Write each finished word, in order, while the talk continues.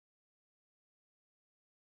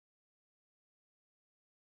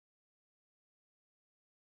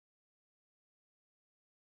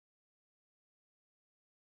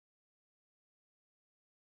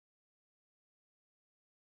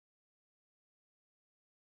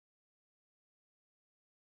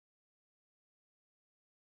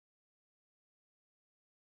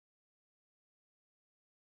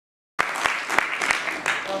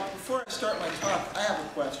before I start my talk, I have a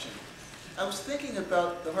question. I was thinking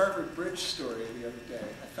about the Harvard Bridge story the other day.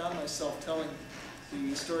 I found myself telling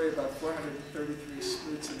the story about 433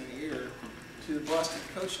 smoots in a year to the Boston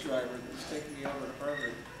coach driver that was taking me over to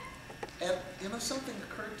Harvard. And, you know, something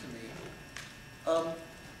occurred to me.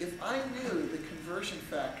 If I knew the conversion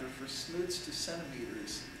factor for smoots to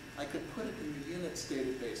centimeters, I could put it in the units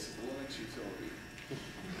database of the Linux utility.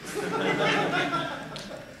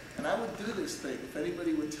 And I would do this thing if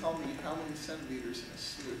anybody would tell me how many centimeters in a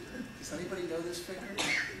smoot. Does anybody know this figure?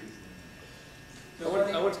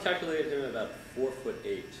 I once calculated him about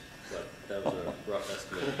 4'8", but that was a rough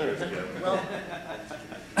estimate years ago. Well,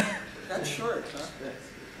 that's short,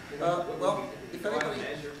 huh? Well,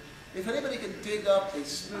 if anybody can dig up a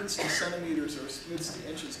smoots to centimeters or smoots to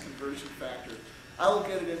inches conversion factor, I will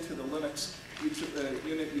get it into the Linux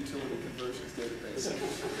unit utility conversions database.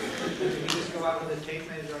 You just go out with a tape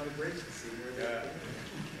measure on the bridge and see where they're.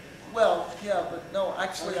 Well, yeah, but no,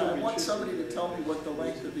 actually I want somebody to tell me what the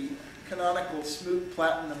length of the canonical smoot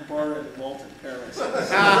platinum bar in Vault in Paris is.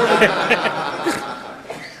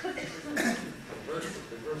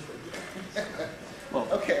 Well,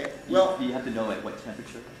 okay, well... You have to know at what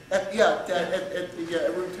temperature? At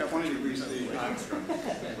room temperature. 20 degrees Armstrong.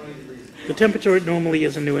 The temperature it normally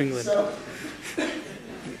is in New England. So,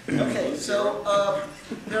 okay, so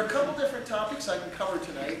there are a couple different topics I can cover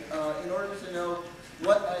tonight. In order to know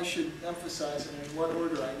what I should emphasize and in what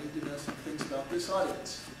order, I need to know some things about this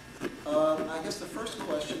audience. I guess the first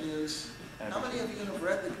question is, how many of you have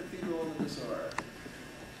read the Cathedral and the Bazaar?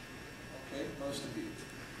 Okay, most of you.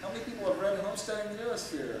 How many people have read Homesteading the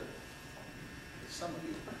Noosphere? Some of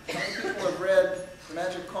you. How many people have read The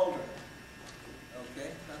Magic Cauldron? Okay,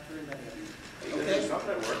 not very many of you. Okay.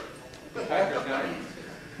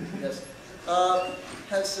 Yes.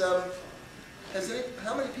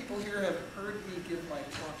 How many people here have heard me give my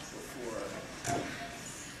talk before?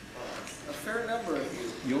 A fair number of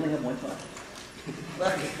you. You only have one talk.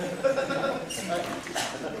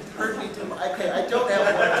 Heard me do my, okay, I don't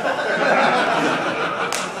have one talk.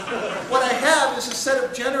 What I have is a set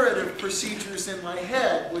of generative procedures in my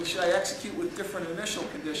head, which I execute with different initial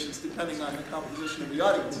conditions depending on the composition of the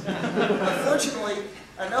audience. Unfortunately,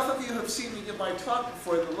 enough of you have seen me give my talk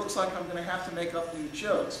before that it looks like I'm going to have to make up new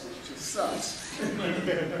jokes, which just sucks.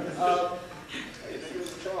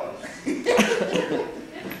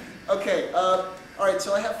 Okay, all right,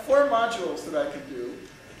 so I have 4 modules that I can do,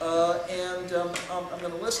 and I'm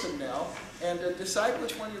going to list them now, and decide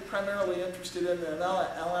which one you're primarily interested in, and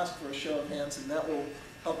I'll ask for a show of hands, and that will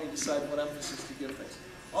help me decide what emphasis to give things.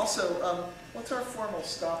 Also, what's our formal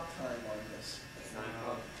stop time on this? 9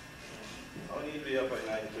 o'clock. I'll need to be up by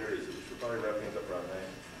 9:30, so we should probably wrap things up around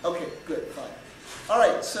 9. Okay, good, fine. All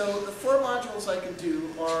right, so the 4 modules I can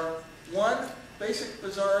do are 1, basic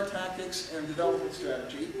Bazaar tactics and development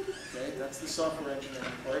strategy. Okay, that's the software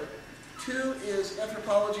engineering part. 2 is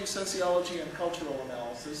anthropology, sociology, and cultural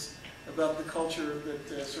analysis about the culture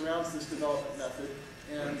that surrounds this development method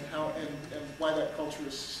and how and why that culture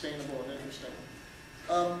is sustainable and interesting.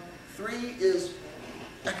 3 is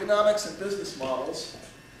economics and business models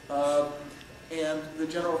and the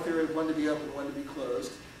general theory of when to be open and when to be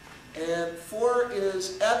closed. And 4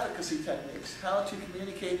 is advocacy techniques, how to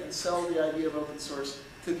communicate and sell the idea of open source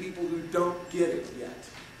to people who don't get it yet.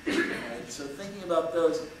 Right? So thinking about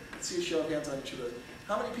those, let's see a show of hands on each of those.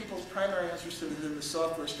 How many people's primary interest is in the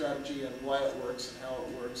software strategy and why it works and how it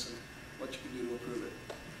works and what you can do to improve it?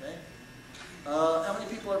 Okay? How many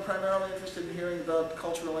people are primarily interested in hearing about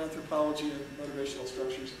cultural anthropology and motivational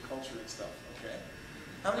structures and culture and stuff? Okay?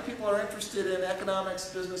 How many people are interested in economics,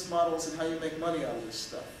 business models, and how you make money out of this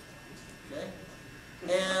stuff? Okay?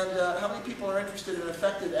 And how many people are interested in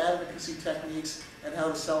effective advocacy techniques and how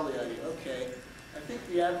to sell the idea? Okay. I think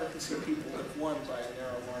the advocacy people have won by a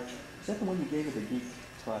narrow margin. Is that the one you gave at the Geek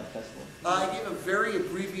Squad Festival? I gave a very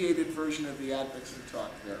abbreviated version of the advocacy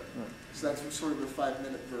talk there. Right. So that's sort of a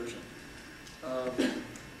 5-minute version.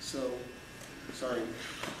 So, sorry.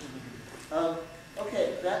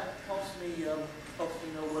 Okay, that helps me know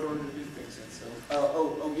what order to do things in. So,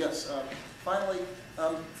 yes. Finally,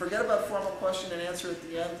 forget about formal question and answer at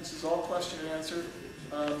the end. This is all question and answer.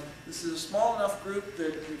 This is a small enough group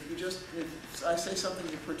that if I say something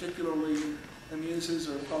that particularly amuses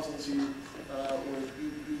or puzzles you, or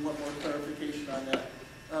you want more clarification on that,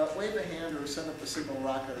 wave a hand or send up a signal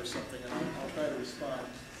rocket or something, and I'll try to respond.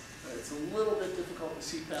 It's a little bit difficult to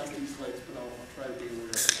see past these lights, but I'll try to be aware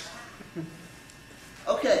of it.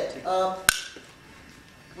 Okay,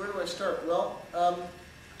 where do I start? Well,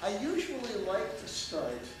 I usually like to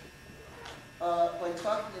start by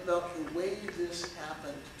talking about the way this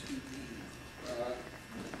happened to me.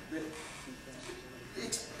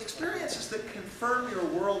 experiences that confirm your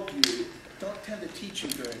worldview don't tend to teach you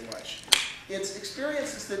very much. It's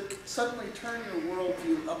experiences that suddenly turn your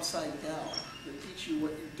worldview upside down, that teach you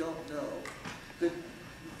what you don't know, that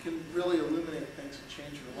can really illuminate things and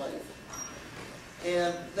change your life.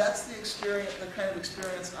 And that's the experience, the kind of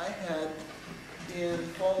experience I had in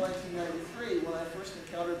fall 1993 when I first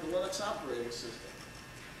encountered the Linux operating system.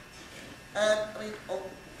 And I mean,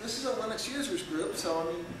 this is a Linux users group, so I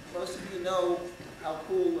mean, most of you know how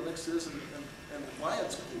cool Linux is and why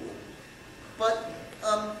it's cool. But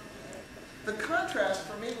the contrast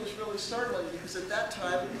for me was really startling because at that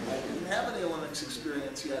time I didn't have any Linux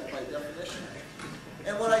experience yet by definition.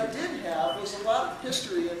 And what I did have was a lot of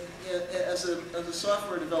history as a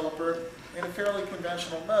software developer in a fairly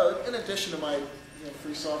conventional mode, in addition to my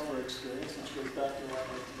free software experience, which goes back to around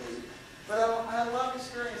 1980. But I had a lot of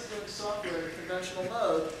experience doing software in a conventional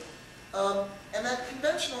mode. And that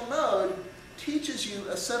conventional mode teaches you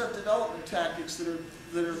a set of development tactics that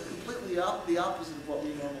are completely the opposite of what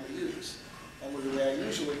we normally use. And the way I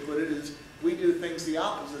usually put it is, we do things the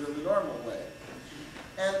opposite of the normal way.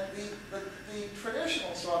 And the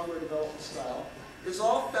traditional software development style is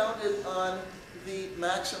all founded on the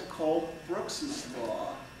maxim called Brooks's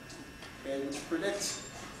law, okay, which predicts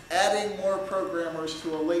adding more programmers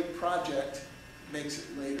to a late project makes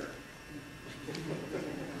it later.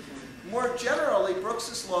 More generally,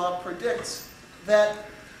 Brooks's law predicts that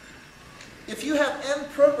if you have n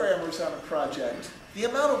programmers on a project, the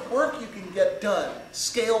amount of work you can get done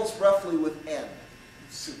scales roughly with n.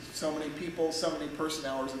 So many people, so many person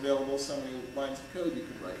hours available, so many lines of code you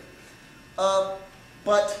can write.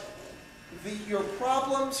 But your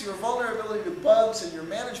problems, your vulnerability to bugs, and your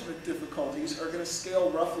management difficulties are going to scale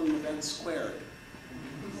roughly with n squared.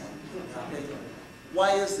 Okay.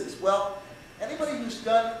 Why is this? Well, anybody who's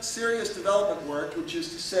done serious development work, which is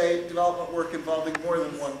to say development work involving more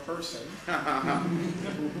than one person,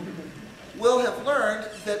 will have learned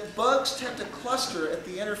that bugs tend to cluster at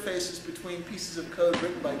the interfaces between pieces of code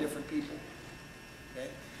written by different people. Okay?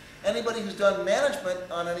 Anybody who's done management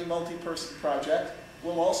on any multi-person project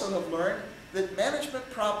will also have learned that management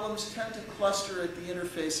problems tend to cluster at the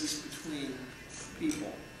interfaces between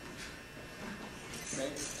people. Okay?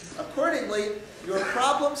 Accordingly, your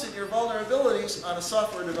problems and your vulnerabilities on a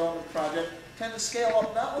software development project tend to scale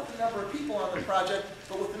up not with the number of people on the project,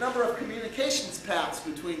 but with the number of communications paths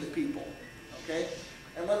between the people. Okay?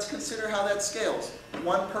 And let's consider how that scales.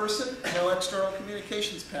 One person, no external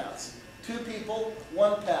communications paths. 2 people,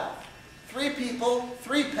 1 path. 3 people,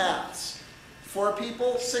 3 paths. 4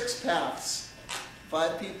 people, 6 paths.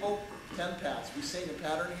 5 people, 10 paths. We seeing a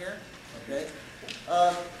pattern here? Okay.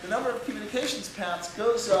 The number of communications paths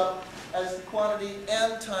goes up as the quantity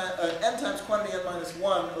n times quantity n minus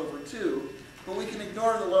 1 over 2, but we can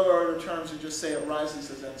ignore the lower order terms and just say it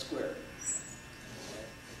rises as n squared.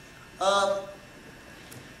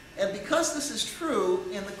 And because this is true,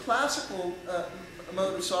 in the classical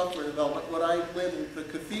mode of software development, what I labeled the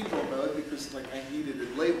Cathedral mode, because like I needed a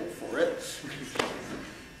label for it,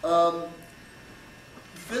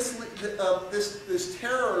 this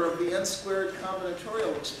terror of the n squared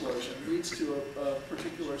combinatorial explosion leads to a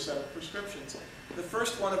particular set of prescriptions. The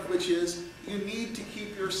first one of which is you need to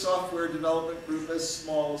keep your software development group as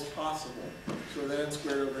small as possible, so that n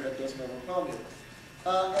squared overhead doesn't overwhelm you.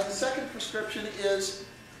 And the second prescription is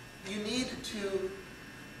you need to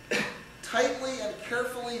tightly and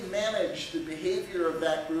carefully manage the behavior of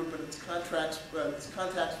that group and its contacts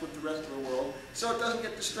with the rest of the world so it doesn't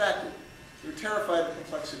get distracted. You're terrified of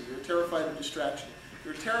complexity. You're terrified of distraction.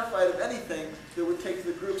 You're terrified of anything that would take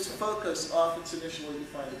the group's focus off its initially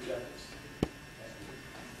defined objectives.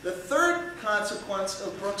 The third consequence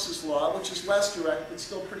of Brooks's law, which is less direct but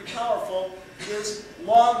still pretty powerful, is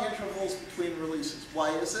long intervals between releases.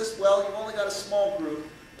 Why is this? Well, you've only got a small group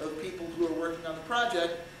of people who are working on the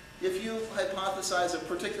project. If you hypothesize a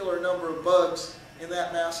particular number of bugs in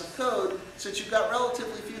that mass of code, since you've got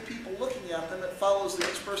relatively few people looking at them, it follows that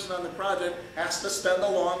each person on the project has to spend a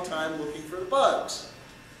long time looking for the bugs.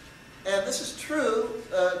 And this is true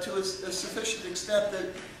to a sufficient extent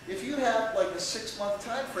that if you have like a 6-month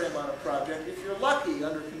time frame on a project, if you're lucky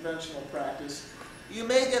under conventional practice, you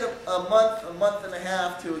may get a month and a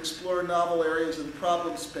half to explore novel areas of the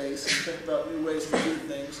problem space and think about new ways to do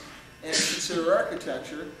things and consider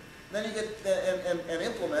architecture. Then you get and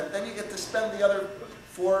implement. Then you get to spend the other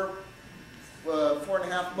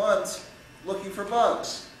 4.5 months looking for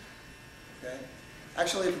bugs. Okay.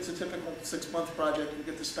 Actually, if it's a typical 6-month project, you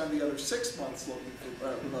get to spend the other 6 months looking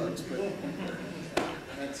for bugs. But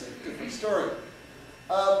that's a different story.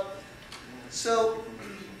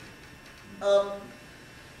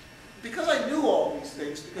 because I knew all these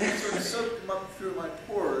things, because I sort of soaked them up through my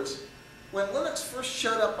pores, when Linux first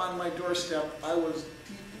showed up on my doorstep, I was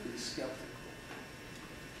deeply skeptical.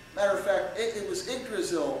 Matter of fact, it was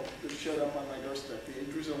Yggdrasil that showed up on my doorstep. The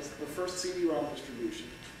Yggdrasil was the first CD-ROM distribution.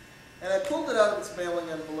 And I pulled it out of its mailing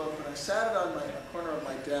envelope, and I sat it on a corner of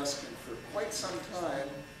my desk, and for quite some time,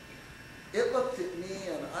 it looked at me,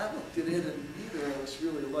 and I looked at it, and neither of us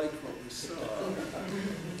really liked what we saw.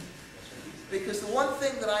 Because the one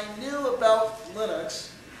thing that I knew about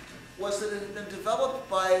Linux was that it had been developed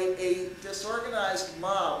by a disorganized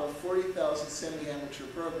mob of 40,000 semi-amateur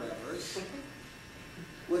programmers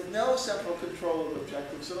with no central control of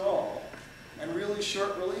objectives at all, and really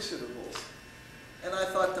short release intervals. And I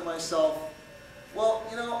thought to myself, well,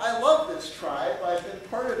 you know, I love this tribe. I've been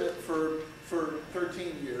part of it for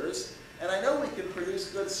 13 years, and I know we can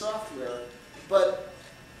produce good software, but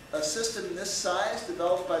a system this size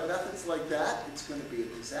developed by methods like that, it's going to be a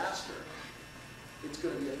disaster. It's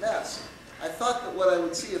going to be a mess. I thought that what I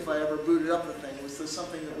would see if I ever booted up the thing was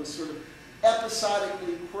something that was sort of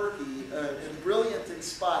episodically quirky and brilliant in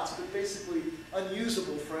spots, but basically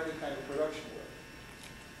unusable for any kind of production work.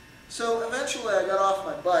 So eventually I got off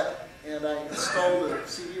my butt and I installed a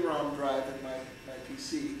CD-ROM drive in my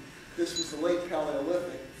PC. This was the late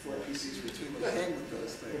Paleolithic, before PCs routinely came with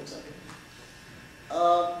those things.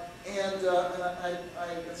 And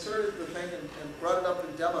I inserted the thing and brought it up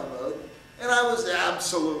in demo mode. And I was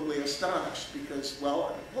absolutely astonished because,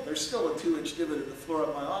 well, there's still a 2-inch divot in the floor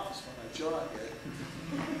of my office when my jaw hit.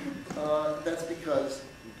 That's because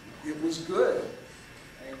it was good.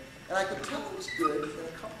 Okay? And I could tell it was good in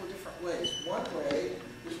a couple of different ways. One way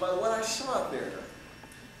was by what I saw there.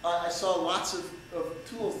 I saw lots of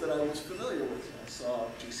tools that I was familiar with. I saw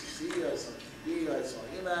GCC, I saw QB, I saw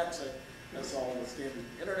Emacs, I saw all the standard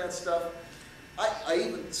internet stuff. I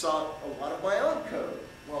even saw a lot of my own code.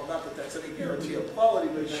 Well, not that that's any guarantee of quality,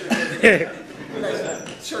 but it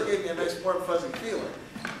sure gave me a nice warm fuzzy feeling.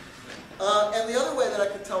 And the other way that I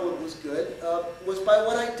could tell it was good was by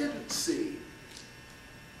what I didn't see.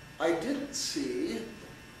 I didn't see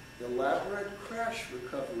elaborate crash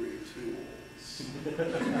recovery tools.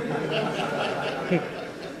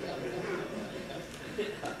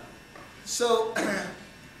 So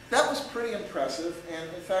that was pretty impressive,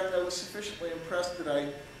 and in fact I was sufficiently impressed that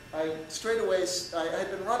I straight away, I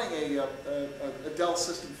had been running a Dell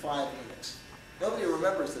System 5 Unix. Nobody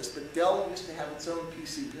remembers this, but Dell used to have its own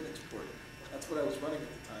PC Unix port. That's what I was running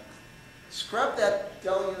at the time. Scrubbed that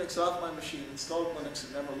Dell Unix off my machine, installed Linux,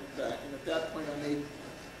 and never looked back. And at that point I made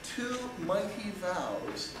two mighty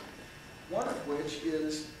vows, one of which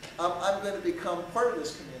is I'm going to become part of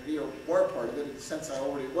this community, or more part of it in the sense I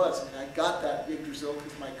already was. I mean, I got that Yggdrasil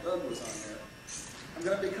because my code was on there. I'm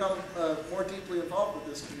going to become more deeply involved with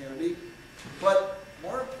this community, but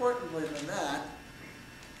more importantly than that,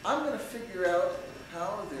 I'm going to figure out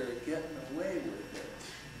how they're getting away with it.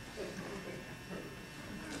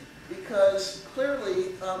 Because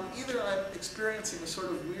clearly, either I'm experiencing a sort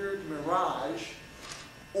of weird mirage,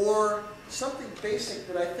 or something basic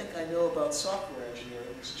that I think I know about software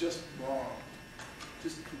engineering is just wrong,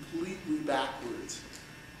 just completely backwards.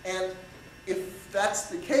 And if that's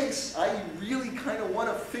the case, I really kind of want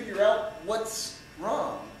to figure out what's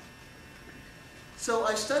wrong. So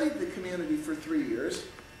I studied the community for 3 years,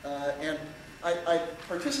 and I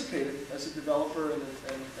participated as a developer and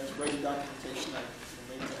as writing documentation.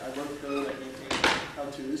 I wrote code, I maintained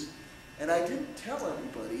how-tos, and I didn't tell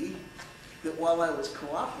anybody that while I was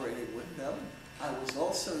cooperating with them, I was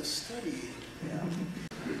also studying them.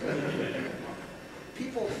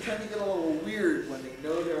 People tend to get a little weird when they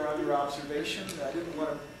know they're under observation. I didn't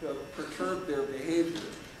want to perturb their behavior.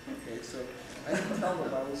 Okay, so I didn't tell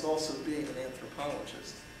them I was also being an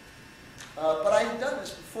anthropologist. But I had done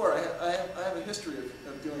this before. I have a history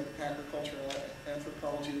of doing agricultural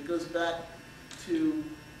anthropology that goes back to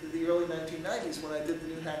the early 1990s when I did the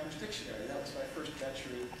New Hacker's Dictionary. That was my first venture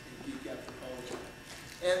in geek anthropology.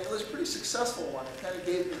 And it was a pretty successful one. It kind of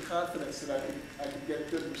gave me confidence that I could get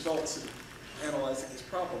good results in analyzing this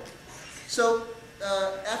problem. So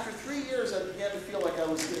after 3 years, I began to feel like I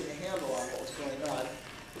was getting a handle on what was going on.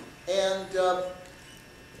 And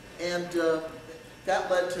that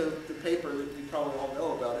led to the paper that you probably all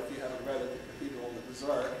know about if you haven't read it, the Cathedral and the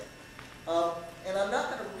Bazaar. And I'm not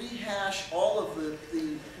going to rehash all of the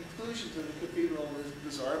conclusions of the Cathedral and the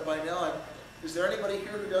Bazaar. By now, is there anybody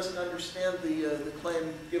here who doesn't understand the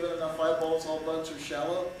claim, given enough eyeballs, all bugs are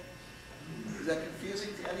shallow? Is that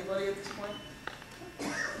confusing to anybody at this point?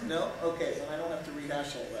 No? Okay, then I don't have to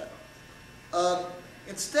rehash all that.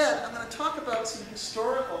 Instead, I'm going to talk about some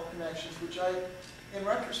historical connections which I in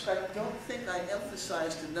retrospect, don't think I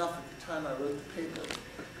emphasized enough at the time I wrote the paper.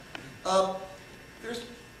 There's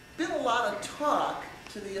been a lot of talk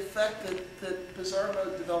to the effect that Bazaar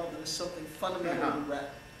mode development is something fundamentally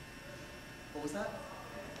What was that?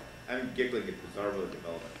 I'm giggling at Bazaar mode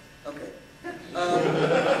development. Okay.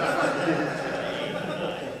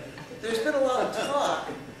 There's been a lot of talk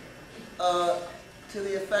to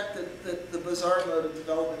the effect that the Bazaar mode of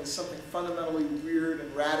development is something fundamentally weird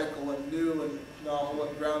and radical and new and novel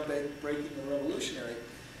and groundbreaking and revolutionary.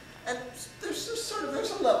 And there's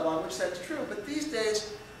a level on which that's true, but these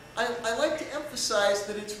days I like to emphasize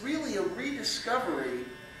that it's really a rediscovery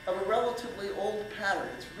of a relatively old pattern.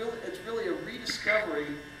 It's really a rediscovery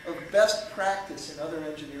of best practice in other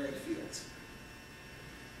engineering fields.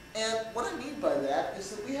 And what I mean by that is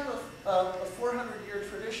that we have a 400-year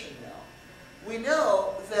tradition now. We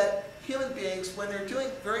know that human beings, when they're doing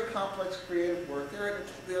very complex creative work,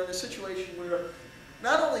 they're in a situation where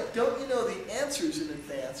not only don't you know the answers in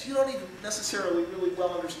advance, you don't even necessarily really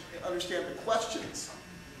well understand the questions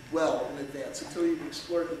well in advance until you've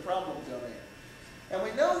explored the problem domain. And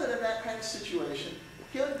we know that in that kind of situation,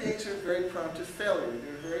 human beings are very prone to failure.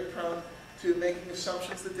 They're very prone to making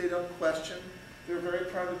assumptions that they don't question. They're very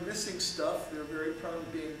prone to missing stuff. They're very prone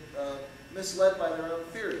to being misled by their own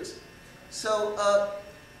theories. So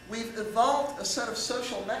we've evolved a set of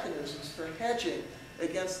social mechanisms for hedging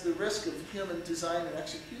against the risk of human design and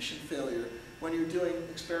execution failure when you're doing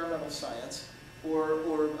experimental science or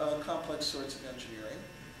complex sorts of engineering.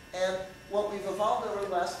 And what we've evolved over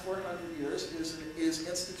the last 400 years is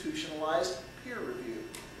institutionalized peer review.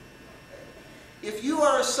 If you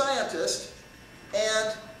are a scientist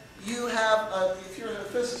and you have, if you're a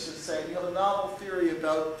physicist, say, and you have a novel theory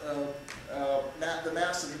about the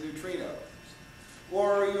mass of a neutrino,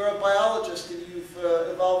 or you're a biologist and you've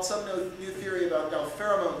evolved some new theory about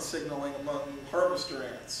pheromone signaling among harvester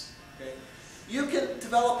ants, okay? You can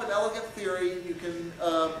develop an elegant theory. You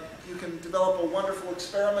can develop a wonderful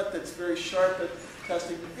experiment that's very sharp at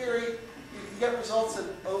testing the theory. You can get results at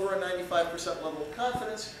over a 95% level of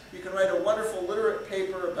confidence. You can write a wonderful literate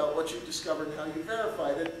paper about what you've discovered and how you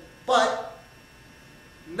verified it. But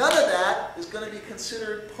none of that is going to be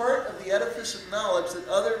considered part of the edifice of knowledge that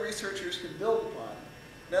other researchers can build upon.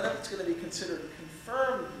 None of it's going to be considered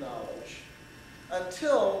confirmed knowledge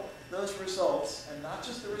until those results, and not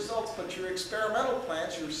just the results, but your experimental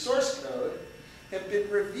plans, your source code, have been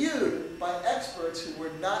reviewed by experts who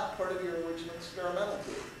were not part of your original experimental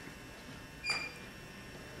group.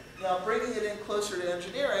 Now, bringing it in closer to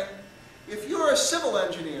engineering, if you're a civil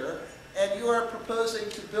engineer and you are proposing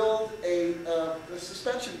to build a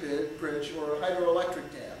suspension bridge or a hydroelectric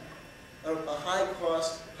dam, a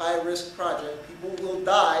high-cost, high-risk project, people will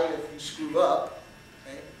die if you screw up,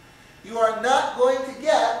 okay? You are not going to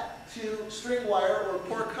get to string wire or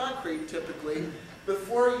pour concrete, typically,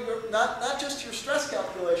 before you're, not just your stress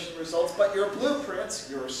calculation results, but your blueprints,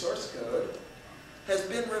 your source code, has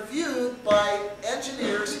been reviewed by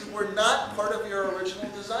engineers who were not part of your original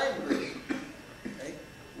design group. Okay?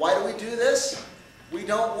 Why do we do this? We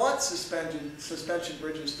don't want suspension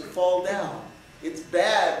bridges to fall down. It's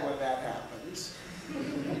bad when that happens.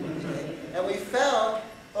 Okay? And we found,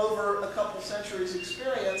 over a couple centuries'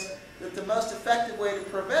 experience, that the most effective way to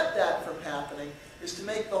prevent that from happening is to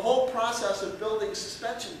make the whole process of building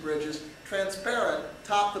suspension bridges transparent,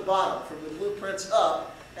 top to bottom, from the blueprints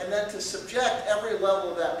up, and then to subject every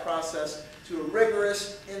level of that process to a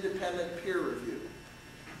rigorous, independent peer review.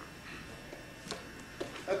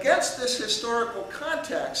 Against this historical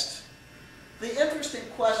context, the interesting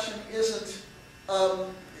question isn't, the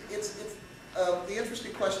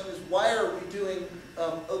interesting question is, why are we doing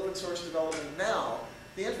open source development now?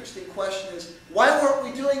 The interesting question is, why weren't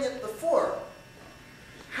we doing it before?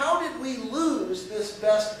 How did we lose this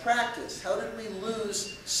best practice? How did we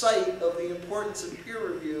lose sight of the importance of peer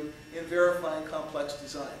review in verifying complex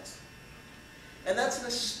designs? And that's an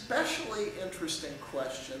especially interesting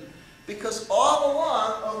question because all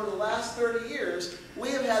along, over the last 30 years,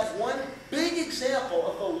 we have had one big example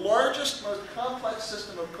of the largest, most complex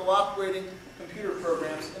system of cooperating computer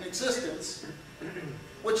programs in existence,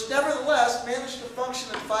 which nevertheless managed to function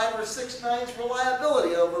at 5 or 6 nines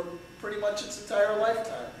reliability over pretty much its entire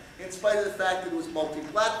lifetime, in spite of the fact that it was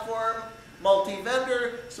multi-platform,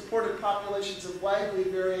 multi-vendor, supported populations of widely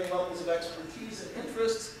varying levels of expertise and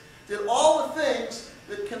interests, did all the things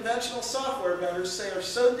that conventional software vendors say are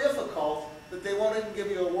so difficult that they won't even give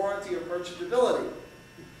you a warranty of merchantability.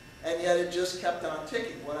 And yet it just kept on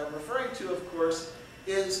ticking. What I'm referring to, of course,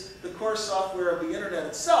 is the core software of the internet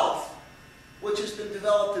itself, which has been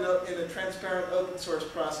developed in a transparent open source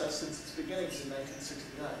process since its beginnings in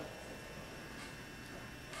 1969.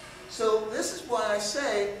 So this is why I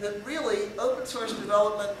say that really open source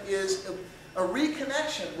development is a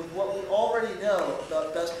reconnection with what we already know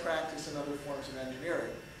about best practice in other forms of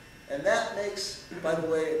engineering. And that makes, by the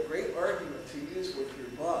way, a great argument to use with your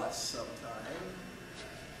boss sometime.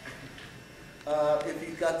 If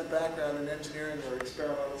you've got the background in engineering or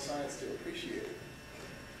experimental science to appreciate it.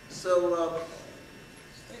 So,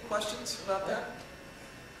 any questions about that?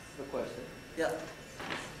 The question. Yeah.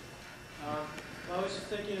 Well, I was just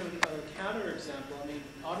thinking of a counterexample. I mean,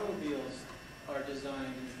 automobiles are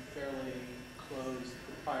designed in a fairly closed,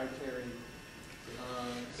 proprietary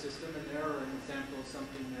system, and they're an example of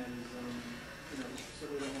something that is, so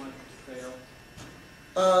we don't want it to fail.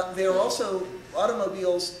 They are also,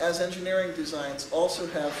 automobiles as engineering designs also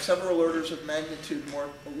have several orders of magnitude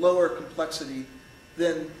lower complexity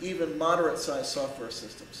than even moderate-sized software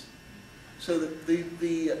systems. So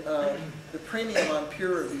the premium on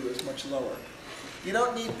peer review is much lower. You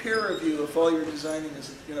don't need peer review if all you're designing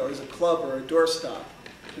is, is a club or a doorstop,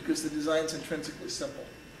 because the design's intrinsically simple.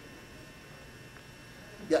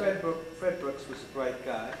 Yeah. Fred Brooks was a bright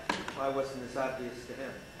guy. Why wasn't this obvious to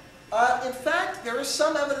him? In fact, there is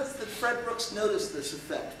some evidence that Fred Brooks noticed this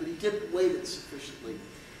effect, but he didn't weight it sufficiently.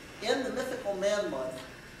 In the Mythical Man Month,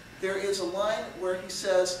 there is a line where he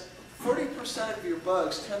says, 40% of your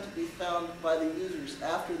bugs tend to be found by the users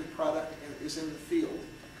after the product is in the field.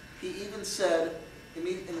 He even said, in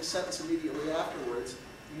the sentence immediately afterwards,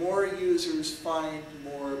 more users find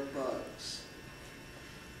more bugs.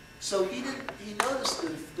 So he noticed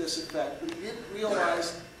this effect, but he didn't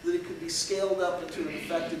realize that it could be scaled up into an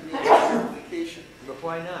effective means of verification. But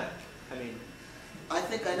why not? I mean, I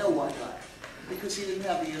think I know why not. Because he didn't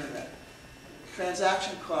have the internet.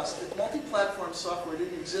 Transaction costs, multi-platform software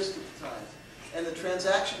didn't exist at the time. And the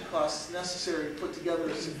transaction costs necessary to put together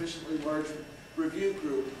a sufficiently large review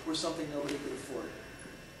group were something nobody could afford.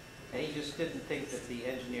 and he just didn't think that the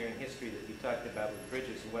engineering history that you talked about with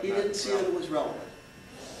bridges and whatnot. He didn't see that it was relevant.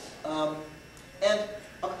 And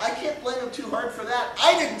I can't blame him too hard for that.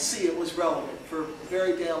 I didn't see it was relevant for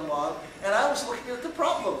very damn long, and I was looking at the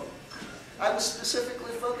problem. I was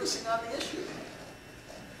specifically focusing on the issue.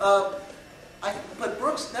 But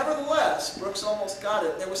Brooks, nevertheless, Brooks almost got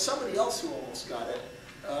it. There was somebody else who almost got it.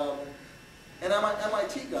 An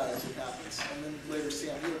MIT guy, as it happens, and then later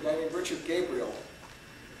CMU, a guy named Richard Gabriel.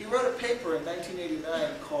 He wrote a paper in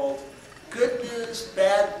 1989 called Good News,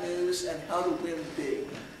 Bad News, and How to Win Big.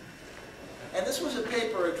 And this was a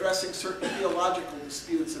paper addressing certain theological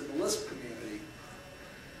disputes in the Lisp community.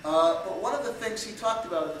 But one of the things he talked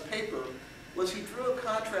about in the paper was he drew a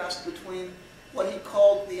contrast between what he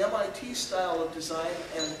called the MIT style of design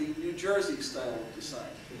and the New Jersey style of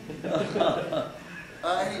design.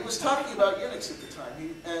 And he was talking about Unix at the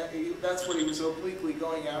time. That's what he was obliquely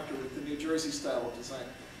going after with the New Jersey style of design.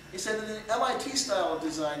 He said in the MIT style of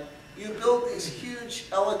design, you build these huge,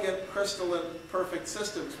 elegant, crystalline, perfect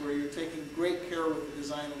systems where you're taking great care with the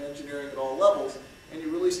design and engineering at all levels, and you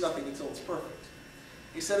release nothing until it's perfect.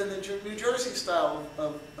 He said in the New Jersey style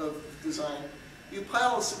of design, you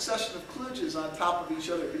pile a succession of kludges on top of each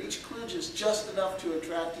other, but each kludge is just enough to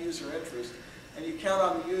attract user interest, and you count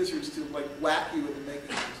on the users to whack you into making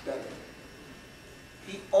things better.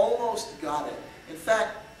 He almost got it. In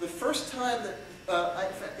fact, the first time that,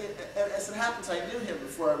 as it happens, I knew him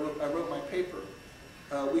before I wrote my paper.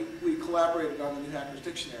 We collaborated on the New Hackers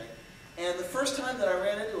Dictionary. And the first time that I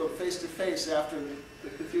ran into him face-to-face after the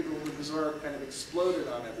Cathedral and the Bazaar kind of exploded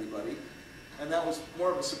on everybody, and that was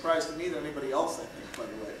more of a surprise to me than anybody else, I think, by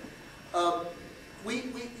the way.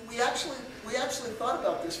 We actually thought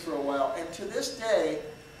about this for a while, and to this day,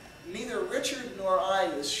 neither Richard nor I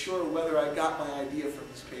is sure whether I got my idea from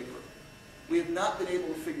this paper. We have not been able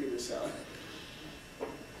to figure this out.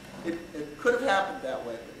 It could have happened that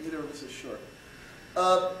way, but neither of us is sure.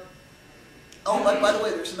 By the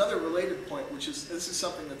way, there's another related point, which is, this is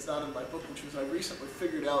something that's not in my book, which was I recently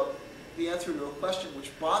figured out the answer to a question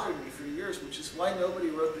which bothered me for years, which is why nobody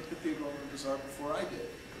wrote the Cathedral and the Bazaar before I did.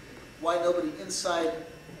 Why nobody inside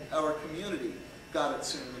our community got it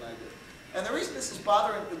sooner than I did. And the reason this has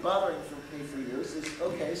been bothering me for years is,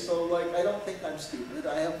 okay, so I don't think I'm stupid.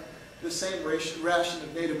 I have the same ration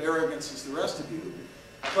of native arrogance as the rest of you.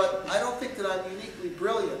 But I don't think that I'm uniquely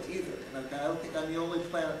brilliant either. I don't think I'm the only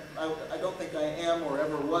planet. I don't think I am or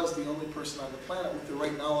ever was the only person on the planet with the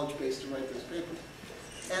right knowledge base to write this paper.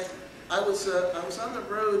 And I was on the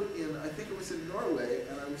road I think it was in Norway,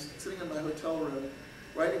 and I was sitting in my hotel room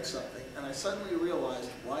writing something, and I suddenly realized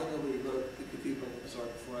why nobody wrote the Cathedral and the Bazaar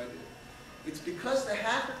before I did. It's because the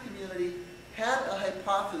hacker community had a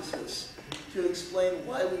hypothesis to explain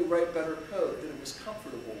why we write better code that it was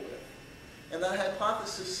comfortable with. And that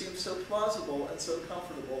hypothesis seemed so plausible and so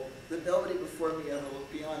comfortable that nobody before me ever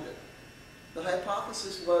looked beyond it. The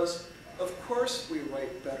hypothesis was, of course we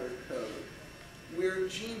write better code. We're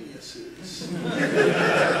geniuses.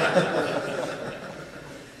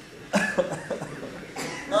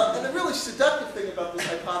 And the really seductive thing about this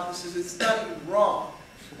hypothesis is it's not even wrong.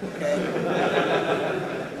 Okay?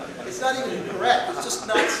 It's not even correct. It's just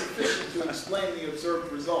not sufficient to explain the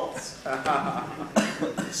observed results.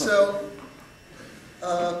 So,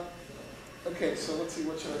 okay, so let's see,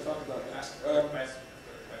 what should I talk about next? Question.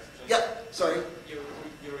 Yeah, sorry. You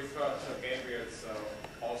referred to Gabriel's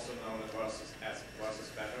also known as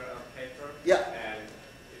versus better paper. Yeah. And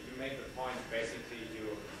you make the point, basically,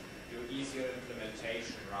 you do easier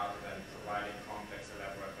implementation rather than providing complex,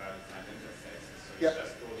 elaborate, well-defined interfaces. So you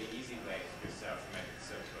just go the easy way yourself, make it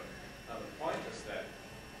simple. Now the point is that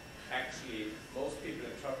actually most people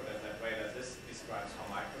interpret it that way, that this describes how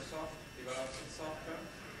Microsoft develops its software.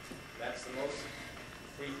 That's the most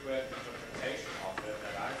frequent interpretation of it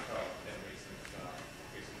that I've heard in recent times.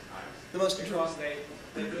 Because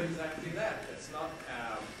they do exactly that. It's not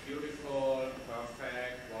beautiful,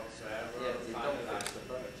 perfect, whatsoever, finalized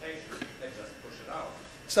implementation. They just push it out.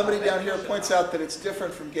 Somebody down here points out that it's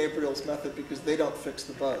different from Gabriel's method because they don't fix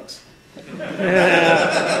the bugs. I'm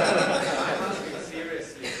asking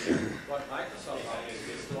seriously, what Microsoft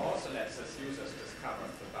obviously is to also let its users discover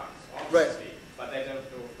the bugs, obviously, but they don't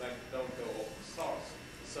go open source.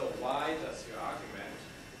 So why does your argument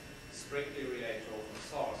strictly relate to open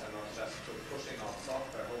source and not just to pushing out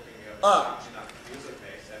software, hoping you have a large enough user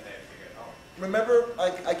base and they figure it out? Remember,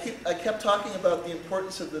 I kept talking about the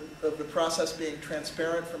importance of the process being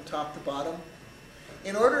transparent from top to bottom.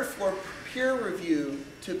 In order for peer review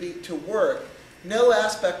to work, no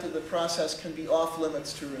aspect of the process can be off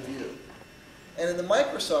limits to review. And in the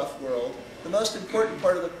Microsoft world, the most important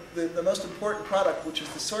part of the most important product, which is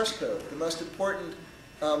the source code, the most important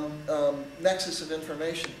nexus of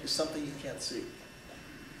information, is something you can't see.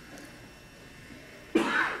 I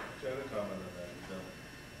had a comment on that.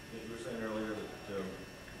 You were saying earlier that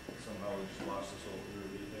somehow we just lost this whole peer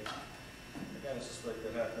review thing. I kind of suspect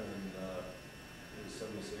that happened in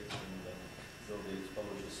 76 when Bill Gates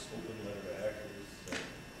published this open letter to hackers. They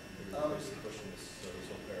were basically pushing this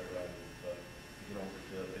whole paradigm of you don't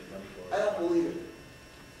take money for it. I don't believe it,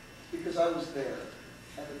 because I was there,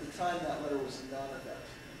 and at the time that letter was a non-event.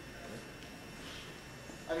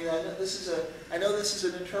 I mean, I know this is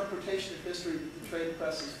an interpretation of history that the trade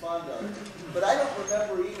press is fond of, but I don't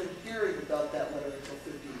remember even hearing about that letter until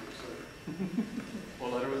 15 years later.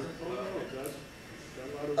 What letter was it?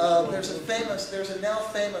 There's a now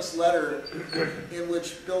famous letter in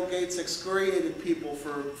which Bill Gates excoriated people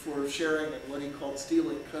for sharing in what he called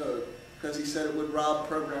stealing code, because he said it would rob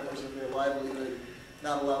programmers of their livelihood,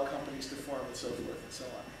 not allow companies to form, and so forth and so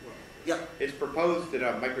on. Yeah. It's proposed that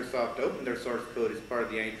Microsoft open their source code as part of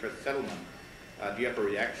the antitrust settlement. Do you have a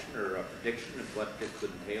reaction or a prediction of what this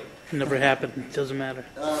would entail? Never happened. It doesn't matter.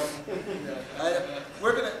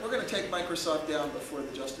 We're gonna take Microsoft down before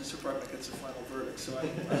the Justice Department gets a final verdict. So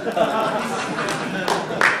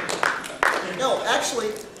no,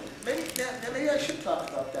 actually, maybe I should talk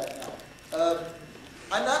about that now.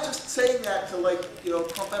 I'm not just saying that to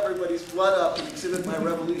pump everybody's blood up and exhibit my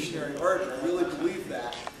revolutionary ardor. I really believe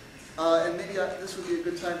that, and maybe this would be a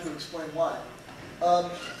good time to explain why. Well,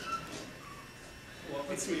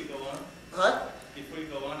 before you go on, Before you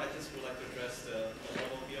go on, I just would like to address the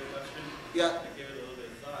automobile question. Yeah. I gave it a little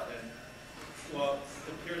bit of thought, and well,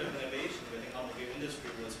 the period of innovation within the automobile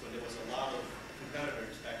industry was when there was a lot of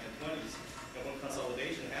competitors back in the 20s, and when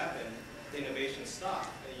consolidation happened, the innovation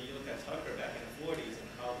stopped. And you look at Tucker back in the 40s and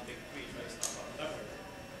how the big three tried to stop out Tucker.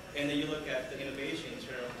 And then you look at the innovation in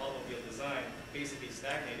terms of automobile design, basically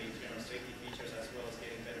stagnating in terms of safety features as well as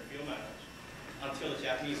getting better fuel mileage. Until the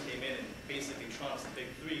Japanese came in and basically trounced the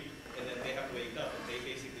big three, and then they have to wake up. And they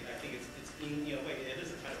basically, I think it's in a way, it is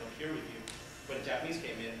a kind of a peer review. When the Japanese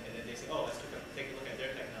came in, and then they say, oh, let's take a look at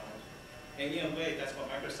their technology. And in a way, that's what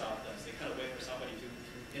Microsoft does. They kind of wait for somebody to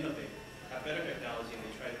innovate, have better technology, and they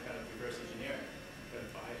try to kind of reverse engineer it.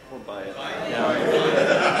 Or buy it.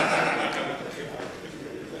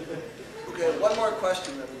 Okay, one more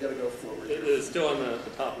question, then we got to go forward. It is still on the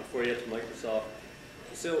topic before you get to Microsoft.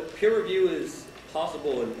 So peer review is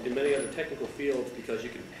possible in many other technical fields because you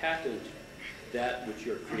can patent that which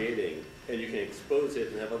you're creating and you can expose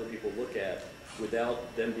it and have other people look at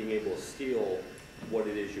without them being able to steal what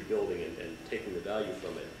it is you're building and taking the value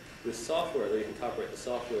from it. With software, though you can copyright the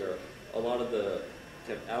software, a lot of the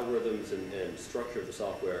kind of algorithms and structure of the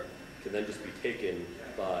software can then just be taken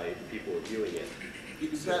by the people reviewing it. You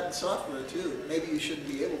can patent software too. Maybe you shouldn't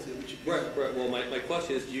be able to, but you can. Right. Well, my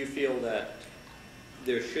question is, do you feel that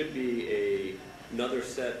there should be another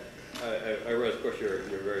set? I realize, of course, you're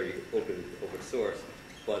very open source,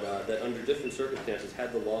 but that under different circumstances,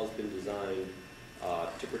 had the laws been designed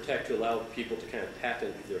to protect, to allow people to kind of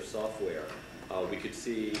patent their software, we could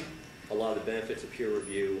see a lot of the benefits of peer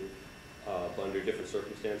review, but under different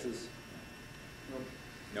circumstances?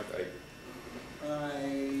 Nope.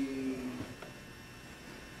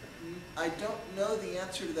 I don't know the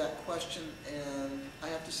answer to that question, and I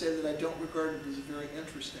have to say that I don't regard it as a very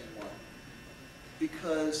interesting one.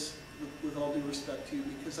 Because, with all due respect to you,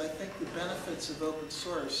 because I think the benefits of open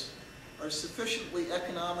source are sufficiently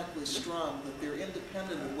economically strong that they're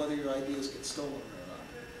independent of whether your ideas get stolen or not.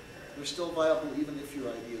 They're still viable even if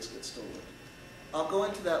your ideas get stolen. I'll go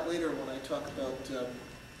into that later when I talk about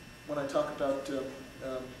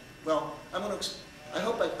well, I'm going to. I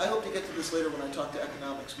hope to get to this later when I talk to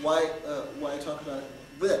economics. Why I talk about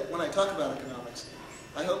it when I talk about economics.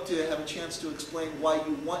 I hope to have a chance to explain why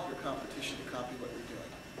you want your competition to copy what you're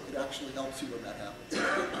doing. It actually helps you when that happens.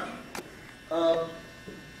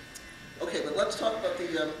 Okay, but let's talk about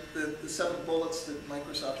the 7 bullets that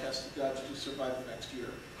Microsoft has to dodge to survive the next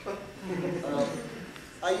year.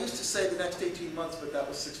 I used to say the next 18 months, but that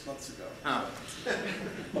was 6 months ago.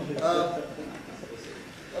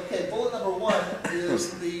 Okay, bullet number 1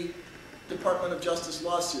 is the Department of Justice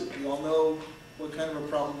lawsuit. We all know what kind of a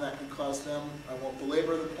problem that can cause them. I won't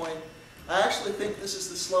belabor the point. I actually think this is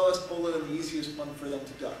the slowest bullet and the easiest one for them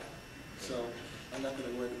to duck. So I'm not going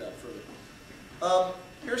to go into that further.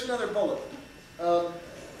 Here's another bullet.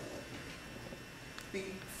 The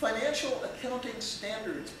Financial Accounting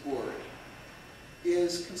Standards Board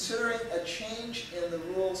is considering a change in the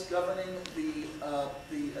rules governing the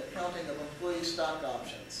accounting of employee stock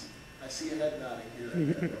options. I see a head nodding here.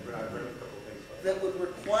 That would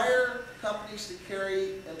require companies to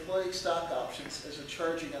carry employee stock options as a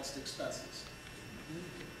charge against expenses.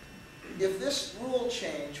 If this rule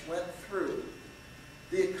change went through,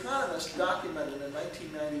 The Economist documented in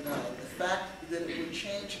 1999 the fact that it would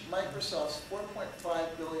change Microsoft's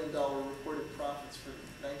 $4.5 billion reported profits for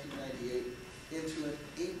 1998 into an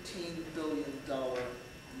 $18 billion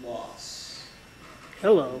loss.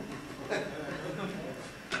 Hello.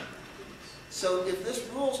 So if this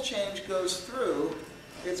rules change goes through,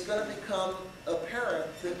 it's going to become apparent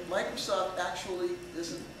that Microsoft actually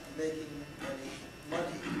isn't making any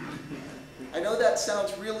money. I know that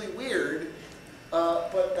sounds really weird,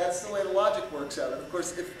 but that's the way the logic works out. And of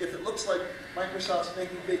course, if it looks like Microsoft's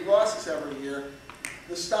making big losses every year,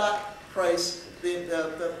 the stock price,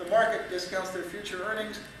 the market discounts their future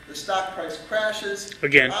earnings, the stock price crashes,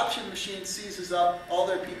 Again. the option machine seizes up, all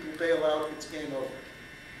their people bail out, it's game over.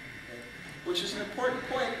 Okay? Which is an important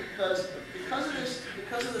point because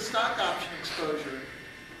of the stock option exposure,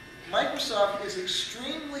 Microsoft is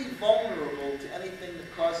extremely vulnerable to anything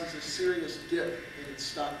that causes a serious dip in its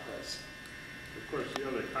stock price. Of course, the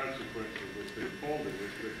other consequence of this big folding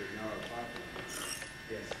is that they now are popular.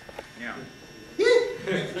 Yes. Yeah.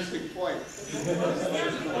 Interesting point.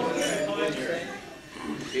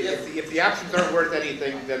 If the options aren't worth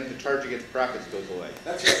anything, then the charge against profits goes away.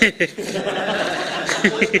 That's right. They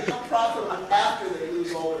become profitable after they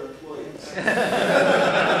lose all their employees.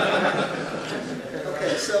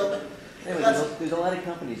 Okay, so anyway, there's a lot of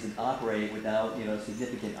companies that operate without,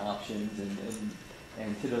 significant options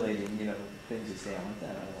and titillating, things that stay on like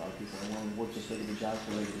that. A lot of people want to work just regular jobs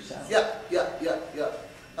for regular salary. Yeah.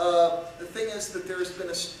 The thing is that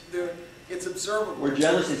it's observable. We're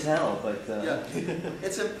jealous as hell, but yeah,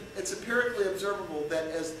 it's empirically observable that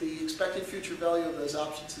as the expected future value of those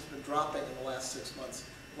options has been dropping in the last 6 months,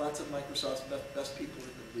 lots of Microsoft's best people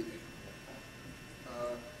have been leaving.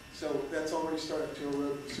 So that's already starting to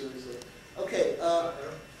erode the series of. Okay,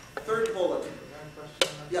 third bullet.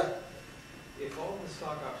 Yeah. If all the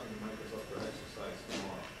stock options in Microsoft are exercised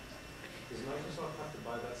tomorrow, does Microsoft have to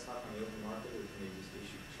buy that stock on the open market, or can they just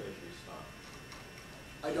issue treasury stock?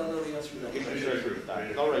 I don't know the answer to that question. Treasury stock.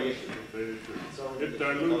 It's already issued. It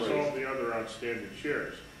dilutes all the other outstanding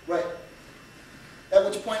shares. Right. At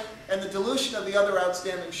which point, and the dilution of the other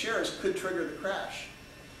outstanding shares could trigger the crash.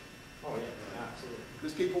 Oh, yeah, absolutely.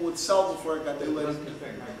 Because people would sell before it got But it diluted. doesn't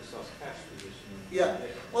affect Microsoft's cash position. Yeah.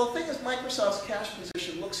 Well, the thing is, Microsoft's cash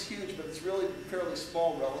position looks huge, but it's really fairly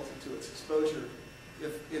small relative to its exposure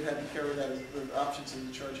if it had to carry that as the options in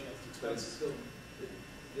the charge against But it's expenses. still,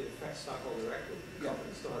 it affects stockholder equity. The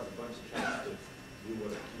company still has a bunch of cash to do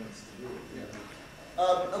what it wants to do.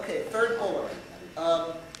 Yeah. Okay, third bullet.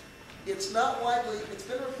 It's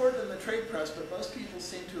been reported in the trade press, but most people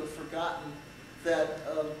seem to have forgotten that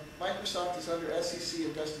Microsoft is under SEC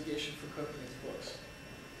investigation for cooking its books.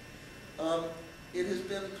 It has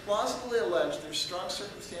been plausibly alleged, there's strong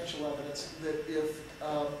circumstantial evidence, that if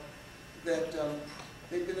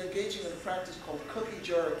they've been engaging in a practice called cookie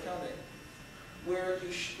jar accounting, where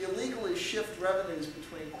you illegally shift revenues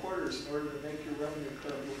between quarters in order to make your revenue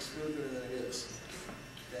curve look smoother than it is.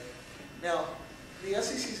 Okay. Now, the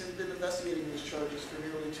SEC has been investigating these charges for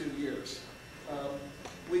nearly 2 years.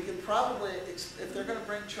 We can probably, if they're going to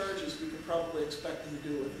bring charges, we can probably expect them to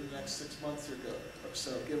do it within the next 6 months or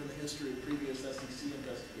so, given the history of previous SEC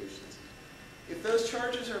investigations. If those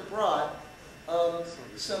charges are brought,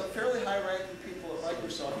 some fairly high-ranking people at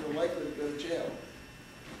Microsoft are likely to go to jail.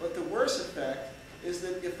 But the worst effect is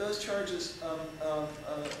that if those charges go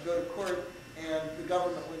to court and the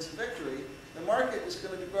government wins a victory, the market is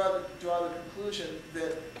going to draw the conclusion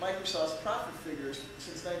that Microsoft's profit figures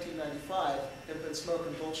since 1995 have been smoke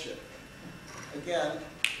and bullshit. Again,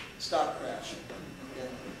 stock crash. Okay.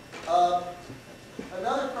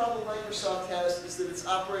 Another problem Microsoft has is that its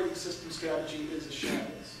operating system strategy is a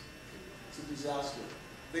shambles. It's a disaster.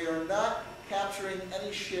 They are not capturing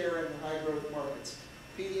any share in high-growth markets.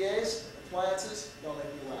 PDAs, appliances, don't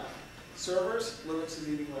make me laugh. Servers, Linux is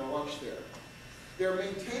eating their lunch there. They're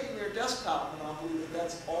maintaining their desktop monopoly, but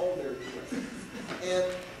that's all they're doing. And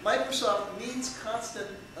Microsoft needs constant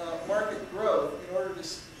market growth in order to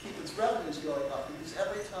keep its revenues going up, because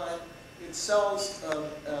every time it sells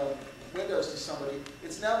Windows to somebody,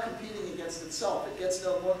 it's now competing against itself. It gets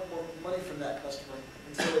no more money from that customer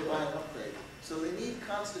until they buy an upgrade. So they need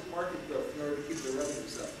constant market growth in order to keep their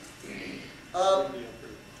revenues up.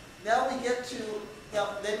 Now we get to,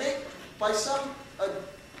 they make, by some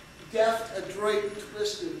deft, adroit,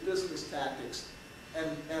 twisted business tactics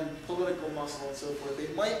and political muscle and so forth,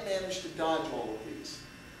 they might manage to dodge all of these.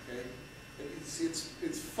 Okay?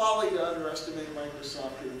 It's folly to underestimate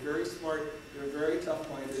Microsoft. They're very smart, they're very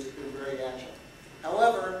tough-minded, they're very agile.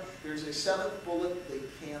 However, there's a seventh bullet they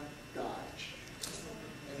can't dodge.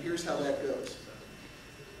 And here's how that goes.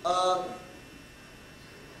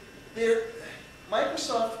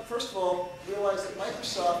 Microsoft, first of all, realized that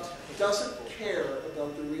Microsoft doesn't care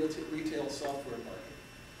about the retail software market.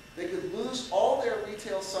 They could lose all their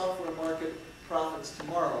retail software market profits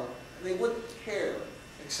tomorrow, and they wouldn't care,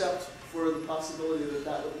 except for the possibility that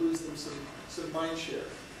that would lose them some mind share.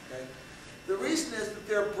 Okay? The reason is that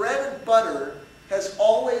their bread and butter has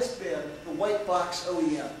always been the white box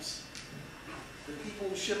OEMs, the people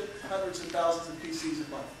who ship hundreds of thousands of PCs a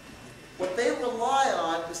month. What they rely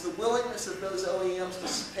on is the willingness of those OEMs to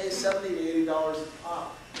pay $70 to $80 a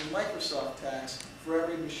pop in Microsoft tax for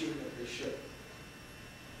every machine that they ship.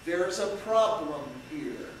 There's a problem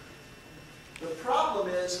here. The problem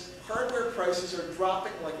is hardware prices are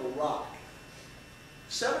dropping like a rock.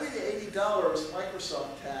 $70 to $80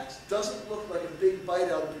 Microsoft tax doesn't look like a big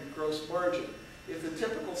bite out of your gross margin if the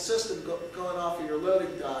typical system going off of your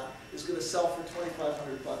loading dock is going to sell for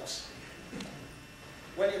 $2,500.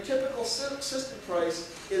 When your typical system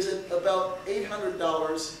price is at about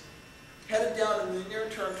 $800, headed down in the near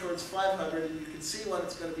term towards $500, and you can see when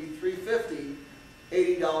it's going to be $350,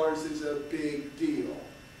 $80 is a big deal.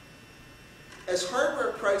 As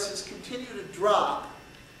hardware prices continue to drop,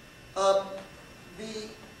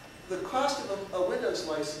 the cost of a Windows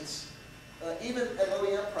license, even at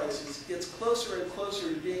OEM prices, gets closer and closer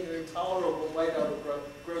to being an intolerable bite out of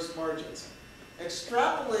gross margins.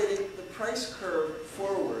 Extrapolating the price curve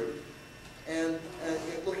forward and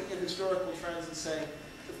looking at historical trends and saying,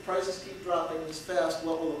 if prices keep dropping this fast,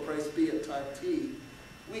 what will the price be at time t?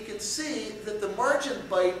 We can see that the margin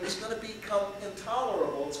bite is going to become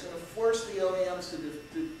intolerable. It's going to force the OEMs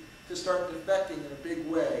to start defecting in a big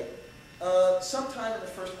way sometime in the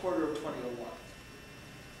first quarter of 2001.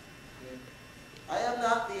 Okay. I am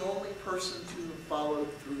not the only person to have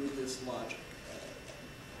followed through this logic.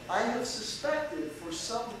 I have suspected for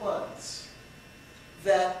some months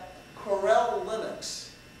that Corel Linux,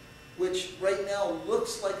 which right now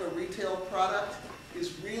looks like a retail product,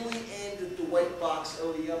 is really aimed at the white box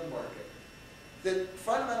OEM market. That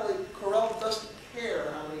fundamentally, Corel doesn't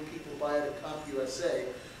care how many people buy it at CompUSA.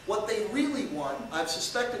 What they really want, I've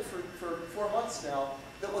suspected for 4 months now,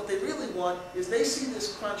 that what they really want is they see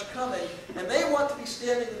this crunch coming, and they want to be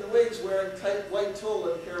standing in the wings wearing tight white tulle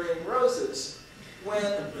and carrying roses when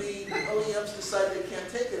the OEMs decide they can't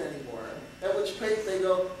take it anymore. At which point they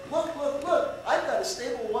go, look, look, look, I've got a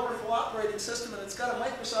stable, wonderful operating system and it's got a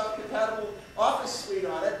Microsoft-compatible Office suite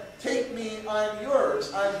on it. Take me, I'm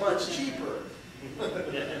yours. I'm much cheaper.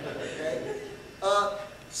 Okay?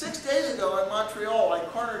 6 days ago in Montreal, I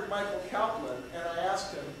cornered Michael Kaplan and I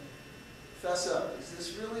asked him, fess up. Is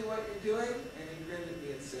this really what you're doing? And he grinned at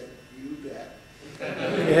me and said, you bet.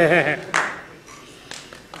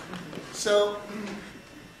 So,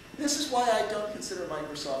 this is why I don't consider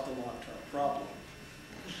Microsoft a long-term problem.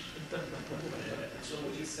 So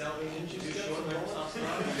would you sell me into short Microsoft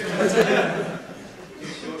stock?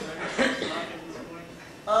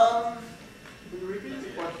 Can you repeat the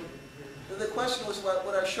question? The question was,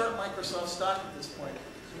 would I short Microsoft stock at this point?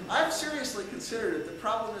 I've seriously considered it. The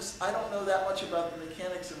problem is I don't know that much about the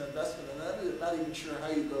mechanics of investment, and I'm not even sure how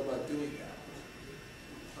you go about doing that.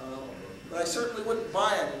 But I certainly wouldn't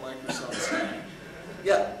buy any Microsoft stock.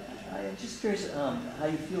 Yeah? I'm just curious how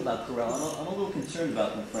you feel about Corel. I'm a little concerned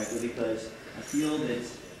about them, frankly, because I feel that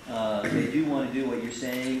they do want to do what you're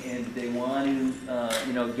saying, and they want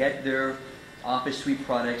to, get their Office Suite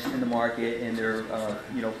products in the market and their,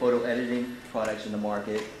 photo editing products in the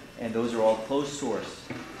market, and those are all closed source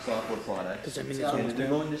software products. Does that mean And they're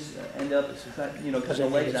going to end up, cutting the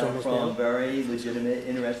legs out from very legitimate,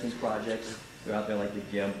 interesting projects. They're out there like the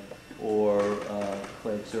GIMP or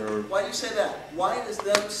Clicks or. Why do you say that? Why does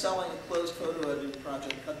them selling a closed photo editing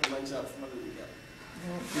project cut the legs out from under the GIMP?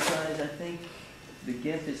 Well, because I think the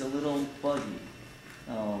GIMP is a little buggy,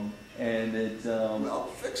 and it. Well,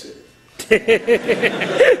 fix it. And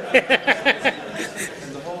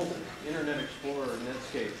the whole Internet Explorer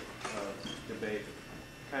Netscape debate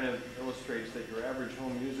kind of illustrates that your average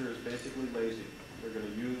home user is basically lazy. They're going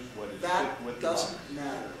to use what is fit with the box. That doesn't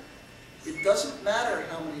matter. It doesn't matter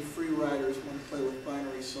how many free riders want to play with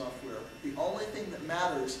binary software. The only thing that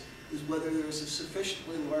matters is whether there's a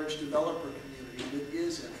sufficiently large developer community that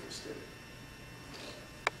is interested.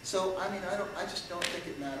 So, I mean, I just don't think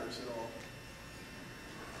it matters at all.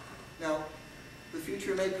 Now, the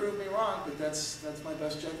future may prove me wrong, but that's my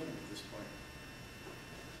best judgment at this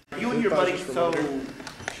point. You and your buddies so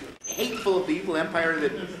hateful of the evil empire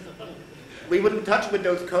that we wouldn't touch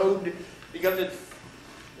Windows code because it's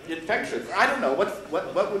infectious. I don't know. What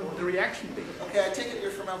would the reaction be? Okay, I take it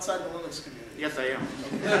you're from outside the Linux community. Yes, I am.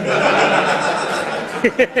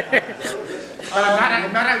 But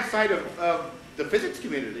I'm not outside of the physics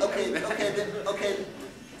community. Okay.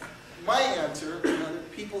 My answer,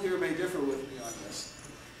 and people here may differ with me on this,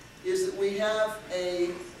 is that we have a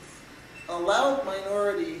loud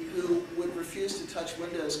minority who would refuse to touch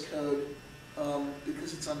Windows code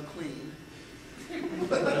because it's unclean. And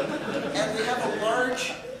we have a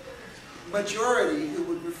large majority who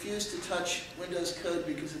would refuse to touch Windows code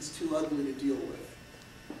because it's too ugly to deal with.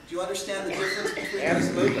 Do you understand the difference between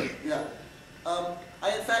Absolutely. Yeah. I,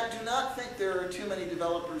 in fact, do not think there are too many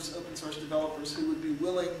developers, open source developers, who would be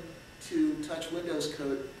willing to touch Windows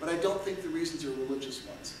code, but I don't think the reasons are religious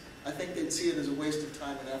ones. I think they'd see it as a waste of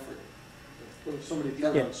time and effort. Well, so many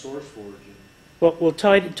people on SourceForge. Well,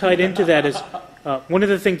 tied into that is one of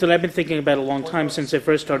the things that I've been thinking about a long time since I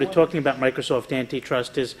first started talking about Microsoft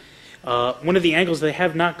antitrust is one of the angles they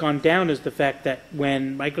have not gone down is the fact that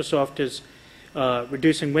when Microsoft is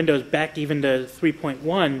reducing Windows back even to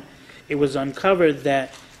 3.1, it was uncovered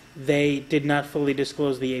that they did not fully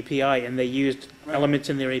disclose the API, and they used elements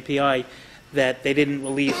in their API that they didn't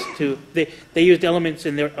release to. They used elements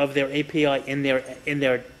of their API in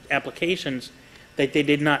their applications that they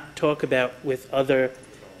did not talk about with other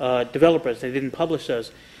developers. They didn't publish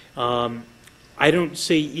those. I don't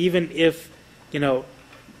see, even if the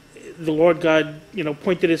Lord God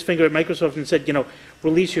pointed His finger at Microsoft and said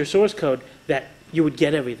release your source code, that you would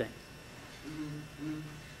get everything.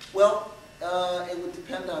 Well, it would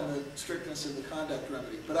depend on the strictness of the conduct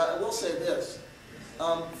remedy. But I will say this.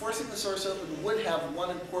 Forcing the source open would have one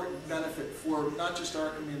important benefit for not just our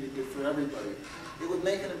community, but for everybody. It would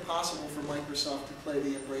make it impossible for Microsoft to play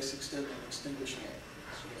the embrace, extend, and extinguish game.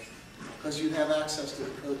 Because you'd have access to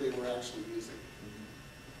the code they were actually using.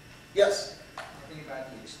 Yes? I think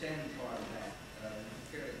about the extend part of that.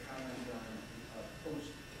 Care to comment on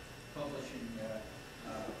post-publishing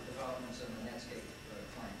developments on the Netscape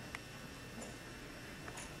client?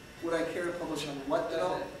 Would I care to publish on what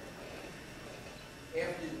development?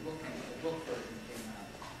 After the book version came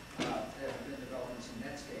out, there have been developments in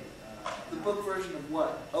Netscape. The book version of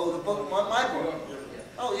what? Oh, the book, my book.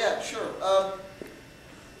 Oh, yeah, sure.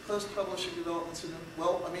 Post-publishing developments,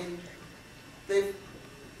 well, I mean, they've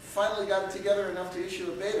finally got it together enough to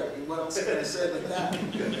issue a beta. I mean, what else can I say than that?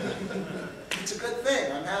 It's a good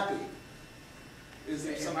thing. I'm happy.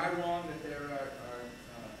 Am I wrong that there are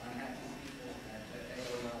unhappy people at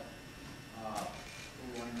AOL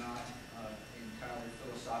who are not entirely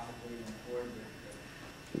philosophically on board with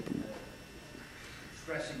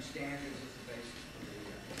stressing standards as the basis for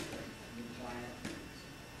the new client?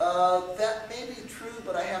 That may be true,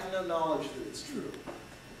 but I have no knowledge that it's true.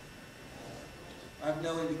 I have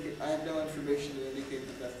no information to indicate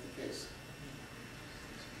that that's the case.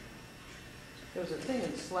 There was a thing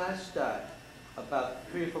in Slashdot about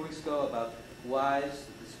 3 or 4 weeks ago about Wise,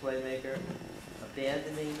 the display maker,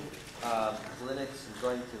 abandoning Linux and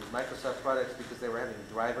going to Microsoft products because they were having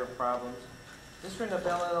driver problems. Does this ring a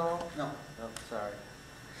bell at all? No. No, sorry.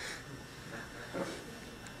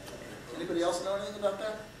 Anybody else know anything about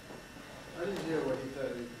that? I didn't hear what he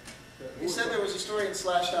said. He said there was a story in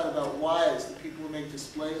Slashdot about Wise, the people who make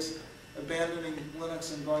displays, abandoning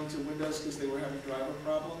Linux and going to Windows because they were having driver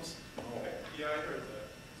problems. Oh. Yeah, I heard that.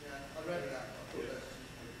 Yeah, I read it out.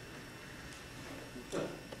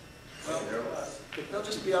 Well, they'll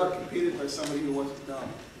just be out-competed by somebody who wasn't dumb.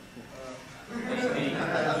 I'm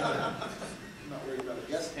not worried about it.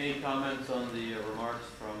 Yes? Any comments on the remarks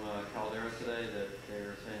from Caldera today that they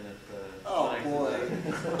were saying that Oh, boy.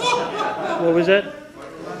 What was that?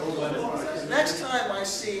 Next time I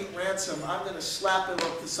see Ransom, I'm going to slap him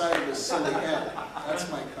up the side of his silly head. That's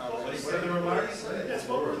my comment. What are the remarks? Yes,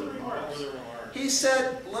 what were the remarks? He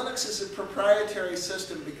said Linux is a proprietary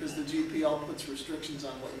system because the GPL puts restrictions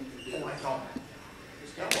on what you can do.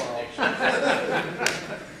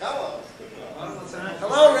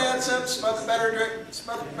 Hello, Ransom. Smoke a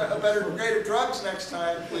better grade of drugs next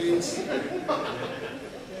time, please. When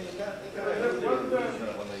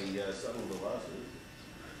they settled the lawsuit.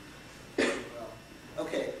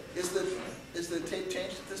 Okay. Is the tape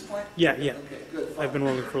changed at this point? Yeah. Okay, good. Fine. I've been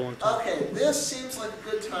rolling for a long time. Okay, this seems like a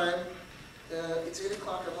good time. It's 8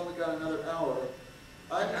 o'clock. I've only got another hour.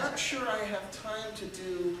 I'm not sure I have time to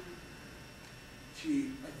do.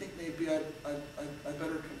 Gee, I think maybe I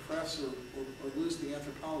better compress or lose the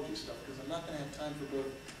anthropology stuff because I'm not going to have time for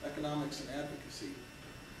both economics and advocacy.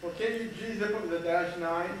 Well, can't you G-zip it with a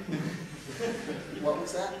 -9? What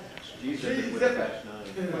was that? G-zip it with a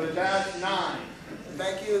 -9. With a -9.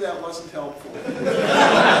 Thank you, that wasn't helpful.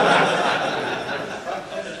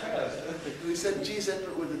 He said G-zip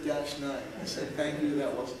it with a -9. I said thank you,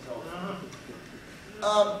 that wasn't helpful.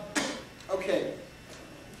 Okay.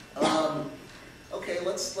 Okay,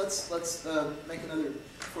 let's make another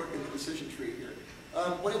fork in the decision tree here.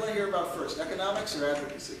 What do you want to hear about first, economics or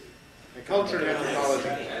advocacy? Culture and anthropology.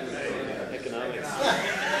 Economics.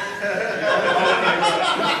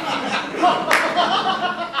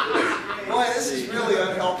 Boy, this is really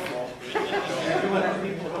unhelpful. Everyone has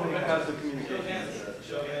people who have the communication.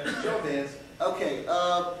 Show hands. Okay,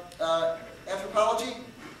 anthropology.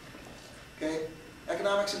 Okay,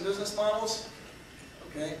 economics and business models.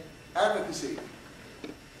 Okay, advocacy.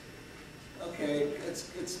 Okay,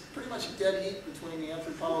 it's pretty much a dead heat between the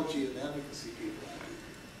anthropology and the advocacy people.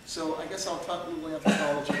 So I guess I'll talk a little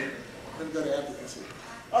anthropology and then go to advocacy.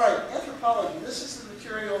 All right, anthropology. This is the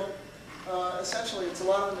material. Essentially, it's a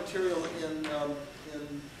lot of the material in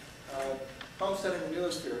Homesteading the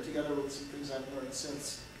Noosphere, together with some things I've learned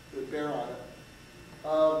since that bear on it.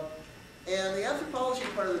 And the anthropology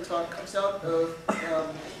part of the talk comes out of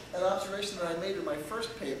an observation that I made in my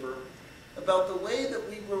first paper about the way that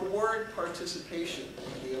we reward participation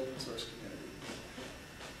in the open source community.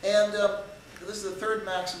 And this is the third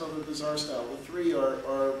maxim of the Bazaar style. The three are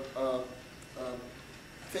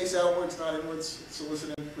face outwards, not inwards,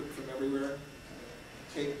 solicit input from everywhere,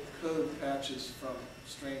 take code patches from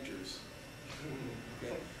strangers.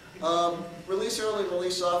 Okay. Release early,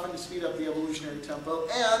 release often to speed up the evolutionary tempo,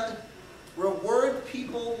 and reward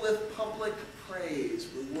people with public praise,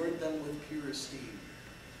 reward them with pure esteem.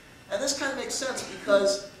 And this kind of makes sense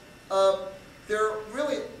because there are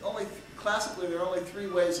really only, classically, there are only 3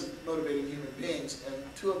 ways of motivating human beings, and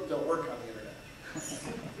 2 of them don't work on the internet.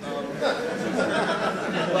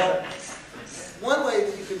 Well, one way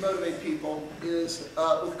that you can motivate people is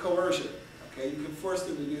with coercion. Okay, you can force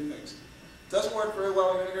them to do things. It doesn't work very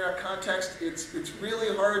well in an internet context. It's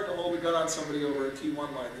really hard to hold a gun on somebody over a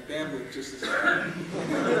T1 line. The bandwidth just isn't there.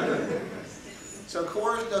 So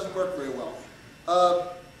coercion doesn't work very well.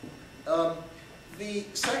 The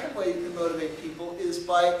second way you can motivate people is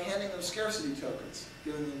by handing them scarcity tokens,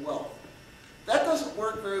 giving them wealth. That doesn't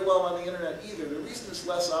work very well on the internet either. The reason is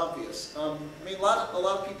less obvious. I mean, a lot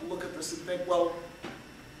of people look at this and think, well,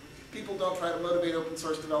 people don't try to motivate open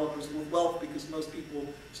source developers with wealth because most people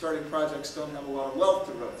starting projects don't have a lot of wealth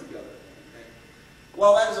to rub together. Okay?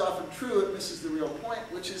 While that is often true, it misses the real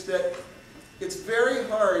point, which is that it's very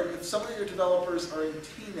hard if some of your developers are in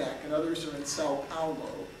TNEC and others are in Sao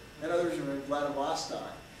Paulo and others are in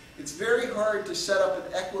Vladivostok. It's very hard to set up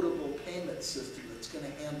an equitable payment system that's going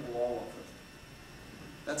to handle all of them.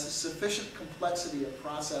 That's a sufficient complexity of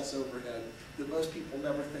process overhead that most people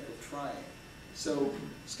never think of trying. So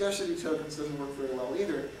scarcity tokens doesn't work very well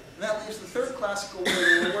either. And that leaves the third classical way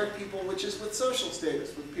to reward people, which is with social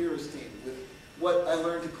status, with peer esteem, with what I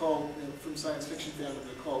learned to call, from science fiction fandom,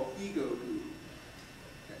 to call ego goo.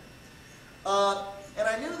 Okay. And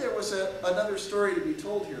I knew there was another story to be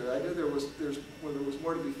told here. I knew there was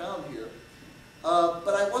more to be found here.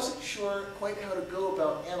 But I wasn't sure quite how to go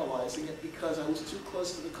about analyzing it because I was too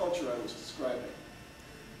close to the culture I was describing.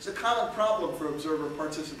 It's a common problem for observer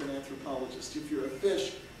participant anthropologists. If you're a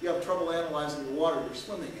fish, you have trouble analyzing the water you're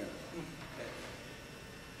swimming in. Okay.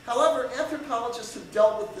 However, anthropologists have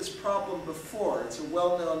dealt with this problem before. It's a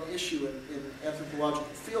well-known issue in anthropological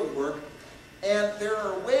field work. And there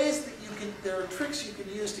are ways that there are tricks you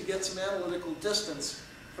can use to get some analytical distance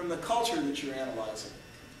from the culture that you're analyzing.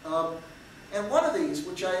 And one of these,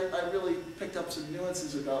 which I really picked up some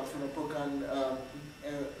nuances about from a book on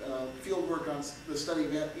field work on the study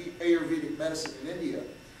of Ayurvedic medicine in India,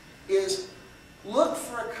 is look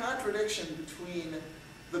for a contradiction between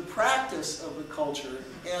the practice of the culture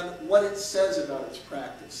and what it says about its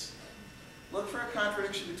practice. Look for a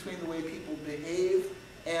contradiction between the way people behave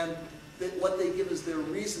and what they give as their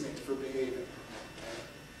reasoning for behaving.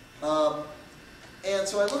 And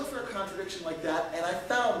so I looked for a contradiction like that, and I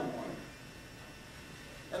found one.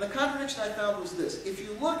 And the contradiction I found was this. If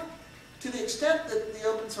you look, to the extent that the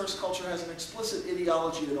open source culture has an explicit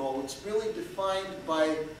ideology at all, it's really defined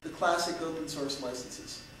by the classic open source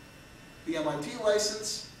licenses. The MIT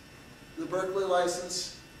license, the Berkeley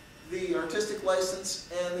license, the artistic license,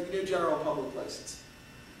 and the GNU General Public license.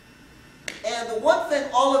 And the one thing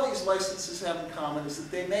all of these licenses have in common is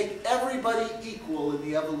that they make everybody equal in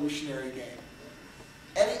the evolutionary game.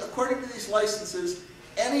 According to these licenses,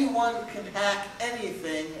 anyone can hack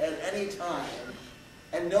anything at any time,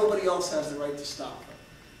 and nobody else has the right to stop them.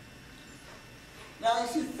 Now,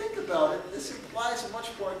 if you think about it, this implies a much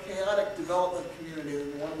more chaotic development community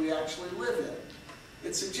than the one we actually live in.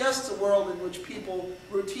 It suggests a world in which people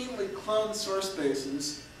routinely clone source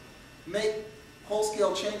bases, make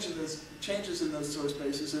whole-scale changes in those source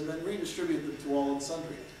bases, and then redistribute them to all and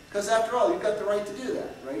sundry. Because after all, you've got the right to do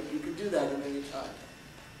that, right? You can do that at any time.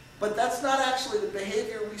 But that's not actually the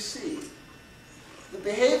behavior we see. The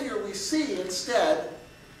behavior we see instead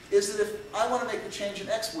is that if I want to make a change in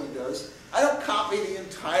X Windows, I don't copy the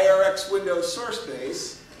entire X Windows source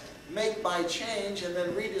base, make my change, and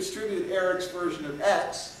then redistribute Eric's version of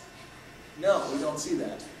X. No, we don't see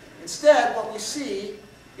that. Instead, what we see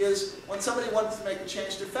is when somebody wants to make a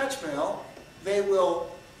change to fetch mail, they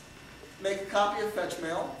will make a copy of fetch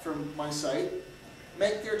mail from my site,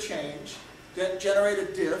 make their change, then generate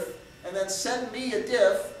a diff, and then send me a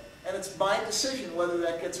diff, and it's my decision whether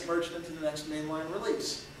that gets merged into the next mainline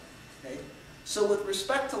release. Okay? So with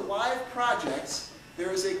respect to live projects,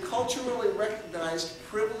 there is a culturally recognized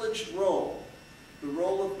privileged role, the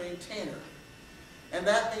role of maintainer. And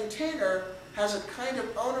that maintainer has a kind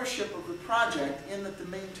of ownership of the project in that the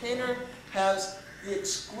maintainer has the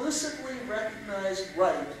exclusively recognized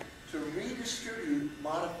right to redistribute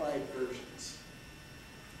modified versions.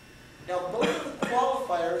 Now, both of the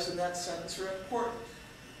qualifiers in that sentence are important.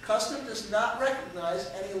 Custom does not recognize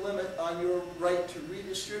any limit on your right to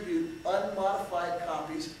redistribute unmodified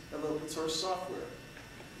copies of open source software.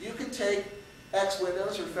 You can take X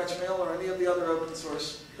Windows or FetchMail or any of the other open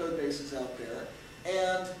source code bases out there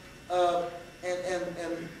and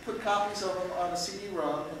put copies of them on a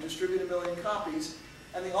CD-ROM and distribute 1 million copies,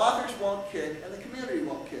 and the authors won't kick and the community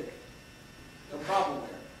won't kick. No problem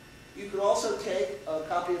there. You could also take a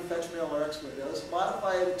copy of FetchMail or X Windows,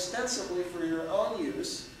 modify it extensively for your own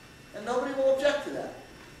use, and nobody will object to that.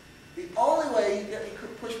 The only way you get any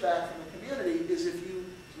pushback from the community is if you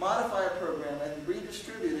modify a program and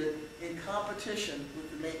redistribute it in competition with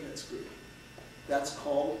the maintenance group. That's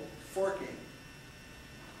called forking.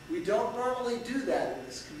 We don't normally do that in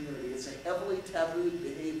this community. It's a heavily tabooed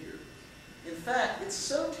behavior. In fact, it's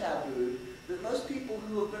so tabooed that most people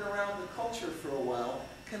who have been around the culture for a while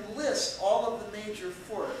can list all of the major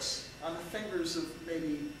forks on the fingers of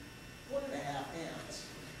maybe 1.5 hands.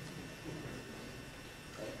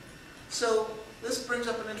 Okay. So this brings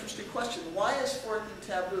up an interesting question. Why is forking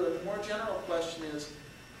taboo? And the more general question is,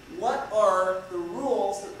 what are the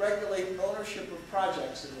rules that regulate ownership of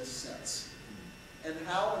projects in this sense? And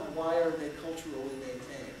how and why are they culturally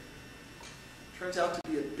maintained? Turns out to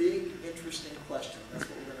be a big, interesting question. That's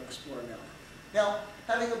what we're going to explore now. Now,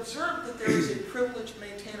 having observed that there is a privileged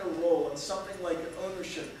maintainer role in something like an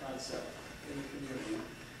ownership concept in the community,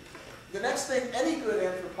 the next thing any good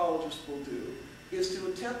anthropologist will do is to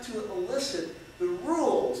attempt to elicit the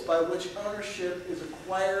rules by which ownership is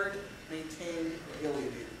acquired, maintained, or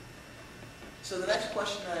alienated. So the next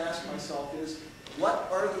question I ask myself is, what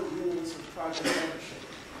are the rules of project ownership?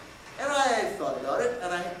 And I thought about it,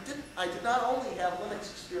 and I did not only have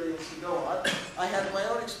Linux experience to go on, I had my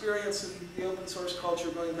own experience in the open source culture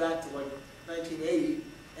going back to like 1980,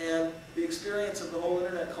 and the experience of the whole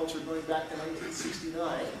internet culture going back to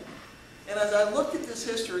 1969. And as I looked at this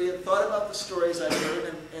history and thought about the stories I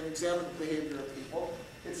heard and examined the behavior of people,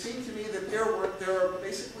 it seemed to me that there are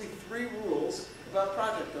basically 3 rules about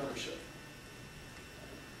project ownership.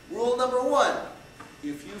 Rule number 1,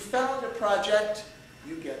 if you found a project,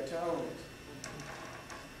 you get to own it.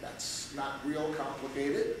 That's not real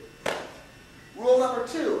complicated. Rule number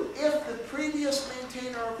 2, if the previous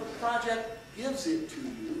maintainer of the project gives it to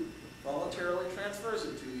you, voluntarily transfers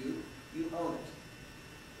it to you, you own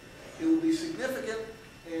it. It will be significant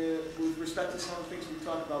with respect to some of the things we'll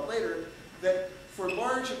talk about later, that for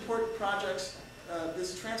large important projects,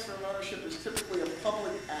 this transfer of ownership is typically a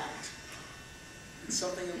public act. It's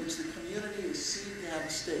something in which the community is seen to have a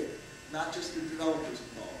stake, not just the developers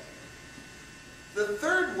involved. The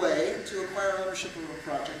third way to acquire ownership of a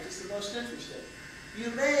project is the most interesting.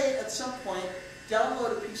 You may, at some point,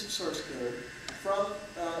 download a piece of source code from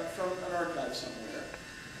an archive somewhere,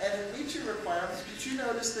 and it meets your requirements, but you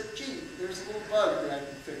notice that, gee, there's a little bug that I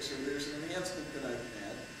can fix, or there's an enhancement that I can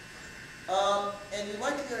add. And you'd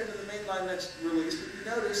like to get into the mainline next release, but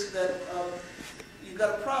you notice that you've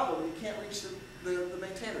got a problem. You can't reach the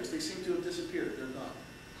maintainers. They seem to have disappeared. They're gone.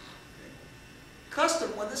 Okay. Custom,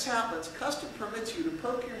 when this happens, custom permits you to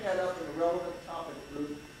poke your head up in a relevant topic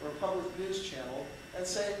group or a public news channel and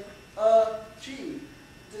say, gee,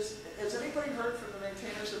 has anybody heard from the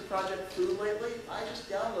maintainers of Project Foo lately? I just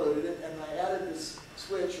downloaded it and I added this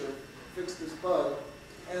switch or fixed this bug,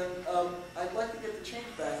 and I'd like to get the change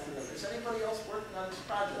back to them. Is anybody else working on this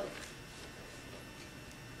project?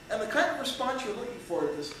 And the kind of response you're looking for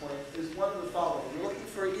at this point is one of the following. You're looking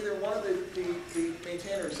for either one of the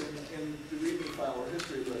maintainers in the README file or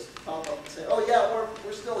history list to pop up and say, oh yeah,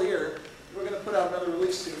 we're still here. We're going to put out another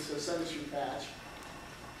release soon, so send us your patch.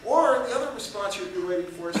 Or the other response you're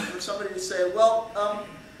waiting for is for somebody to say, well,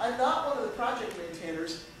 I'm not one of the project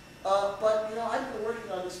maintainers, but you know, I've been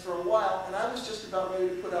working on this for a while, and I was just about ready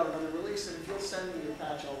to put out another release, and if you'll send me your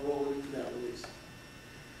patch, I'll roll it into that release.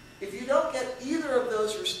 If you don't get either of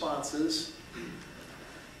those responses,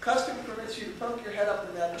 custom permits you to poke your head up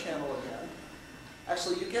in that channel again.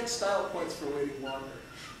 Actually, you get style points for waiting longer.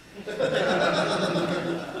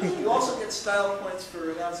 You also get style points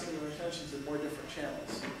for announcing your intentions in more different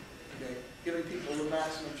channels, okay? Giving people the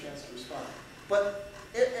maximum chance to respond. But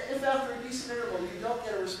if after a decent interval you don't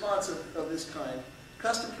get a response of this kind,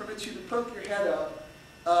 custom permits you to poke your head up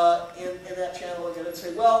in that channel again and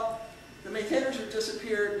say, well, the maintainers have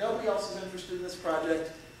disappeared, nobody else is interested in this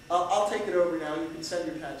project, I'll take it over now, you can send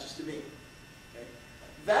your patches to me. Okay?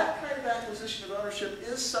 That kind of acquisition of ownership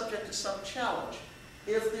is subject to some challenge.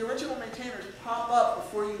 If the original maintainers pop up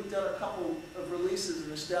before you've done a couple of releases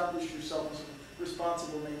and established yourself as a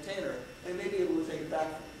responsible maintainer, they may be able to take it back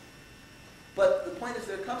from you. But the point is,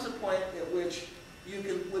 there comes a point at which you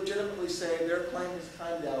can legitimately say their claim is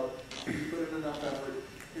timed out, you put in enough effort,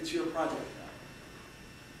 it's your project now.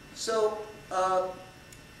 So,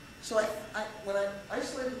 when I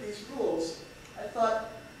isolated these rules, I thought,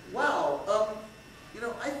 wow, you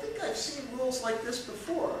know, I think I've seen rules like this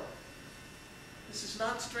before. This is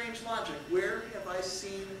not strange logic. Where have I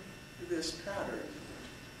seen this pattern?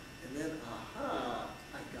 And then, aha,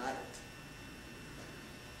 I got it.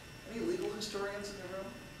 Any legal historians in the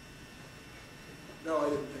room? No, I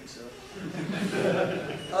didn't think so.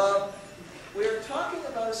 We're talking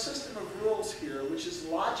about a system of rules here which is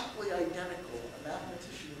logically identical, a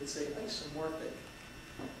mathematician would say isomorphic,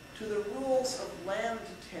 to the rules of land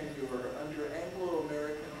tenure under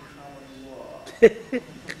Anglo-American common law.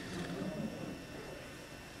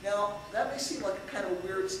 Now, that may seem like a kind of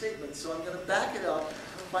weird statement, so I'm going to back it up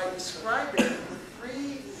by describing the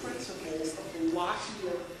 3 principles of the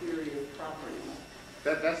Lockean theory of property.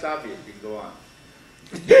 That's obvious. You can go on.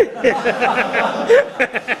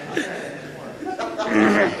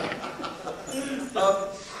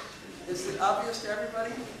 Is it obvious to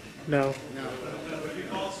everybody? No. No. What do you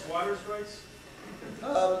call squatters' rights?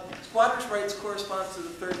 Squatters' rights corresponds to the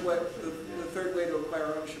third way to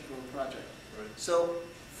acquire ownership of a project. Right. So,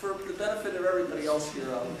 for the benefit of everybody else here,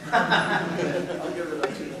 I'll give it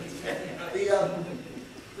up to you.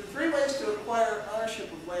 The 3 ways to acquire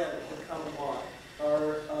ownership of land in common law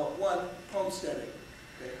are 1, homesteading.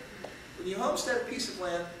 Okay. When you homestead a piece of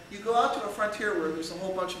land, you go out to a frontier where there's a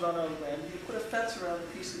whole bunch of unowned land, you put a fence around the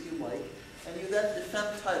piece that you like, and you then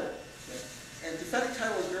defend title. Okay. And defending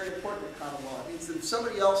title is very important in common law. It means that if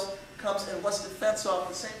somebody else comes and wants to fence off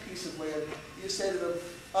the same piece of land, you say to them,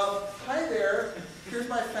 Hi there, here's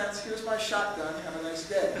my fence, here's my shotgun, have a nice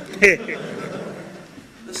day.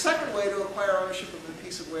 The second way to acquire ownership of a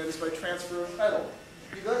piece of land is by transfer of title.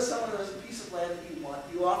 You go to someone who has a piece of land that you want,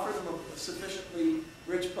 you offer them a sufficiently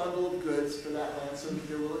rich bundle of goods for that land so that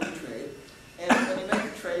they're willing to trade. And when you make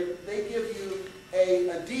a trade, they give you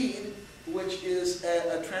a deed, which is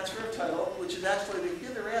a transfer of title, which is actually the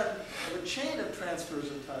hither end of a chain of transfers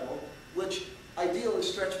of title, which ideally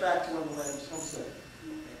stretch back to when the land was homesteaded.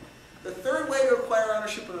 The third way to acquire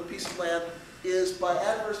ownership of a piece of land is by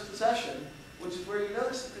adverse possession, which is where you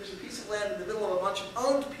notice that there's a piece of land in the middle of a bunch of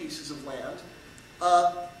owned pieces of land,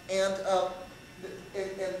 and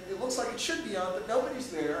it looks like it should be owned, but nobody's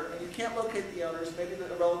there, and you can't locate the owners. Maybe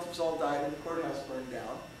the relatives all died and the courthouse burned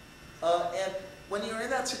down. And when you're in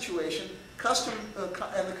that situation, custom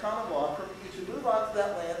and the common law permit you to move onto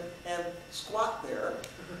that land and squat there,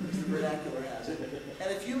 as the vernacular has it. And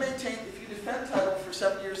if you defend title for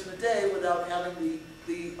 7 years and a day without having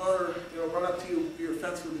the owner run up to your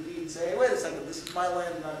fence with a deed and say, hey, wait a second, this is my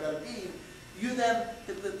land and I've got a deed, you then,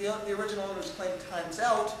 the original owner's claim times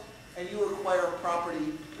out, and you acquire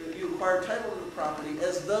property, you acquire title to the property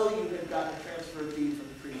as though you had gotten a transfer of deed from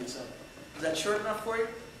the previous owner. Is that short enough for you?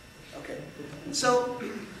 Okay. So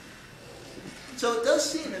it does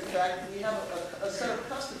seem, in fact, that we have a set of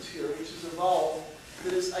customs here which has evolved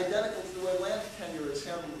that is identical to the way land tenure is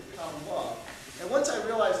handled with common law. And once I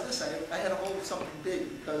realized this, I had a hold of something big,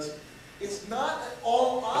 because it's not at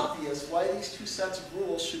all obvious why these two sets of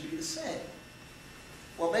rules should be the same.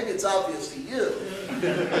 Well, maybe it's obvious to you.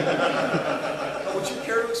 But would you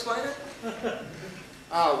care to explain it?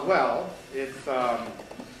 Well, it's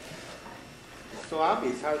so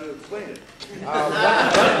obvious how to explain it.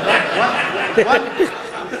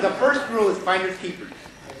 The first rule is finders keepers.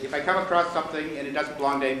 If I come across something and it doesn't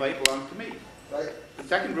belong to anybody, it belongs to me. Right. The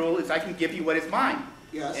second rule is I can give you what is mine.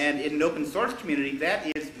 Yes. And in an open source community, that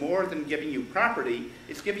is more than giving you property.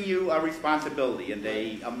 It's giving you a responsibility and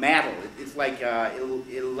a mantle. It's like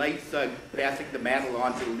passing the mantle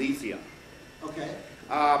on to Elysium. Okay.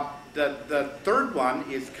 The third one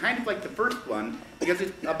is kind of like the first one because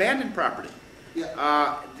it's abandoned property.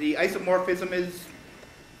 Yeah. The isomorphism is,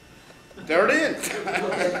 there it is.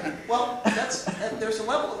 Okay. Well, there's a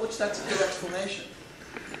level at which that's a good explanation.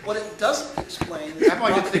 What it doesn't explain is... I'm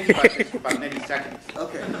only just thinking about this for about 90 seconds.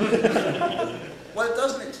 Okay. What it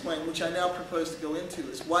doesn't explain, which I now propose to go into,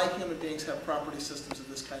 is why human beings have property systems of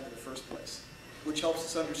this kind in the first place, which helps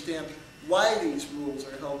us understand why these rules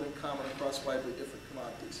are held in common across widely different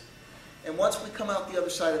commodities. And once we come out the other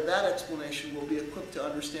side of that explanation, we'll be equipped to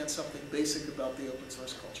understand something basic about the open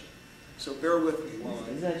source culture. So bear with me while I...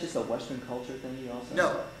 Isn't that just a Western culture thing also?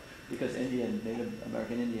 No. Because Native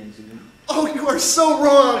American Indians who... Oh, you are so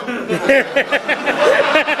wrong! But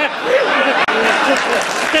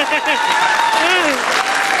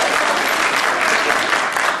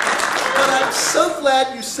I'm so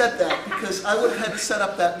glad you said that, because I would have had to set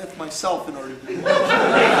up that myth myself in order to do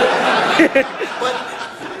that. But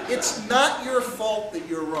it's not your fault that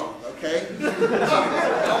you're wrong, okay?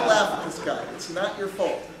 Don't laugh at this guy. It's not your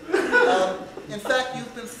fault. In fact,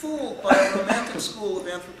 you've been fooled by a romantic school of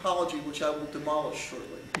anthropology, which I will demolish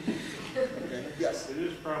shortly. Okay. Yes? It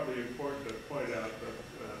is probably important to point out that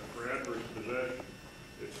for adverse possession,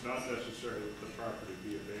 it's not necessary that the property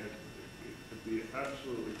be abandoned. It could be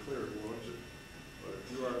absolutely clear who owns it, but if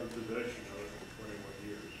you are in possession of it for 21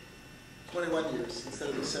 years. 21 years instead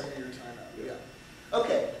of the 7-year timeout. Yeah.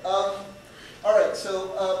 Okay. All right.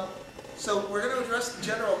 So we're going to address the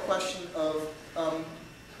general question of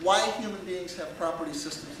why human beings have property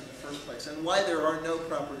systems in the first place, and why there are no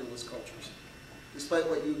propertyless cultures, despite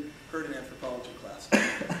what you heard in anthropology class.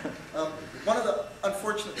 One of the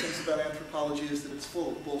unfortunate things about anthropology is that it's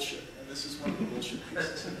full of bullshit, and this is one of the bullshit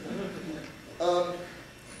pieces.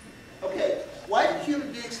 Okay, why do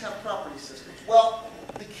human beings have property systems? Well,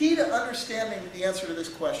 the key to understanding the answer to this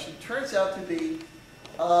question turns out to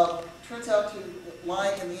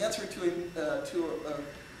lie in the answer to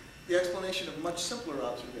the explanation of a much simpler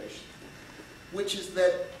observation, which is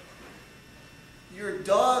that your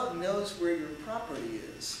dog knows where your property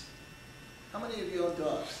is. How many of you own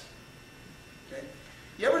dogs? Okay.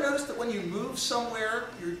 You ever notice that when you move somewhere,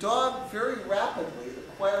 your dog very rapidly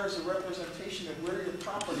acquires a representation of where your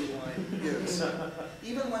property line is,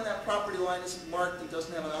 even when that property line isn't marked and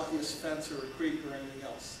doesn't have an obvious fence or a creek or anything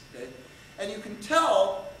else. Okay. And you can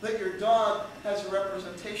tell that your dog has a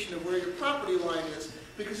representation of where your property line is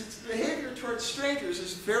because its behavior towards strangers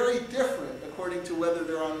is very different according to whether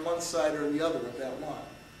they're on one side or the other of that line.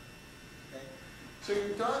 Okay? So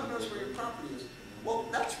your dog knows where your property is. Well,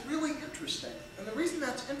 that's really interesting. And the reason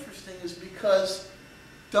that's interesting is because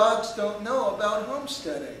Dogs don't know about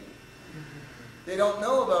homesteading. They don't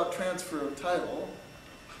know about transfer of title.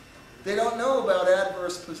 They don't know about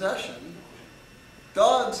adverse possession.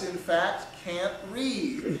 Dogs, in fact, can't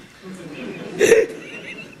read.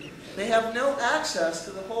 They have no access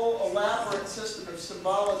to the whole elaborate system of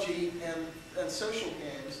symbology and social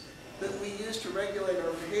games that we use to regulate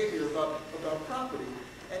our behavior about property.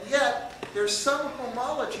 And yet, there's some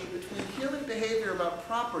homology between human behavior about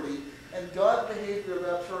property and dog behavior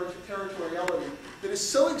about territoriality that is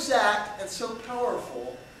so exact and so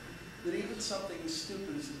powerful that even something as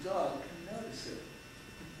stupid as a dog can notice it.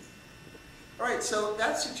 All right, so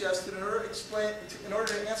that suggests that in order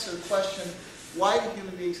to answer the question, why do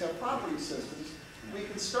human beings have property systems, we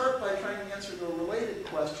can start by trying to answer the related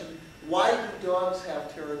question, why do dogs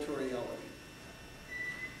have territoriality?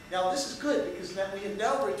 Now, this is good because we have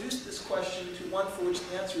now reduced this question to one for which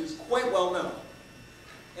the answer is quite well known.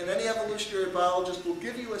 And any evolutionary biologist will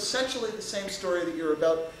give you essentially the same story that you're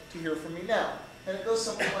about to hear from me now. And it goes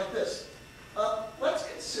something like this. Let's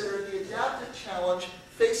consider the adaptive challenge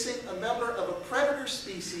facing a member of a predator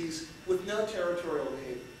species with no territorial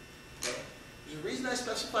behavior. Okay? There's a reason I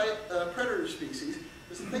specify predator species.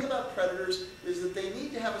 Because the thing about predators is that they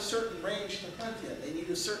need to have a certain range to hunt in. They need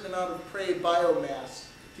a certain amount of prey biomass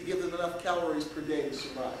to give them enough calories per day to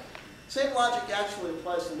survive. Same logic actually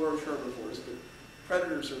applies to large herbivores, but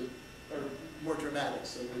predators are more dramatic,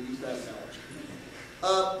 so we'll use that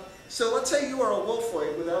analogy. So let's say you are a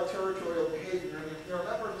wolfoid without territorial behavior, and you're a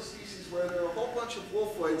member of a species where there are a whole bunch of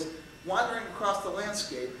wolfoids wandering across the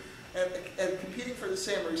landscape and competing for the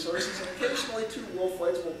same resources, and occasionally two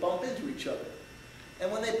wolfoids will bump into each other. And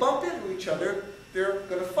when they bump into each other, they're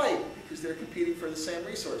going to fight because they're competing for the same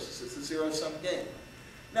resources. It's a zero-sum game.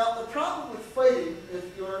 Now, the problem with fighting,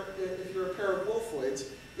 if you're a pair of wolfoids,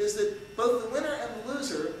 is that both the winner and the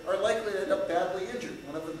loser are likely to end up badly injured.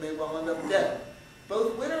 One of them may well end up dead.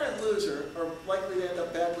 Both winner and loser are likely to end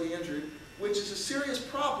up badly injured, which is a serious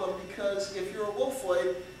problem because if you're a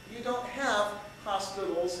wolfoid, you don't have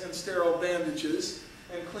hospitals and sterile bandages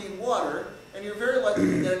and clean water, and you're very likely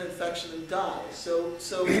to get an infection and die. So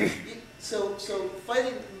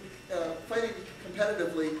fighting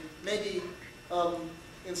competitively may be,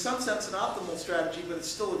 in some sense, an optimal strategy, but it's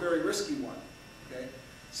still a very risky one. Okay?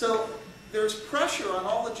 So there's pressure on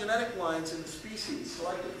all the genetic lines in the species,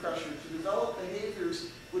 selective pressure, to develop behaviors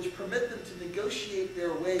which permit them to negotiate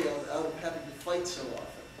their way out of having to fight so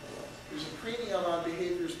often. There's a premium on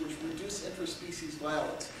behaviors which reduce interspecies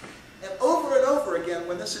violence. And over again,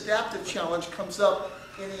 when this adaptive challenge comes up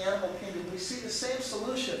in the animal kingdom, we see the same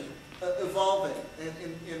solution evolving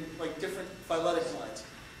in like different phyletic lines.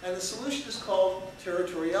 And the solution is called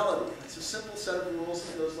territoriality. It's a simple set of rules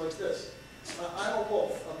that goes like this. I'm a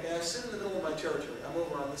wolf, okay? I sit in the middle of my territory. I'm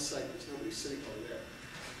over on this side. There's nobody sitting over there.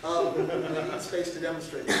 I need space to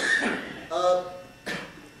demonstrate that.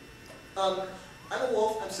 I'm a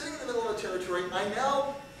wolf. I'm sitting in the middle of a territory. I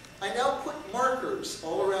now put markers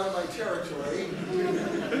all around my territory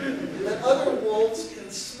that other wolves can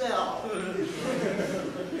smell.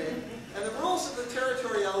 Okay? And the rules of the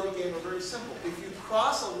territoriality game are very simple. If you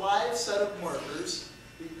cross a live set of markers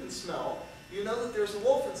that you can smell, you know that there's a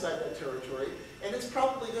wolf inside that territory, and it's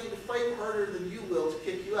probably going to fight harder than you will to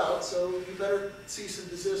kick you out, so you better cease and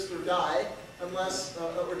desist or die, unless,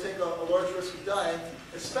 or take a large risk of dying,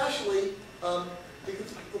 especially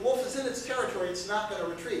because the wolf is in its territory, it's not going to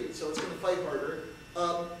retreat, so it's going to fight harder.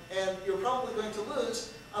 And you're probably going to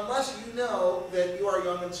lose unless you know that you are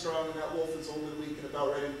young and strong and that wolf is old and weak and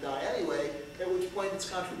about ready to die anyway, at which point its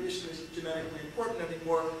contribution isn't genetically important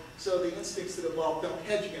anymore, so the instincts that evolved don't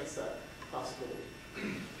hedge against that possibility.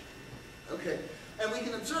 Okay, and we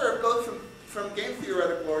can observe both from game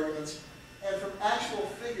theoretical arguments and from actual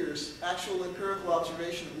figures, actual empirical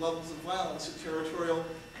observation of levels of violence in territorial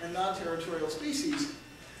and non-territorial species,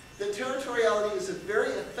 that territoriality is a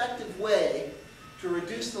very effective way to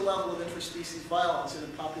reduce the level of interspecies violence in a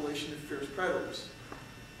population of fierce predators.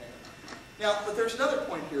 Okay. Now, but there's another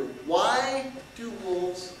point here. Why do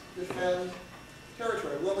wolves defend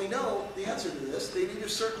territory? Well, we know the answer to this. They need a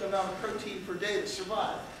certain amount of protein per day to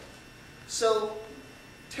survive. So,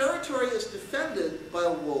 territory is defended by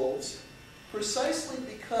wolves precisely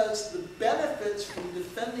because the benefits from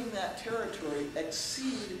defending that territory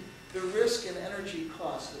exceed the risk and energy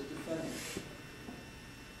cost of defending it.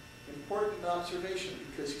 Important observation,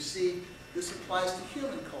 because you see, this applies to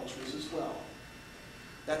human cultures as well.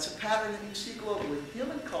 That's a pattern that you see globally.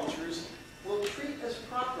 Human cultures will treat as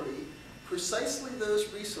property precisely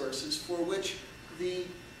those resources for which the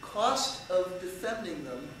cost of defending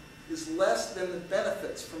them is less than the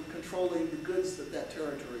benefits from controlling the goods that that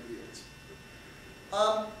territory yields.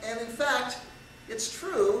 And in fact, it's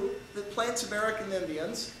true that Plains American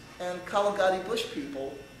Indians and Kalahari Bush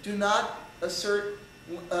people do not assert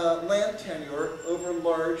land tenure over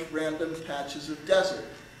large random patches of desert.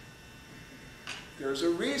 There's a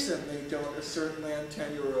reason they don't assert land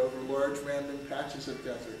tenure over large random patches of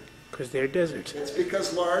desert. Because they're desert. It's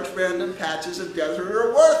because large random patches of desert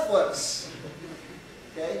are worthless.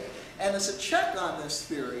 Okay? And as a check on this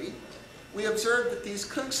theory, we observed that these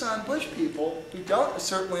Kungsan Bush people who don't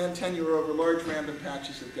assert land tenure over large random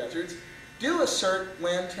patches of deserts do assert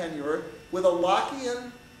land tenure with a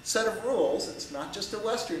Lockean set of rules, it's not just a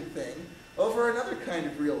Western thing, over another kind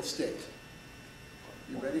of real estate.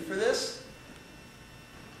 You ready for this?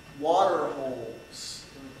 Water holes.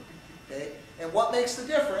 Okay? And what makes the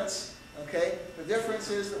difference? Okay? The difference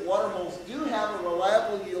is that water holes do have a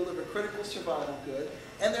reliable yield of a critical survival good,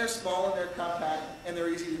 and they're small and they're compact and they're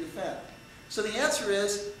easy to defend. So the answer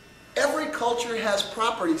is, every culture has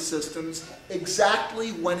property systems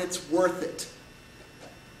exactly when it's worth it.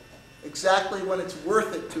 Exactly when it's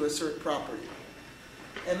worth it to assert property.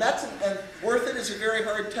 And worth it is a very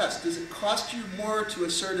hard test. Does it cost you more to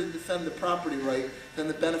assert and defend the property right than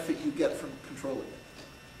the benefit you get from controlling it?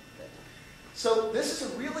 Okay. So this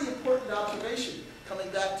is a really important observation, coming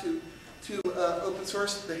back to open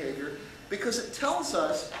source behavior, because it tells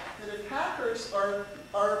us that if hackers are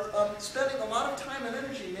spending a lot of time and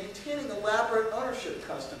energy maintaining elaborate ownership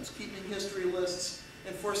customs, keeping history lists,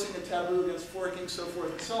 enforcing a taboo against forking, so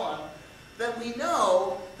forth and so on, then we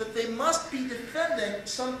know that they must be defending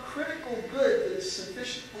some critical good that is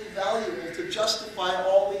sufficiently valuable to justify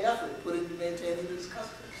all the effort put into maintaining these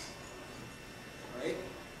customs. Right?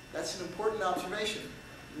 That's an important observation.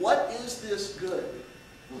 What is this good?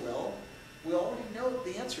 Well, we already know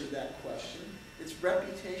the answer to that question. It's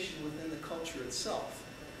reputation within the culture itself.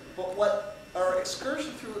 But what our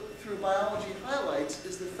excursion through biology highlights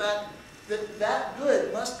is the fact that that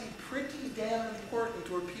good must be pretty damn important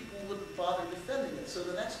or people wouldn't bother defending it. So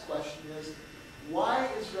the next question is, why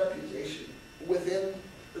is reputation within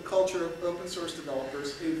the culture of open source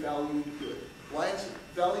developers a valued good? Why is it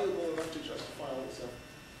valuable enough to justify all this effort?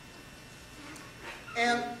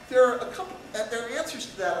 And there are answers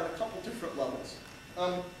to that on a couple different levels.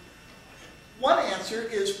 One answer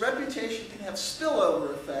is reputation can have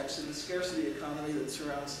spillover effects in the scarcity economy that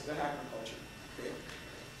surrounds the hacker culture. Okay?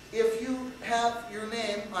 If you have your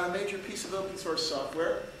name on a major piece of open source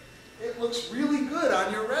software, it looks really good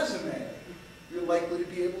on your resume. You're likely to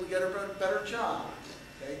be able to get a better job.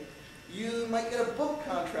 Okay? You might get a book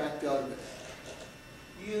contract out of it.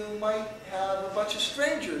 You might have a bunch of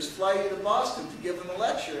strangers fly you to Boston to give them a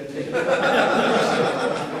lecture and take them.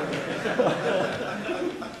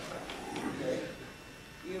 Okay?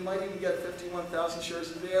 You might even get 51,000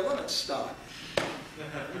 shares of BLU Linux stock.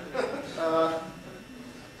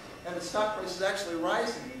 And the stock price is actually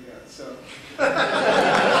rising again, so.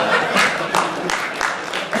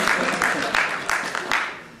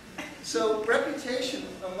 So reputation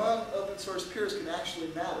among open source peers can actually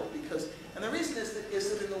matter because, and the reason is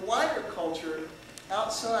that in the wider culture,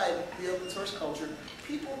 outside the open source culture,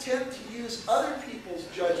 people tend to use other people's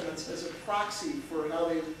judgments as a proxy for how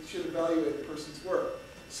they should evaluate a person's work.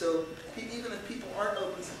 So even if people aren't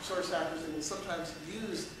open source hackers, they will sometimes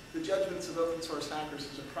use the judgments of open source hackers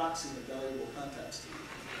as a proxy in a valuable context.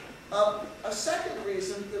 A second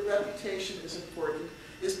reason that reputation is important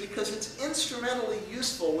is because it's instrumentally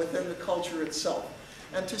useful within the culture itself.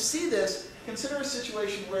 And to see this, consider a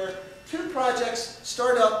situation where two projects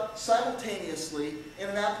start up simultaneously in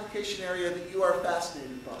an application area that you are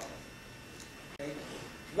fascinated by. Okay?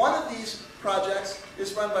 One of these projects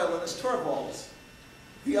is run by Linus Torvalds.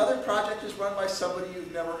 The other project is run by somebody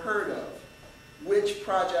you've never heard of. Which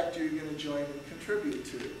project are you going to join and contribute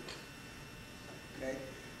to? Okay?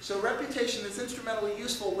 So reputation is instrumentally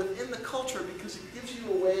useful within the culture because it gives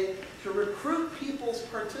you a way to recruit people's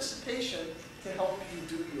participation to help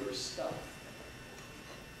you do your stuff.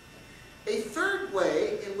 A third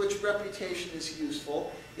way in which reputation is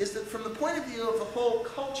useful is that from the point of view of the whole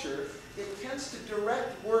culture, it tends to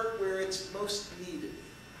direct work where it's most needed.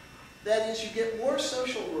 That is, you get more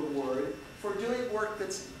social reward for doing work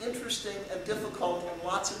that's interesting and difficult and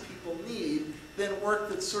lots of people need than work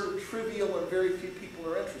that's sort of trivial and very few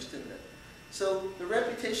people are interested in it. So the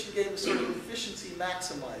reputation game is sort of efficiency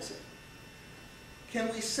maximizing. Can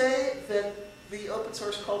we say that the open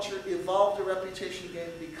source culture evolved a reputation game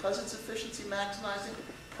because it's efficiency maximizing?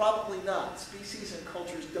 Probably not. Species and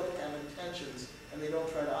cultures don't have intentions and they don't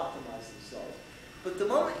try to optimize themselves. But the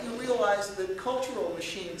moment you realize that cultural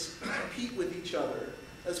machines compete with each other,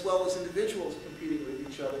 as well as individuals competing with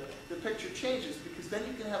each other, the picture changes because then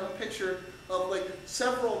you can have a picture of like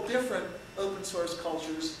several different open source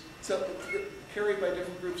cultures carried by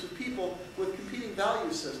different groups of people with competing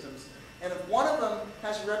value systems. And if one of them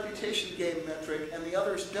has a reputation game metric and the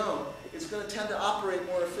others don't, it's going to tend to operate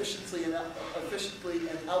more efficiently and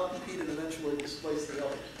outcompete and eventually displace the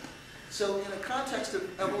others. So in a context of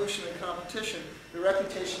evolution and competition, the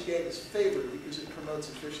reputation game is favored because it promotes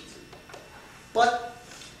efficiency. But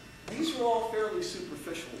these are all fairly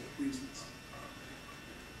superficial reasons.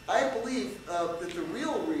 I believe that the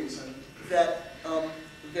real reason that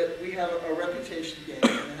that we have a reputation game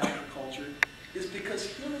in the hacker culture is because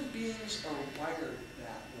human beings are wired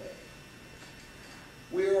that way.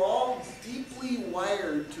 We're all deeply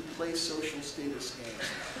wired to play social status games.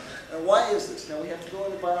 And why is this? Now we have to go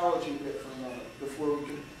into biology a bit for a moment before we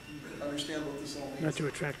can understand what this all means. Not to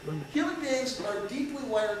attract women. Human beings are deeply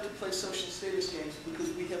wired to play social status games because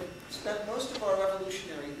we have spent most of our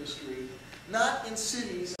evolutionary history not in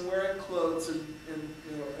cities and wearing clothes and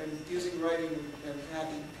using writing and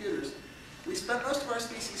hacking computers. We spent most of our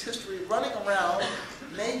species history running around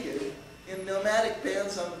naked in nomadic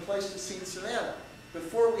bands on the Pleistocene savanna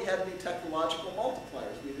before we had any technological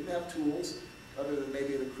multipliers. We didn't have tools, other than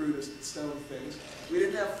maybe the crudest stone things. We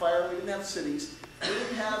didn't have fire, we didn't have cities. We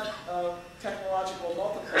didn't have technological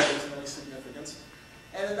multipliers of any significance.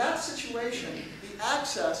 And in that situation, the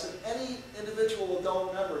access of any individual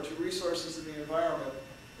adult member to resources in the environment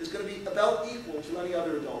is going to be about equal to any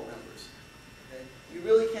other adult members. Okay? You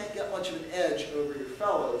really can't get much of an edge over your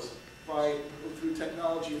fellows through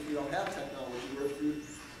technology if you don't have technology, or through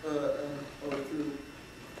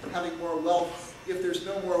having more wealth if there's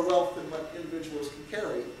no more wealth than what individuals can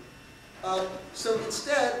carry. So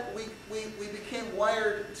instead, we became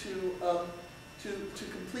wired to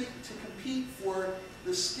compete for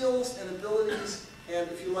the skills and abilities and,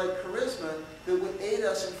 if you like, charisma that would aid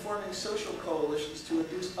us in forming social coalitions to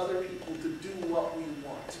induce other people to do what we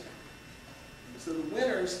want. So the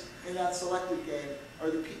winners in that selective game are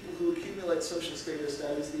the people who accumulate social status,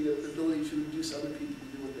 that is the ability to induce other people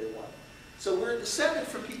to do what they want. So we're descended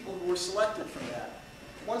from people who were selected from that.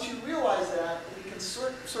 Once you realize that, we can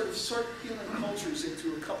sort of sort human cultures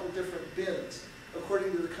into a couple different bins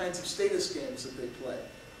according to the kinds of status games that they play.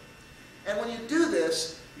 And when you do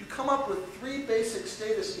this, you come up with three basic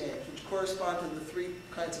status games, which correspond to the three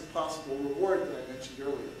kinds of possible reward that I mentioned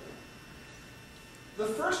earlier. The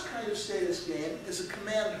first kind of status game is a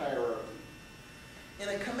command hierarchy. In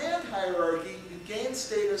a command hierarchy, you gain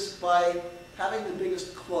status by having the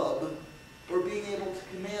biggest club or being able to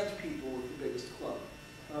command people with the biggest club.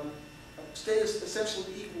 Status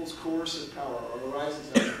essentially equals coercive power or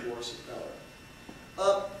arises out of coercive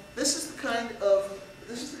power. This is the kind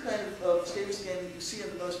of status game that you see in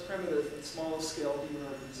the most primitive and smallest scale human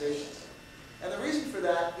organizations. And the reason for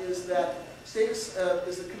that is that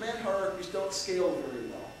the command hierarchies don't scale very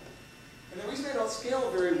well. And the reason they don't scale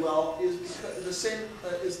very well is because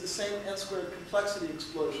the same n-squared complexity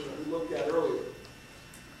explosion that we looked at earlier.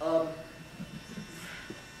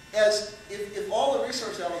 As if all the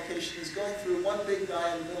resource allocation is going through one big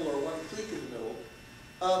guy in the middle or one clique in the middle,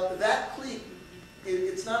 that clique,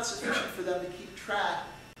 it's not sufficient for them to keep track,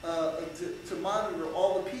 to monitor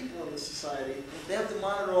all the people in the society. They have to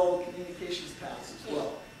monitor all the communications paths as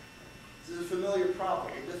well. This is a familiar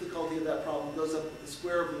problem. The difficulty of that problem goes up with the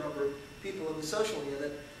square of the number of people in the social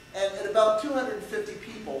unit. And at about 250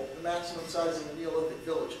 people, the maximum size of a Neolithic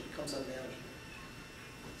village, it becomes unmanageable.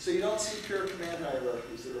 So you don't see pure command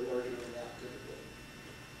hierarchies that are larger than that typically.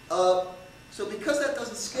 So because that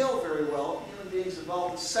doesn't scale very well, human beings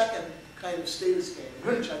evolved a second kind of status game,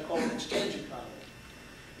 which I call an exchange economy.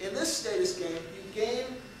 In this status game, you gain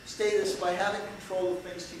status by having control of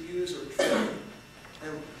things to use or trade.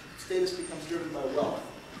 And status becomes driven by wealth.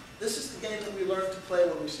 This is the game that we learned to play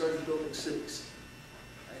when we started building cities.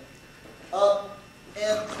 Right?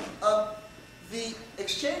 The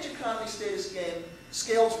exchange economy status game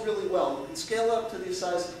scales really well. You can scale up to the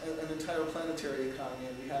size of an entire planetary economy,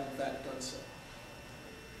 and we have in fact done so.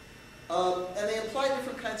 And they imply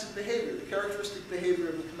different kinds of behavior. The characteristic behavior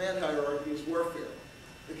of the command hierarchy is warfare.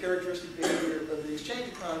 The characteristic behavior of the exchange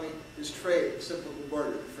economy is trade, simple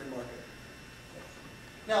barter, the free market.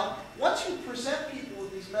 Now, once you present people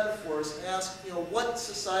with these metaphors and ask, what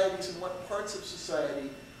societies and what parts of society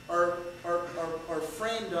are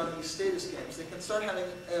framed on these status games, they can start having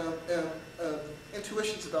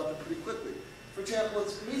intuitions about them pretty quickly. For example,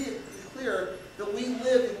 it's immediately clear that we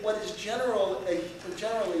live in what is generally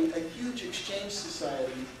a huge exchange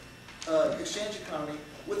society, exchange economy,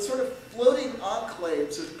 with sort of floating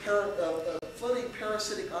enclaves of floating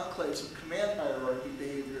parasitic enclaves of command hierarchy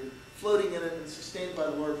behavior floating in it and sustained by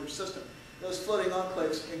the larger system. Those floating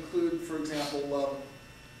enclaves include, for example,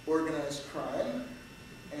 organized crime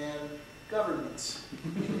and governments.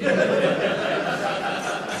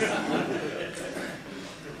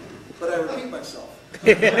 But I repeat myself.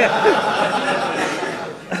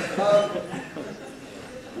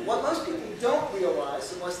 What most people don't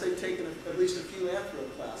realize, unless they've taken at least a few anthro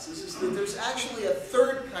classes, is that there's actually a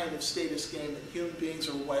third kind of status game that human beings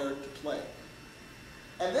are wired to play.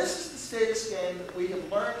 And this is the status game that we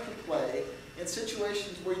have learned to play in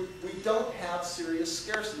situations where we don't have serious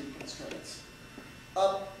scarcity constraints.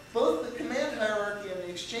 Both the command hierarchy and the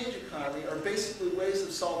exchange economy are basically ways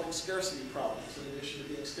of solving scarcity problems in addition to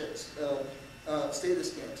being status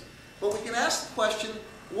games. But we can ask the question,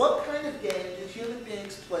 what kind of game do human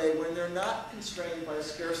beings play when they're not constrained by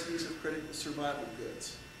scarcities of critical survival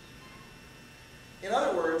goods? In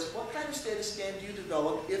other words, what kind of status game do you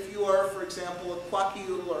develop if you are, for example, a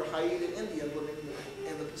Kwakiutl or Haida Indian living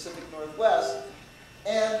in the Pacific Northwest,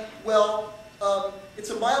 and, well, it's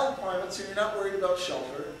a mild climate, so you're not worried about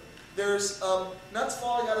shelter. There's nuts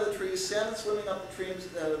falling out of the trees, salmon swimming up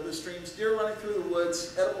the streams, deer running through the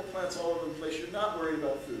woods, edible plants all over the place. You're not worried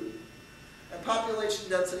about food. And population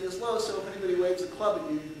density is low, so if anybody waves a club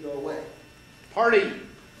at you, you can go away. Party!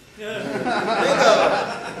 Bingo!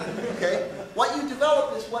 Okay? What you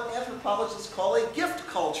develop is what anthropologists call a gift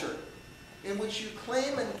culture, in which you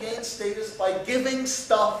claim and gain status by giving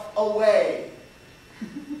stuff away.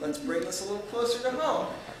 Let's bring this a little closer to home.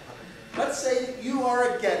 Let's say that you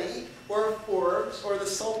are a Getty, or a Forbes, or the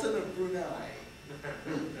Sultan of Brunei.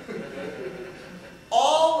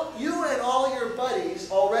 You and all your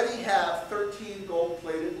buddies already have 13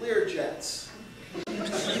 gold-plated Learjets.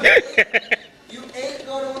 You ain't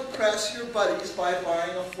going to impress your buddies by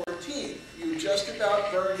buying a 14th. You just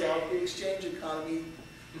about burned out the exchange economy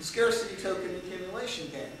scarcity token accumulation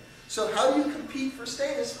game. So how do you compete for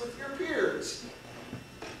status with your peers?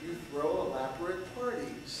 You throw elaborate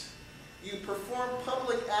parties. You perform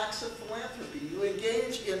public acts of philanthropy. You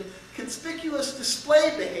engage in conspicuous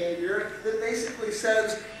display behavior that basically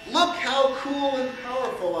says, look how cool and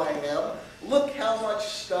powerful I am. Look how much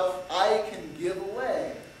stuff I can give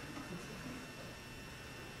away.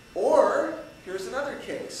 Or, here's another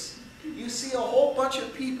case. You see a whole bunch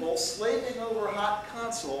of people slaving over hot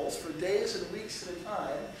consoles for days and weeks at a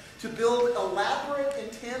time to build elaborate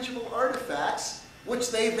intangible artifacts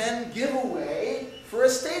which they then give away for a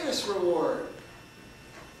status reward.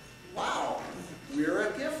 Wow, we're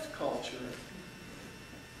a gift culture.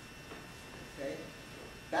 Okay?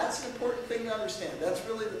 That's an important thing to understand. That's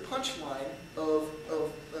really the punchline of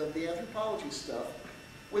the anthropology stuff,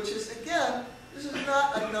 which is, again, this is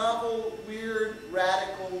not a novel, weird,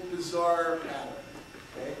 radical, bizarre pattern.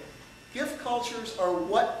 Okay? Gift cultures are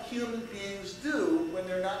what human beings do when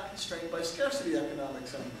they're not constrained by scarcity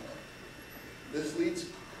economics anymore. This leads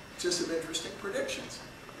to some interesting predictions.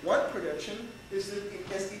 One prediction is that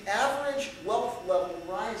as the average wealth level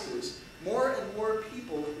rises, more and more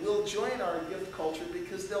people will join our gift culture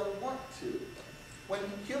because they'll want to. When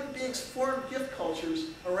human beings form gift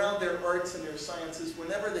cultures around their arts and their sciences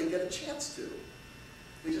whenever they get a chance to.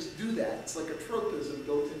 They just do that. It's like a tropism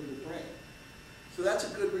built into the brain. So that's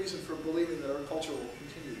a good reason for believing that our culture will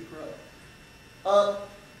continue to grow.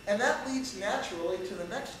 And that leads naturally to the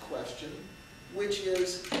next question, which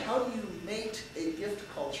is, how do you mate a gift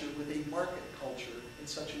culture with a market culture in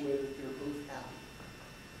such a way that they're both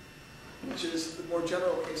happy? Which is the more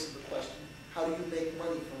general case of the question, how do you make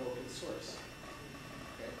money from open source?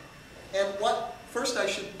 Okay. And first I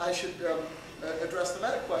should address the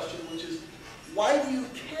meta question, which is, why do you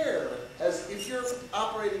care, as if you're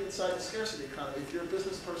operating inside the scarcity economy, if you're a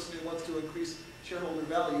business person who wants to increase shareholder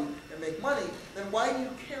value and make money, then why do you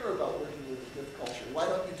care about working with a gift culture? Why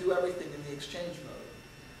don't you do everything in the exchange mode?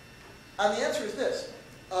 And the answer is this.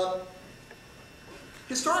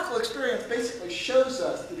 Historical experience basically shows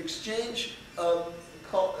us that exchange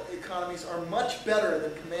economies are much better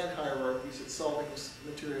than command hierarchies at solving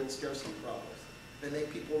material scarcity problems. They make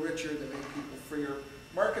people richer, they make people freer.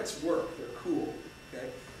 Markets work, they're cool. Okay?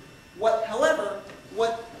 However,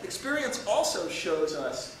 what experience also shows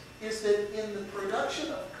us is that in the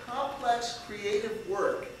production of complex creative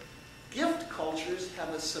work, gift cultures have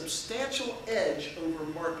a substantial edge over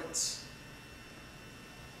markets.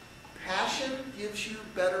 Passion gives you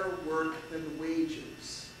better work than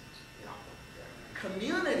wages.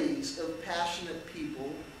 Communities of passionate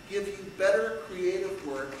people give you better creative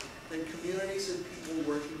work than communities of people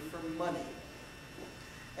working for money.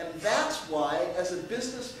 And that's why, as a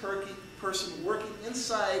business person working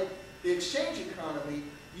inside the exchange economy,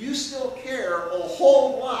 you still care a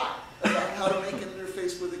whole lot about how to make an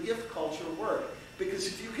interface with a gift culture work. because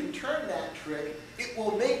if you can turn that trick, it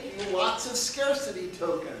will make you lots of scarcity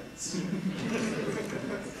tokens.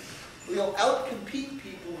 We'll outcompete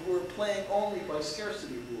people who are playing only by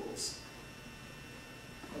scarcity rules.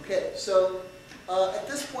 Okay, so at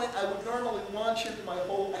this point, I would normally launch into my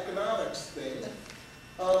whole economics thing,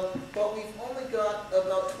 but we've only got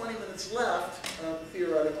about 20 minutes left,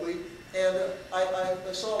 theoretically, and I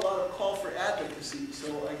saw a lot of call for advocacy,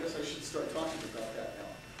 so I guess I should start talking about that now.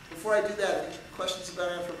 Before I do that, any questions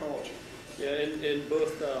about anthropology? Yeah, in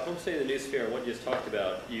both Homestay and the Noosphere and what you just talked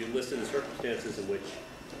about, you listed the circumstances in which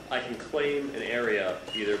I can claim an area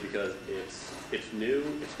either because it's new,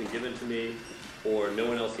 it's been given to me, or no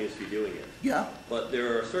one else seems to be doing it. Yeah. But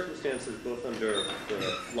there are circumstances both under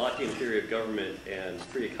the Lockean theory of government and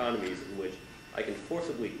free economies in which I can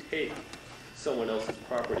forcibly take someone else's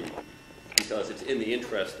property because it's in the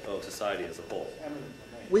interest of society as a whole.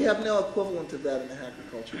 We have no equivalent of that in the hacker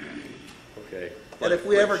culture. Okay. And if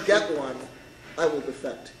we ever get one, I will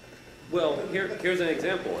defect. Well, here's an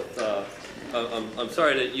example. I'm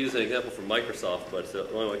sorry to use an example from Microsoft, but it's the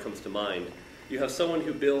only one that comes to mind. You have someone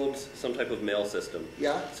who builds some type of mail system.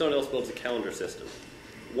 Yeah. Someone else builds a calendar system.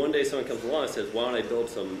 One day someone comes along and says, why don't I build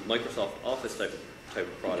some Microsoft Office type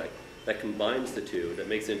of product that combines the two, that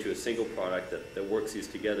makes it into a single product that works these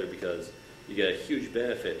together because you get a huge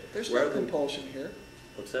benefit. There's no compulsion here.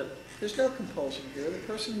 What's that? There's no compulsion here. The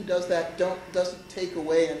person who does that doesn't take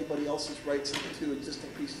away anybody else's rights in the two existing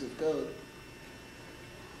pieces of code.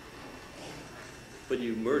 But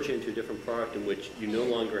you merge into a different product in which you no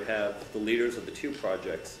longer have the leaders of the two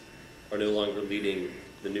projects are no longer leading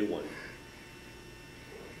the new one.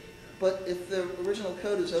 But if the original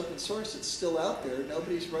code is open source, it's still out there.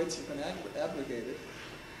 Nobody's rights have been abrogated.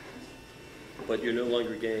 But you're no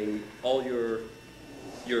longer getting all your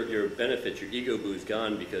benefits, your ego boo's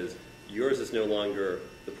gone because yours is no longer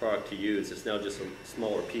the product to use. It's now just a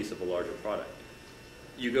smaller piece of a larger product.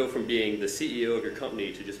 You go from being the CEO of your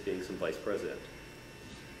company to just being some vice president.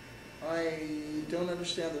 I don't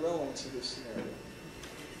understand the relevance of this scenario.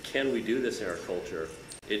 Can we do this in our culture?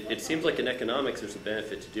 It seems like in economics there's a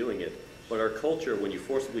benefit to doing it, but our culture, when you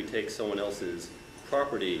forcibly take someone else's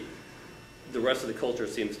property, the rest of the culture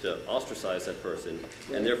seems to ostracize that person,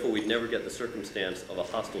 and therefore we'd never get the circumstance of a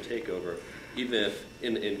hostile takeover, even if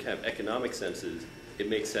in kind of economic senses it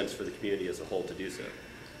makes sense for the community as a whole to do so.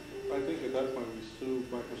 I think at that point we sue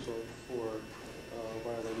Microsoft for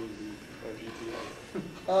violating the GTA.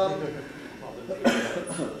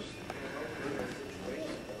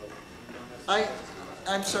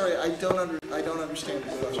 I'm sorry, I don't understand the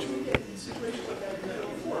question. Like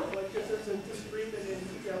if there's a disagreement and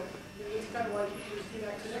it's kind of like there's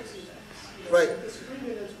that connection. Right.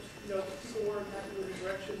 Disagreement is people weren't happy with the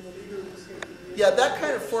direction the leader was taking. Yeah, that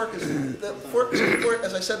kind of fork is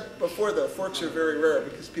as I said before, the forks are very rare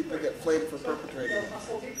because people get flamed for perpetrating.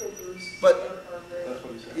 But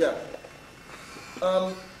yeah,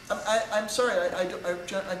 I'm sorry, I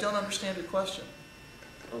don't understand your question.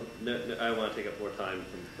 No, I don't want to take up more time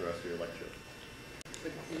from the rest of your lecture.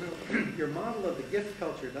 But your model of the gift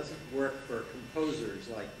culture doesn't work for composers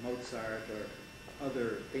like Mozart or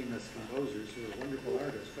other famous composers who are wonderful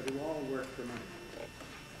artists, but who all work for money,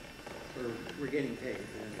 or were getting paid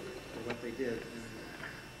for what they did.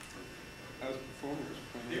 As performers.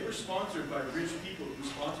 They were sponsored by rich people who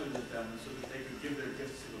sponsored them so that they could give their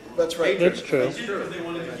gifts to the world. That's right. That's true. They did it because they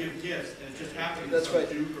wanted to give gifts, and it just happened. That's right.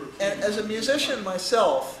 And as a musician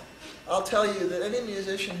myself, I'll tell you that any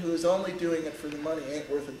musician who is only doing it for the money ain't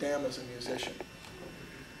worth a damn as a musician.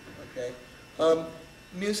 Okay?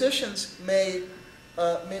 Musicians may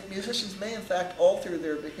in fact alter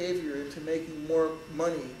their behavior into making more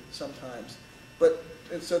money sometimes,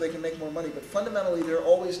 and so they can make more money. But fundamentally, they're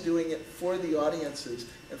always doing it for the audiences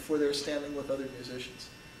and for their standing with other musicians.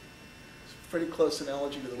 It's a pretty close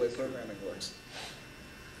analogy to the way programming works.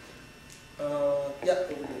 Yeah,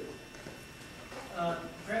 over here.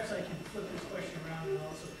 Perhaps I can flip this question around and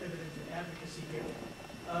also pivot into advocacy here.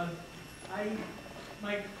 I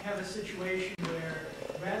might have a situation where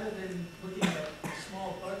rather than looking at a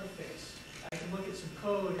small bug fix, I can look at some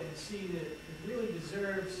code and see that it really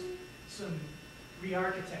deserves some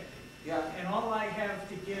re-architecting. Yeah. And all I have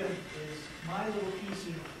to give is my little piece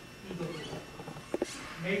of ego tool.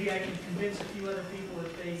 Maybe I can convince a few other people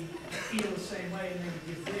that they feel the same way and they would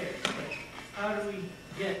give theirs. But how do we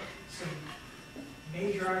get some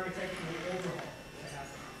major architectural overhaul to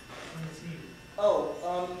happen when it's needed?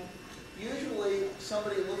 Usually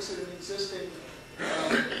somebody looks at an existing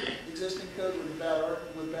code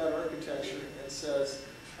with bad architecture and says,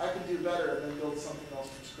 I can do better, and then build something else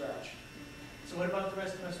from scratch. So what about the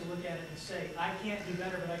rest of us who look at it and say, I can't do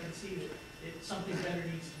better, but I can see that something better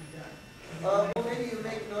needs to be done. Well, maybe you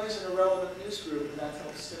make noise in a relevant news group, and that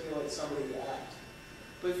helps stimulate somebody to act.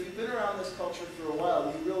 But if you've been around this culture for a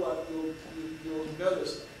while, you realize, you'll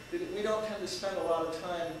notice that we don't tend to spend a lot of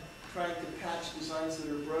time trying to patch designs that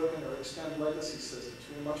are broken or extend legacy systems.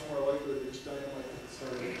 We're much more likely to just dynamite and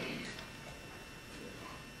start over.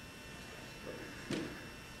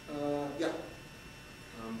 Yeah.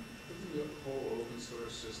 Doesn't the whole open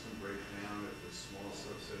source system break down if a small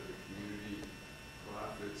subset of the community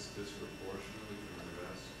profits disproportionately from the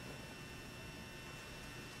rest?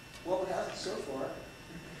 Well, it hasn't so far.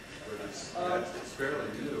 But it's fairly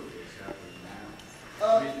new. It's happening now.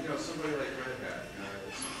 I mean, somebody like Red Hat,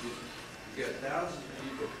 you get thousands of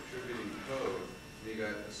people contributing code, and you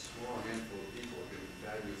got a small handful of people getting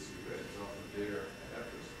fabulously rich off of their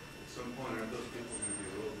efforts. At some point, aren't those people going to be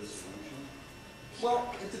a little disillusioned?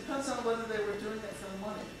 Well, it depends on whether they were doing it for the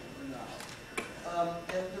money or not.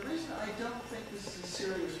 And the reason I don't think this is a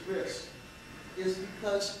serious risk is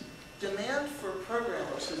because demand for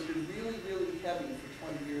programmers has been really, really heavy for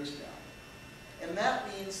 20 years now. And that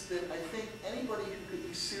means that I think anybody who could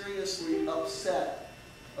be seriously upset,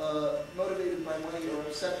 motivated by money or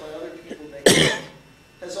upset by other people making it,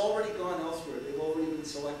 has already gone elsewhere. They've already been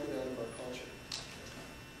selected out of our culture.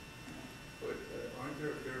 But aren't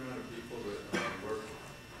there a fair amount of people that work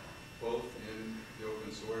both in the open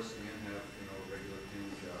source and have, regular paying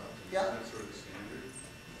jobs? Yeah. Isn't that sort of the standard?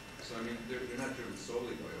 So, I mean, they're not driven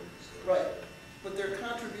solely by open source. Right. But their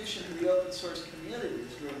contribution to the open source community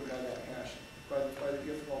is driven by that passion, by the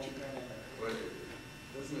gift culture dynamic. But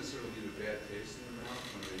doesn't it sort of leave a bad taste in the mouth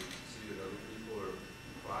when they see that other people are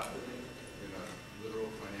profiting in a literal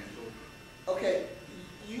financial? Okay,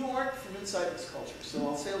 you aren't from inside this culture, so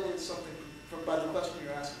I'll say a little something by the question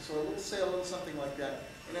you're asking. So I will say a little something like that.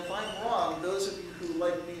 And if I'm wrong, those of you who,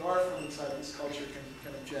 like me, are from inside this culture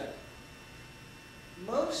can object.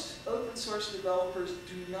 Most open source developers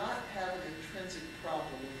do not have an intrinsic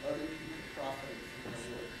problem with other people profiting from their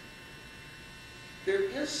work. There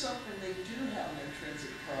is something they do have an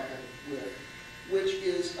intrinsic problem with, which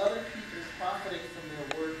is other people profiting from their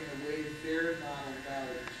work in a way they're not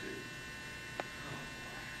allowed to.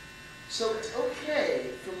 So it's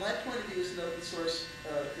okay, from my point of view as an open source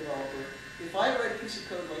developer, if I write a piece of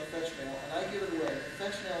code like FetchMail and I give it away, and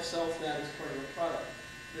FetchMail sells that as part of a product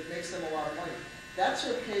that makes them a lot of money, that's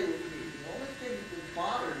okay with me. The only thing that would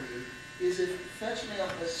bother me is if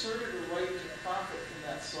FetchMail asserted a right to profit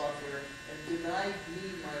from that software and denied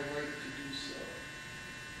me my right to do so.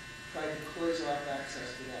 Tried to close off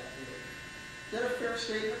access to that data. Is that a fair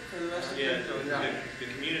statement for the rest of the the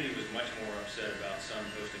community was much more upset about Sun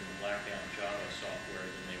hosting the Blackdown Java software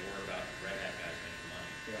than they were about the Red Hat guys making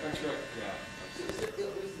money. Yeah. That's right. Yeah.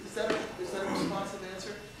 Is that a responsive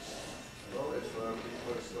answer? Well, if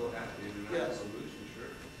people are still happy and not a solution,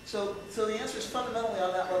 sure. So the answer is fundamentally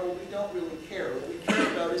on that level, we don't really care. What we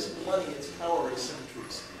care about isn't the money, it's power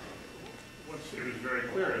asymmetries. What is very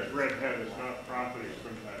clear is Red Hat is not profiting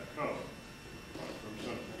from that code, from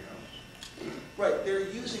something else. Right, they're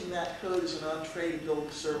using that code as an entree to build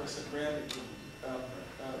a service and branding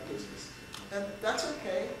business. And that's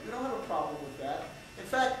okay, we don't have a problem with that. In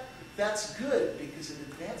fact, that's good because it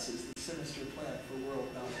advances the sinister plan for world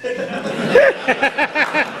domination.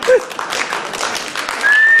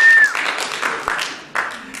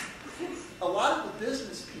 A lot of the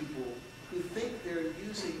business people who think they're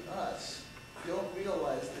using us don't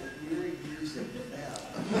realize that we're using them.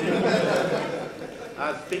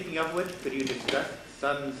 Speaking of which, could you discuss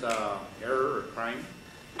Sun's error or crime?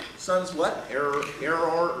 Sun's what? Error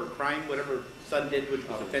or crime, whatever Sun did which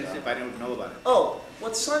was offensive, I don't know about it. Oh,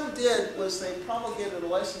 what Sun did was they promulgated a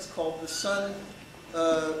license called the Sun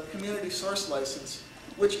Community Source License,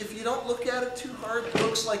 which if you don't look at it too hard,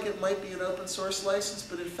 looks like it might be an open source license,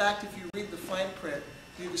 but in fact if you read the fine print,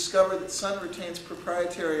 you discover that Sun retains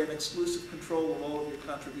proprietary and exclusive control of all of your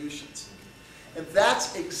contributions. And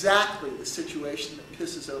that's exactly the situation that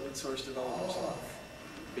pisses open source developers off.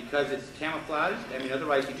 Because it's camouflaged? I mean,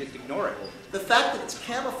 otherwise you just ignore it. The fact that it's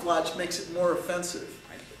camouflaged makes it more offensive.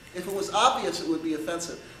 If it was obvious, it would be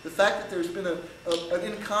offensive. The fact that there's been an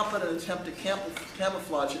incompetent attempt to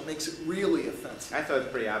camouflage it makes it really offensive. I thought it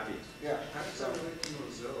was pretty obvious. Yeah. How does that link to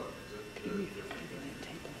Mozilla? Is it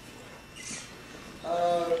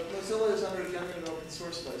Mozilla is under a genuine open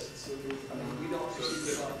source license, so we don't receive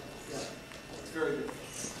the fund. Yeah, it's very good.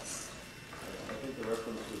 I think the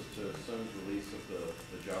reference was to Sun's release of the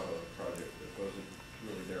Java project. That wasn't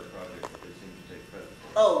really their project, but they seemed to take credit for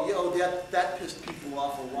it. Oh, yeah, that pissed people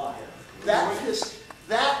off a lot. That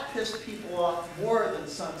That pissed people off more than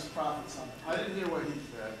Sun's profits on it. I didn't hear what he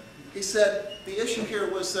said. He said the issue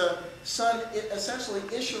here was Sun essentially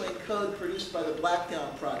issuing code produced by the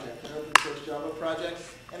Blackdown project, an open source Java project,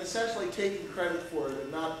 and essentially taking credit for it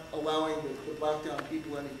and not allowing the Blackdown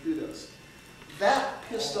people any kudos. That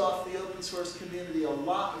pissed off the open source community a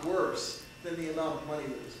lot worse than the amount of money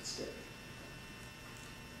that was at stake.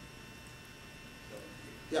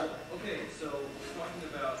 Yeah. Okay, so we're talking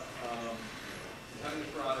about having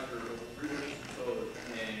a product or rewriting code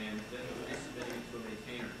and then resubmitting it to a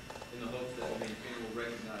maintainer in the hopes that the maintainer will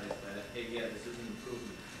recognize that, hey, yeah, this is an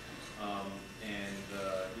improvement.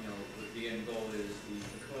 You know, the end goal is the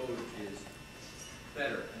code is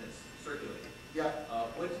better and it's circulating. Yeah.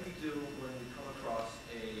 What do we do when we come across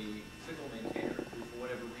a fickle maintainer who, for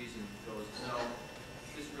whatever reason, goes, no,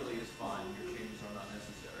 this really is fine, your changes are not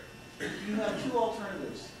necessary? You have two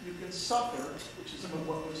alternatives. You can suffer, which is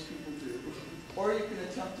what most people do, or you can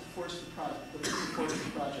attempt to force the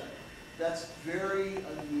project. That's very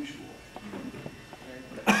unusual.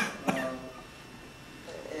 Okay?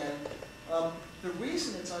 The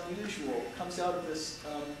reason it's unusual comes out of this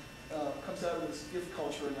gift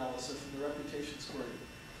culture analysis and the reputation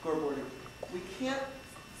scoreboarding. We can't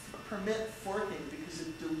permit forking because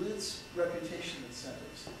it dilutes reputation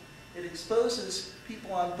incentives. It exposes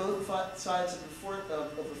people on both sides of the fork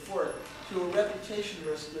to a reputation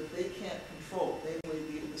risk that they can't control,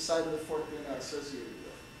 namely the side of the fork they're not associated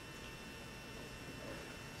with.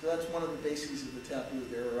 So that's one of the bases of the taboo.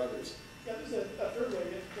 There are others. Yeah, there's a third way.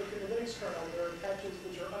 In the Linux kernel, there are patches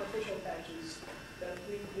which are unofficial patches that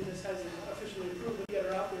Linux hasn't officially approved, but yet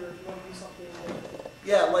are out there if you want to do something.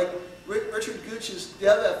 Yeah, like Richard Gooch's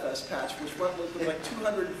DevFS patch, which went with like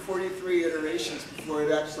 243 iterations before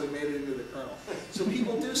it actually made it into the kernel. So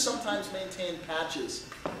people do sometimes maintain patches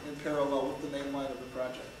in parallel with the main line of the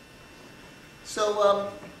project.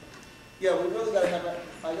 So, yeah, we really got to have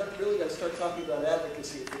really got to start talking about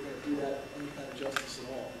advocacy if we're going to do that any kind of justice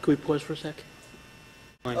at all. Can we pause for a sec?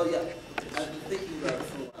 Fine. Oh yeah, I've been thinking about it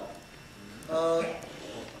for a while.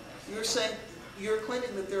 You're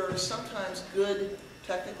claiming that there are sometimes good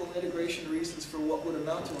technical integration reasons for what would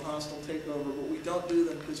amount to a hostile takeover, but we don't do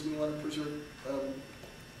them because we want to preserve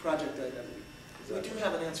project identity. We do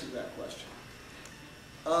have an answer to that question.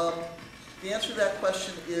 The answer to that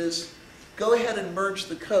question is, go ahead and merge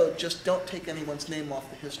the code, just don't take anyone's name off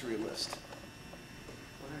the history list.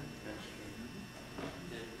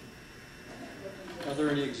 Are there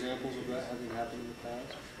any examples of that having happened in the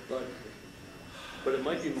past? But it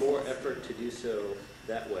might be more effort to do so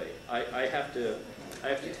that way. I have to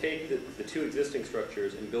take the two existing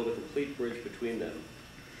structures and build a complete bridge between them.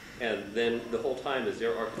 And then the whole time as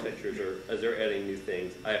their architectures or as they're adding new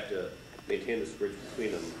things, I have to maintain this bridge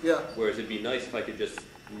between them. Yeah. Whereas it'd be nice if I could just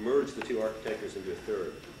merge the two architectures into a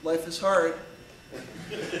third. Life is hard.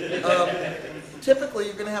 Typically,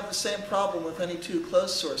 you're going to have the same problem with any two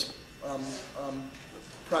closed source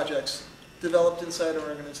projects developed inside an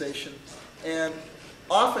organization. And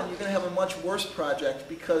often you're going to have a much worse project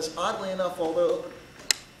because, oddly enough, although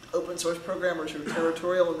open source programmers are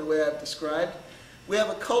territorial in the way I've described, we have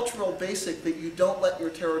a cultural basic that you don't let your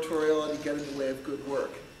territoriality get in the way of good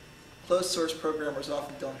work. Closed source programmers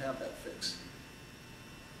often don't have that fix.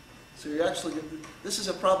 So you're actually, this is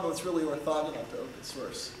a problem that's really orthogonal to open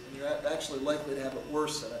source. And you're actually likely to have it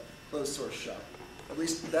worse in a closed source shop. At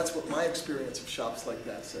least that's what my experience of shops like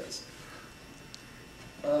that says.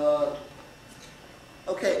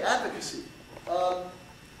 Okay, advocacy. All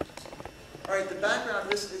right, the background of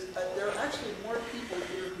this is there are actually more people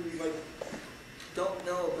here who don't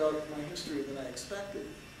know about my history than I expected,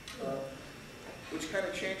 which kind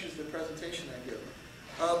of changes the presentation I give.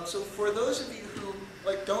 So for those of you who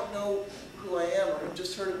don't know who I am or have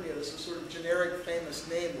just heard of me as a sort of generic famous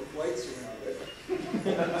name with lights around it,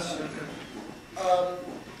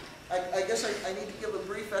 I guess I need to give a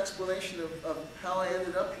brief explanation of how I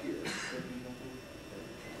ended up here.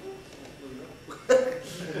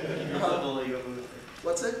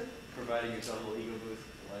 What's it? Providing yourself a little ego boost.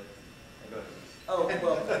 Go ahead. Oh,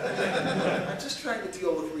 well, I'm just trying to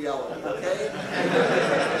deal with reality, okay?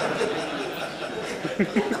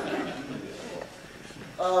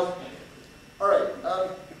 All right.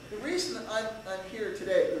 The reason I'm here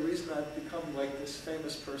today, the reason I've become like this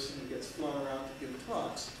famous person who gets flown around to give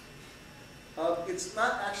talks, it's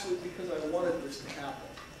not actually because I wanted this to happen.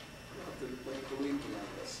 You don't have to believe me on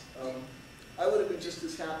this. I would have been just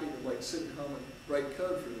as happy to sit at home and write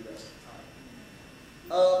code for the rest of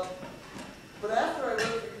the time. But after I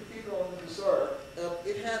wrote the Cathedral and the Bazaar,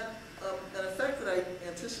 it had an effect that I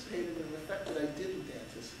anticipated and an effect that I didn't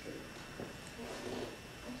anticipate.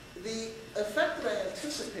 The effect that I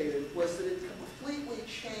anticipated was that it completely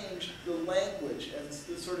changed the language and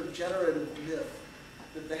the sort of generative myth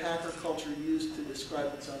that the hacker culture used to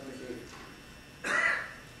describe its own behavior.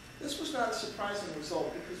 This was not a surprising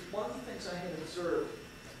result because one of the things I had observed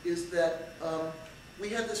is that we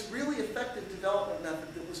had this really effective development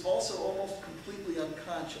method that was also almost completely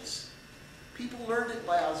unconscious. People learned it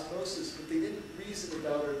by osmosis, but they didn't reason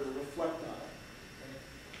about it or reflect on it.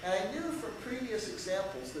 And I knew from previous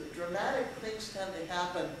examples that dramatic things tend to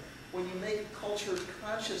happen when you make a culture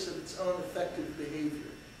conscious of its own effective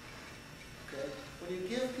behavior. Okay? When you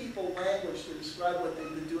give people language to describe what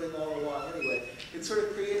they've been doing all along anyway, it sort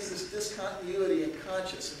of creates this discontinuity in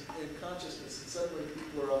consciousness, and suddenly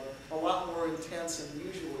people are a lot more intense and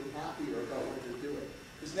usually happier about what they're doing.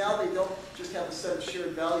 Because now they don't just have a set of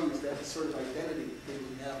shared values, they have a sort of identity that they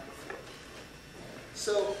didn't have before.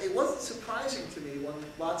 So it wasn't surprising to me when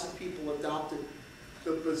lots of people adopted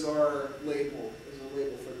the Bazaar label as a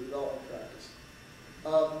label for the development practice.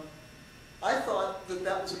 I thought that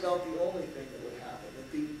that was about the only thing that would happen,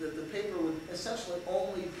 that the paper would essentially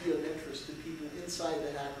only be of interest to people inside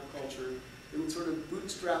the hacker culture. It would sort of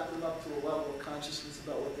bootstrap them up to a level of consciousness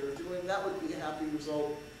about what they were doing. That would be a happy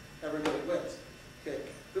result. Everybody wins. Okay.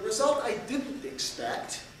 The result I didn't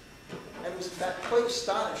expect, and was in fact quite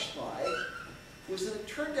astonished by, was that it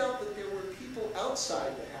turned out that there were people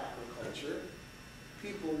outside the hacker culture,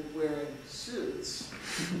 people wearing suits,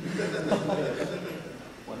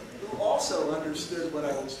 who also understood what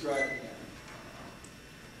I was driving at.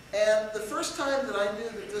 And the first time that I knew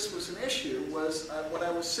that this was an issue was when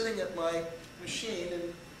I was sitting at my machine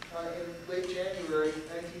in late January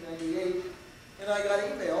 1998, and I got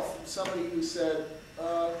an email from somebody who said,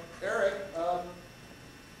 Eric,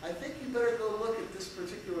 I think you better go look at this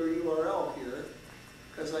particular URL here,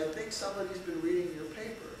 because I think somebody's been reading your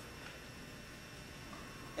paper.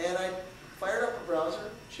 And I fired up a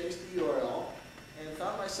browser, chased the URL, and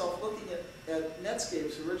found myself looking at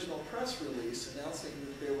Netscape's original press release announcing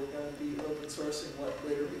that they were going to be open sourcing what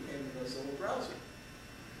later became the Mozilla browser.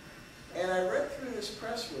 And I read through this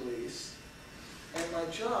press release, and my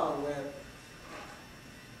jaw went,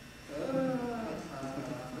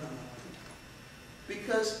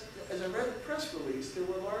 because as I read the press release, there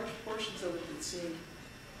were large portions of it that seemed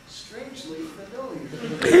strangely familiar.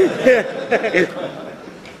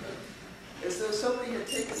 As though somebody had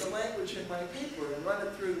taken the language in my paper and run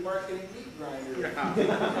it through the marketing meat grinder.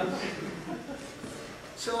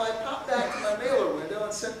 So I popped back to my mailer window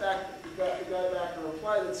and sent back the guy back a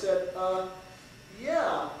reply that said,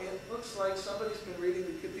 yeah, it looks like somebody's been reading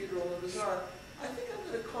the Cathedral and Bazaar. I think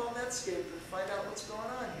I'm going to call Netscape and find out what's going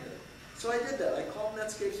on here. So I did that. I called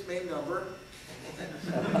Netscape's main number.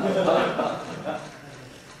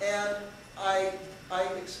 And I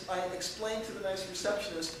explained to the nice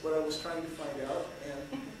receptionist what I was trying to find out,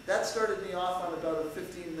 and that started me off on about a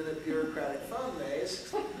 15-minute bureaucratic phone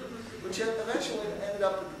maze, which eventually ended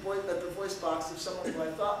up at the voice box of someone who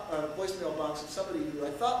I thought, voicemail box of somebody who I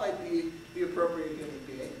thought might be the appropriate human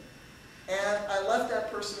being. And I left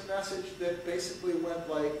that person a message that basically went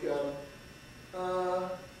like, did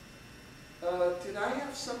I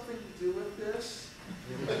have something to do with this?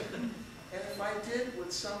 And if I did,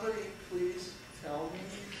 would somebody please tell me?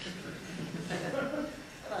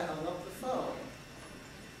 And I hung up the phone.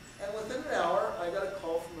 And within an hour, I got a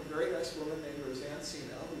call from a very nice woman named Roseanne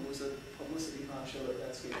Sino, who was a publicity honcho at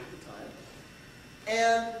Netscape at the time.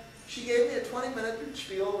 And she gave me a 20-minute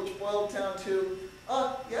spiel, which boiled down to,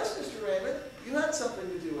 yes, Mr. Raymond, you had something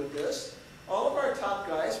to do with this. All of our top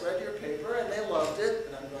guys read your paper, and they loved it.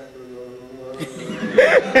 And I'm going,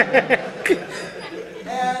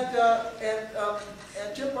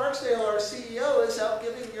 and Jim Barksdale, our CEO, is out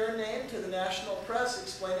giving your name to the national press,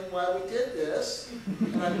 explaining why we did this.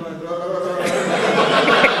 And I'm going, and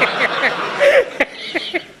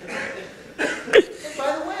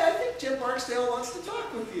by the way, I think Jim Barksdale wants to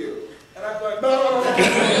talk with you. And I'm going,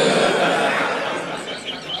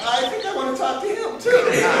 I think I want to talk to him too.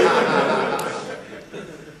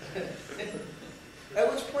 At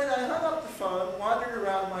which point I hung up the phone, wandered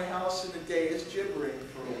around my house in a daze, gibbering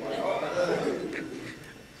for a while,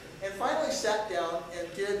 and finally sat down and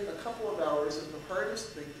did a couple of hours of the hardest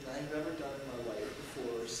thinking I have ever done in my life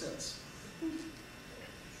before or since.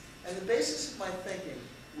 And the basis of my thinking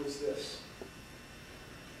was this.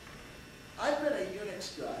 I've been a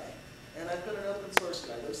Unix guy, and I've been an open source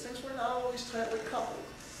guy. Those things were not always tightly coupled.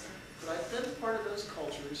 But I've been part of those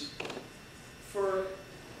cultures for,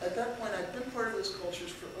 at that point, I've been part of those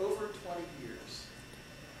cultures for over 20 years.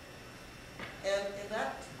 And in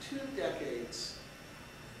that 2 decades,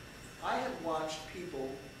 I have watched people,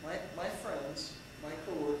 my friends, my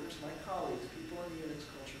coworkers, my colleagues, people in the Unix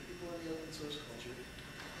culture, people in the open source culture,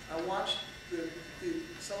 I watched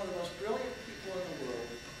some of the most brilliant people in the world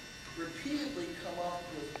repeatedly come up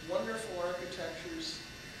with wonderful architectures,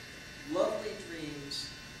 lovely dreams,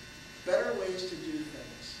 better ways to do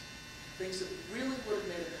things that really would have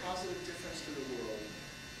made a positive difference to the world.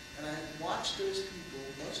 And I watched those people,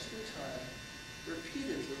 most of the time,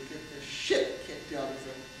 repeatedly get the shit kicked out of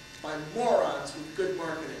them by morons with good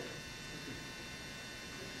marketing.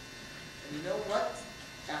 And you know what?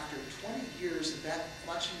 After 20 years of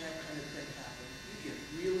watching that kind of thing happen, you get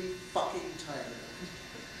really fucking tired of it.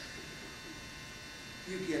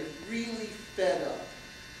 You get really fed up.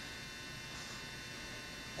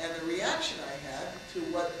 And the reaction I had to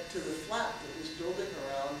the flap that was building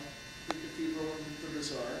around the Cathedral and the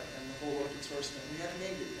Bazaar and the whole open source thing, we hadn't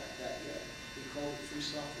named it that yet. We called it free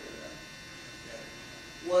software then. Okay.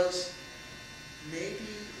 Was maybe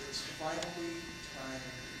it's finally time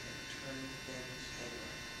to turn things over.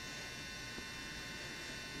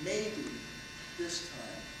 Maybe this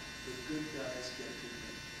time the good guys get to win.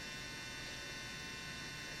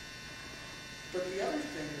 But the other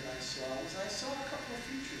thing that I saw was I saw a couple of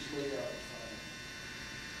futures laid out in front of me.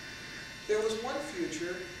 There was one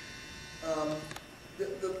future,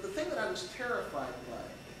 the thing that I was terrified by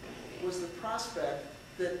was the prospect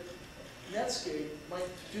that Netscape might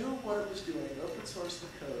do what it was doing, open source the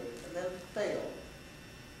code, and then fail.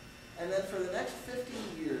 And then for the next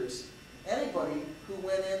 15 years, anybody who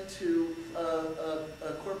went into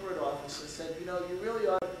a corporate office and said, you know, you really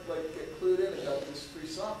ought to get clued in about this free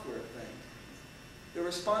software thing, the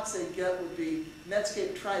response they'd get would be,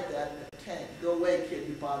 Netscape tried that and it tanked. Go away, kid,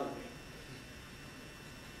 you bothered me.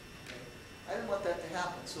 Okay. I didn't want that to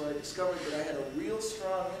happen, so I discovered that I had a real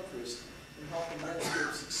strong interest in helping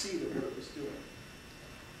Netscape succeed at what it was doing.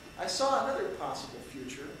 I saw another possible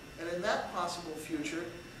future, and in that possible future,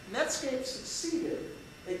 Netscape succeeded.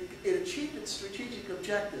 It achieved its strategic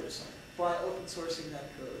objectives by open sourcing that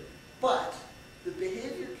code. But the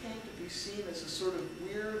behavior came to be seen as a sort of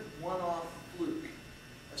weird one-off fluke,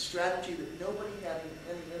 a strategy that nobody had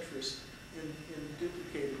any interest in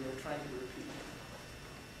duplicating or trying to repeat.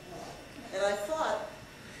 And I thought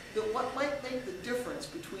that what might make the difference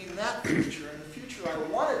between that future and the future I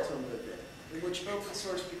wanted to live in which open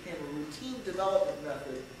source became a routine development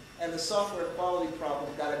method and the software quality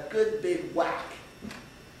problem got a good big whack,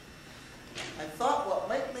 I thought what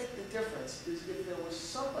might make the difference is if there was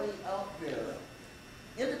somebody out there,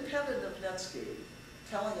 independent of Netscape,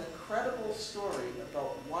 telling a credible story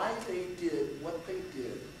about why they did what they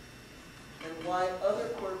did and why other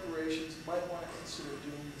corporations might want to consider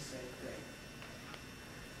doing the same thing.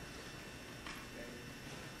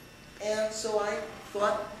 Okay. And so I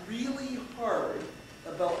thought really hard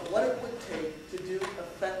about what it would take to do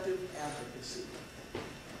effective advocacy.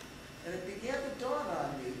 And it began to dawn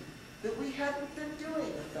on me that we hadn't been doing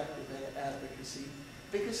effective advocacy,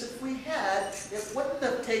 because if we had, it wouldn't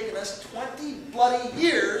have taken us 20 bloody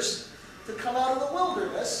years to come out of the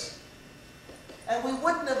wilderness, and we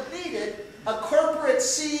wouldn't have needed a corporate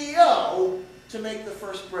CEO to make the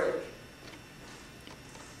first break.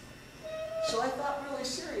 So I thought really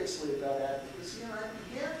seriously about advocacy, and I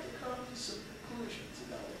began to come to some conclusions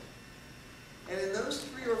about it. And in those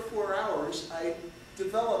 3 or 4 hours, I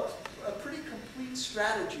developed a pretty complete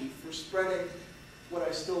strategy for spreading what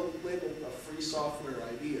I still labeled a free software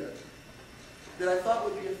idea that I thought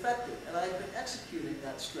would be effective. And I've been executing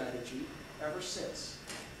that strategy ever since,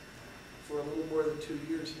 for a little more than 2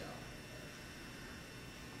 years now.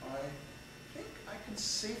 I think I can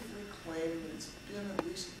safely claim that it's been at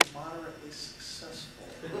least moderately successful.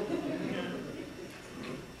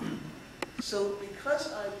 So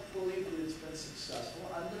because I believe that it's been successful,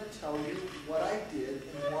 I'm going to tell you what I did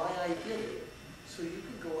and why I did it, so you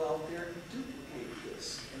can go out there and duplicate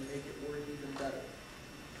this and make it work even better.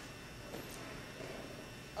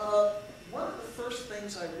 One of the first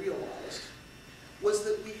things I realized was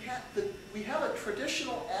that we have a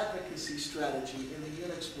traditional advocacy strategy in the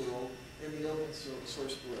Unix world, in the open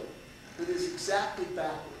source world, that is exactly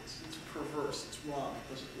backwards. It's perverse. It's wrong. It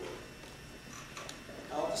doesn't work.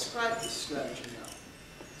 I'll describe this strategy now.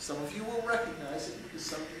 Some of you will recognize it because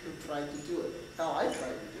some of you have tried to do it. How I tried to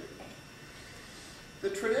do it. The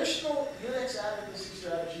traditional Unix advocacy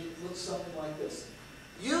strategy looks something like this.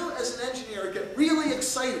 You, as an engineer, get really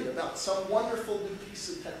excited about some wonderful new piece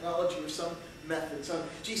of technology or some method, some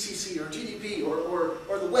GCC or GDB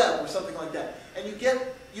or the web or something like that. And you get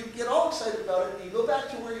all excited about it, and you go back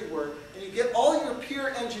to where you were, and you get all your peer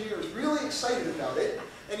engineers really excited about it,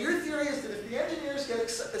 And your theory is that if the engineers get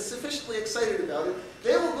sufficiently excited about it,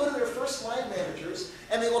 they will go to their first line managers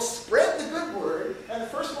and they will spread the good word, and the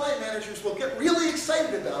first line managers will get really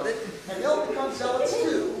excited about it, and they'll become zealots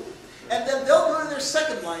too. And then they'll go to their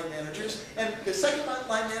second line managers, and the second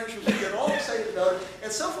line managers will get all excited about it,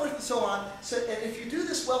 and so forth and so on. So, and if you do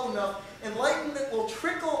this well enough, enlightenment will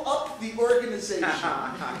trickle up the organization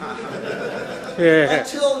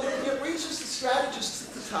until it reaches the strategists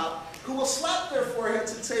at the top, who will slap their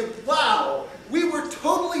foreheads and say, wow, we were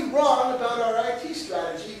totally wrong about our IT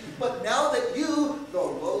strategy, but now that you, the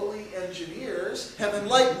lowly engineers, have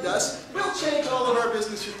enlightened us, we'll change all of our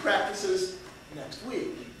business practices next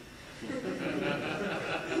week.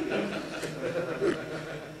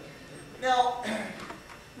 Now,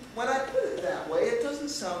 when I put it that way, it doesn't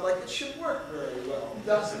sound like it should work very well,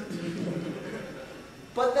 does it?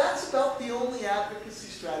 But that's about the only advocacy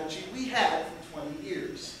strategy we had for 20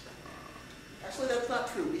 years. Actually, that's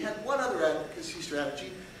not true. We had one other advocacy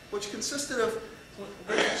strategy, which consisted of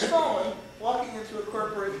Richard Stallman walking into a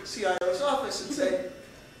corporate CIO's office and saying,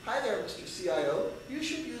 hi there, Mr. CIO, you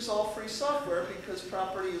should use all free software because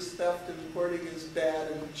property is theft and porting is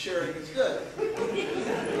bad and sharing is good.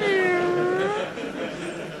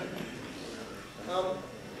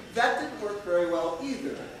 That didn't work very well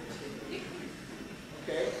either.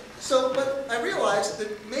 Okay? So, but I realized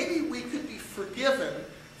that maybe we could be forgiven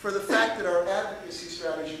for the fact that our advocacy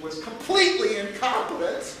strategy was completely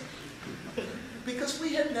incompetent because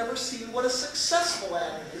we had never seen what a successful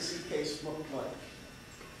advocacy case looked like.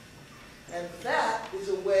 And that is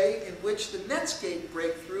a way in which the Netscape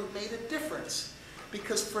breakthrough made a difference.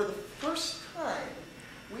 Because for the first time,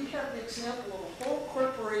 we have an example of a whole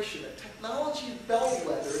corporation, a technology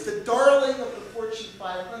bellwether, the darling of the Fortune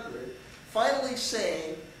 500, finally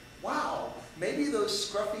saying, wow, maybe those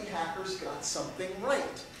scruffy hackers got something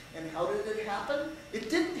right. And how did it happen? It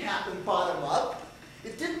didn't happen bottom up.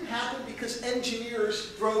 It didn't happen because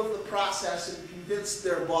engineers drove the process and convinced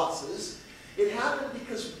their bosses. It happened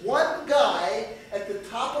because one guy at the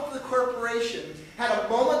top of the corporation had a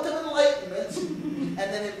moment of enlightenment and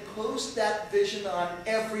then imposed that vision on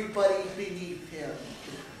everybody beneath him.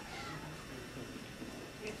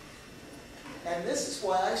 And this is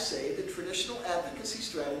why I say the traditional advocacy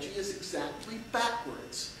strategy is exactly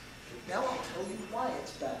backwards. Now I'll tell you why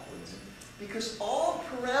it's backwards. Because all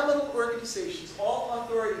pyramidal organizations, all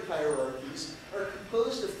authority hierarchies, are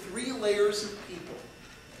composed of 3 layers of people.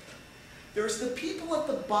 There's the people at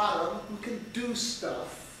the bottom who can do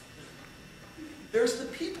stuff. There's the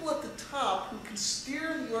people at the top who can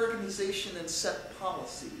steer the organization and set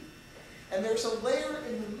policy. And there's a layer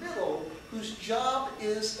in the middle whose job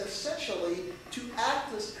is essentially to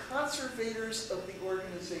act as conservators of the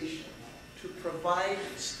organization, to provide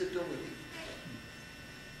stability.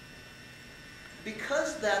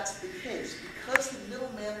 Because that's the case, because the middle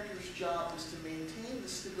manager's job is to maintain the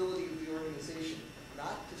stability of the organization,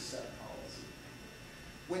 not to set policy.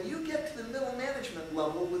 When you get to the middle management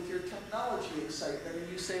level with your technology excitement and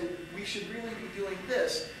you say, we should really be doing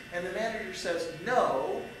this, and the manager says,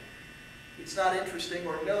 no, it's not interesting,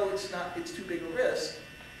 or no, it's not, it's too big a risk,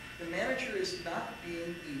 the manager is not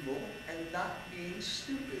being evil and not being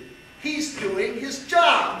stupid. He's doing his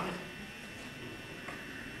job.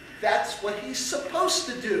 That's what he's supposed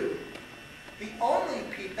to do. The only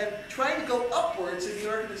people, and trying to go upwards in the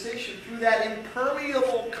organization through that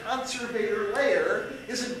impermeable conservator layer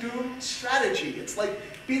is a doomed strategy. It's like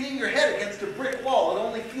beating your head against a brick wall. It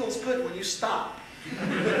only feels good when you stop.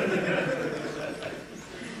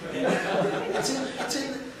 It's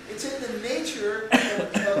in the nature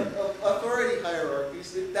of authority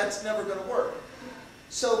hierarchies that that's never going to work.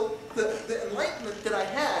 So the enlightenment that I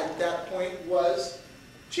had at that point was,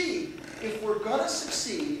 gee, if we're going to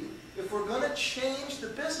succeed, if we're going to change the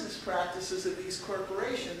business practices of these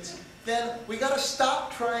corporations, then we got to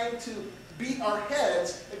stop trying to beat our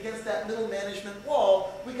heads against that middle management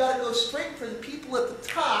wall. We got to go straight for the people at the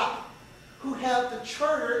top who have the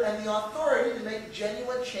charter and the authority to make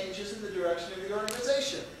genuine changes in the direction of the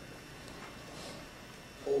organization.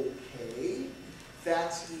 Okay,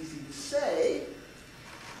 that's easy to say,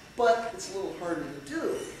 but it's a little harder to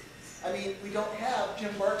do. I mean, we don't have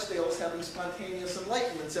Jim Barksdale's having spontaneous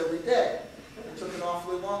enlightenments every day. It took an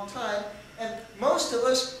awfully long time, and most of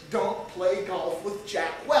us don't play golf with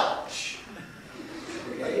Jack Welch.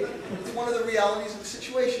 Okay? It's one of the realities of the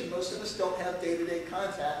situation. Most of us don't have day-to-day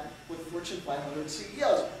contact with Fortune 500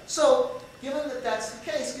 CEOs. So, given that that's the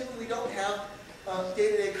case, given we don't have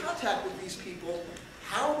day-to-day contact with these people,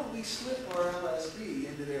 how do we slip our LSD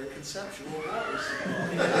into their conceptual water supply?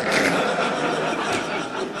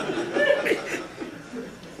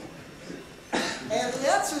 And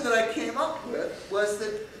the answer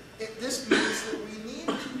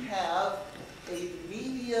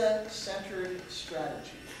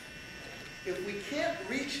if we can't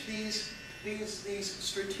reach these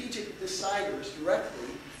strategic deciders directly,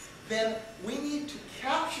 then we need to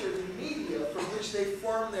capture the media from which they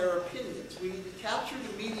form their opinions. We need to capture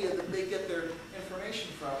the media that they get their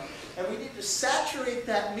information from, and we need to saturate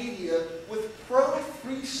that media with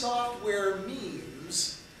pro-free software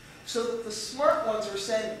memes so that the smart ones are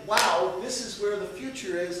saying, wow, this is where the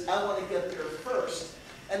future is, I want to get there first.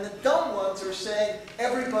 And the dumb ones are saying,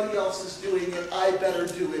 everybody else is doing it, I better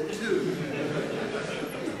do it too.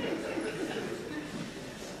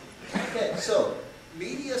 Okay, so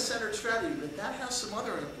media-centered strategy, but that has some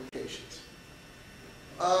other implications.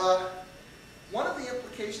 One of the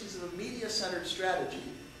implications of a media-centered strategy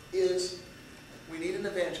is we need an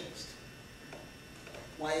evangelist.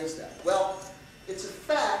 Why is that? Well, it's a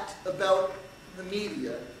fact about the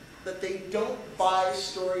media that they don't buy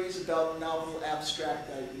stories about novel abstract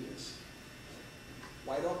ideas.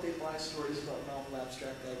 Why don't they buy stories about novel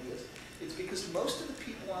abstract ideas? It's because most of the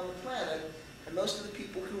people on the planet and most of the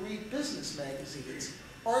people who read business magazines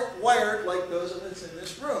aren't wired like those of us in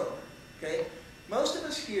this room. Okay? Most of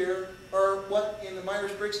us here are what in the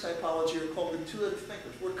Myers-Briggs typology are called intuitive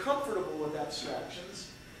thinkers. We're comfortable with abstractions.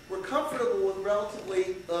 We're comfortable with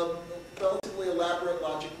relatively elaborate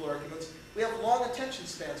logical arguments. We have long attention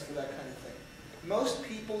spans for that kind of thing. Most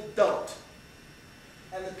people don't.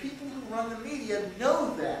 And the people who run the media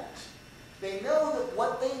know that. They know that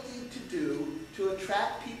what they need to do to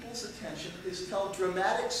attract people's attention is tell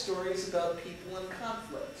dramatic stories about people in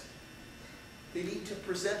conflict. They need to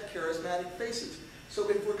present charismatic faces. So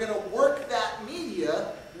if we're going to work that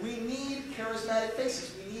media, we need charismatic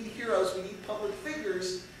faces. We need heroes. We need public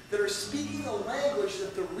figures that are speaking a language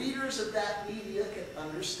that the readers of that media can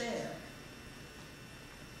understand.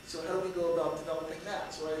 So how do we go about developing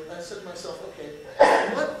that? So I said to myself, okay,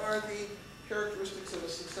 what are the characteristics of a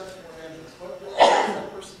successful evangelist? What does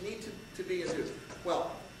that person need to be and do?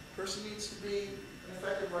 Well, a person needs to be an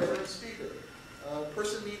effective writer and speaker. A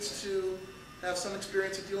person needs to have some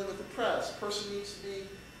experience of dealing with the press. A person needs to be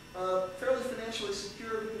fairly financially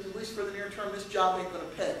secure because at least for the near term, this job ain't going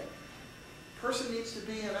to pay. A person needs to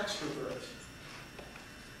be an extrovert.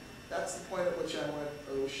 That's the point at which I went,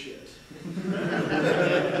 oh shit.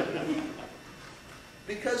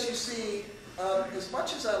 Because you see, as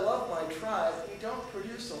much as I love my tribe, we don't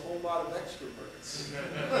produce a whole lot of extroverts.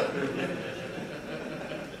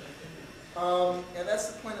 And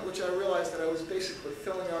that's the point at which I realized that I was basically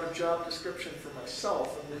filling out a job description for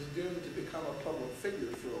myself and was doomed to become a public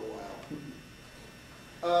figure for a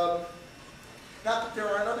while. Not that there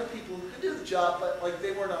aren't other people who could do the job, but like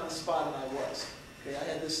they weren't on the spot and I was. Okay, I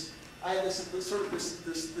had this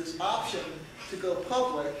option to go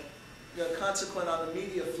public, consequent on the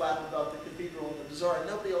media flap about the Cathedral and the Bazaar, and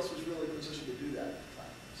nobody else was really in a position to do that at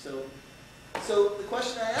the time. So the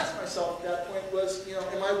question I asked myself at that point was,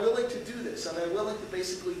 am I willing to do this? Am I willing to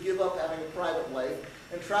basically give up having a private life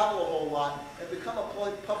and travel a whole lot and become a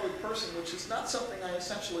public person, which is not something I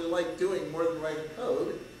essentially like doing more than writing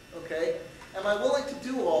code, okay? Am I willing to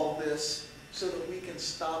do all this so that we can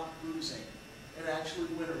stop losing and actually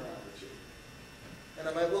win around the two? And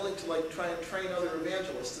am I willing to try and train other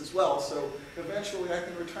evangelists as well, so eventually I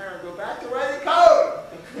can retire and go back to writing code?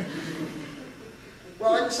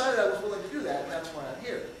 Well, I decided I was willing to do that, and that's why I'm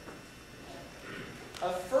here.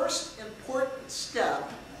 A first important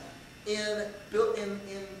step in the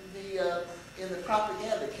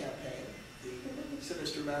propaganda campaign, the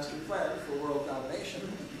sinister master plan for world domination,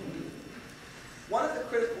 one of the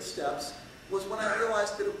critical steps was when I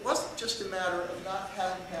realized that it wasn't just a matter of not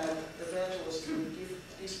having had evangelists with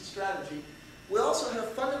a decent strategy. We also had a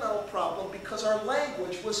fundamental problem because our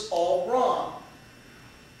language was all wrong.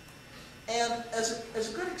 And as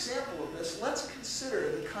a good example of this, let's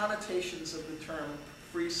consider the connotations of the term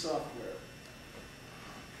free software.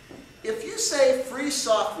 If you say free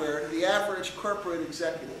software to the average corporate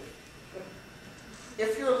executive,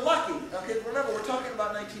 if you're lucky, okay, remember we're talking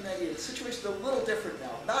about 1998, the situation's a little different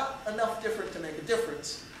now. Not enough different to make a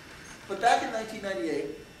difference, but back in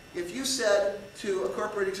 1998, if you said to a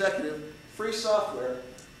corporate executive, free software,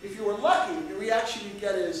 if you were lucky, the reaction you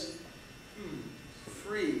get is,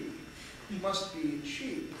 free, must be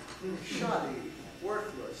cheap, shoddy,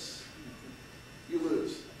 worthless. You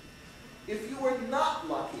lose. If you were not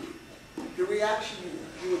lucky, the reaction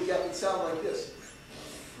you would get would sound like this.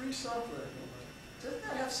 Free software. Doesn't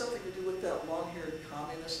that have something to do with that long-haired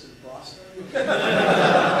communist in Boston?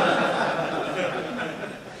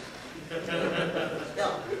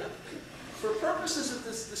 Now, for purposes of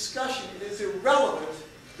this discussion, it is irrelevant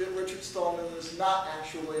that Richard Stallman is not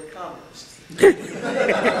actually a communist.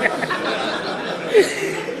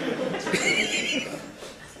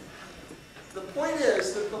 point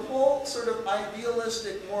is that the whole sort of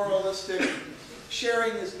idealistic, moralistic,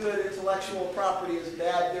 sharing is good, intellectual property is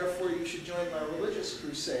bad, therefore you should join my religious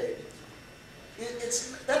crusade.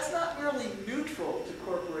 That's not merely neutral to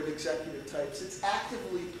corporate executive types, it's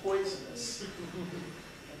actively poisonous.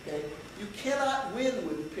 Okay? You cannot win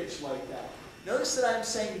with a pitch like that. Notice that I'm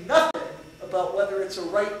saying nothing about whether it's a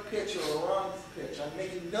right pitch or a wrong pitch. I'm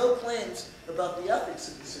making no claims about the ethics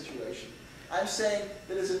of the situation. I'm saying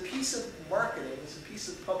that as a piece of marketing, as a piece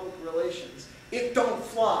of public relations, it don't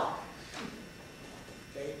fly.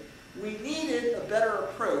 Okay? We needed a better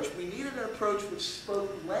approach. We needed an approach which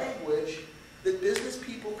spoke language that business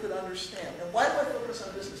people could understand. And why do I focus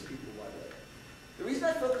on business people, by the way? The reason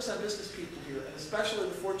I focus on business people here, and especially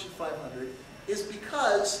the Fortune 500, is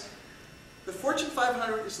because the Fortune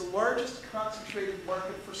 500 is the largest concentrated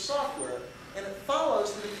market for software, and it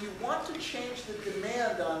follows that if you want to change the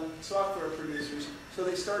demand on software producers so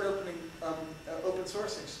they start open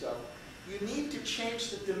sourcing stuff, you need to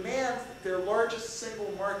change the demand that their largest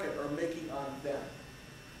single market are making on them.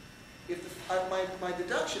 My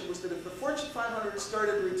deduction was that if the Fortune 500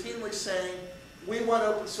 started routinely saying, we want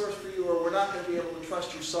open source for you, or we're not going to be able to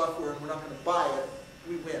trust your software and we're not going to buy it,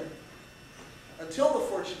 we win. Until the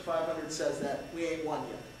Fortune 500 says that, we ain't won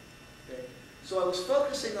yet. Okay? So I was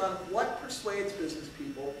focusing on what persuades business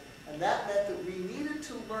people, and that meant that we needed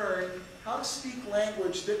to learn how to speak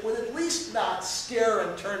language that would at least not scare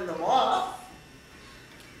and turn them off.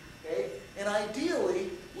 Okay? And ideally,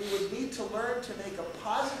 we would need to learn to make a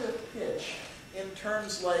positive pitch in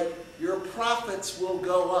terms like, your profits will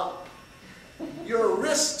go up, your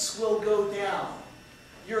risks will go down,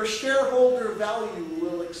 your shareholder value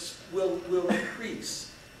will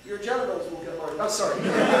increase, your genitals will get larger. Oh, sorry.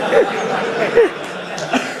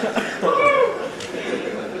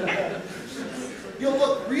 You'll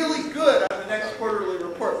look really good on the next quarterly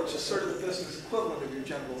report, which is sort of the business equivalent of your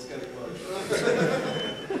genitals getting larger.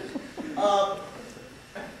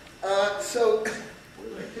 So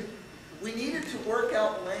we needed to work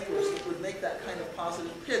out language that would make that kind of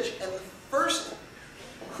positive pitch. And the first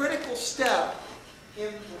critical step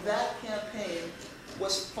in that campaign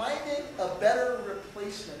was finding a better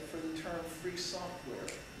replacement for the term free software.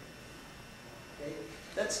 Okay?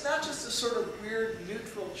 That's not just a sort of weird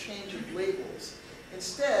neutral change of labels.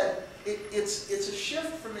 Instead, it's a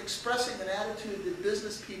shift from expressing an attitude that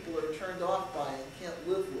business people are turned off by and can't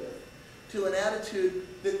live with, to an attitude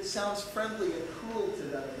that sounds friendly and cool to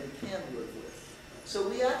them and they can live with. So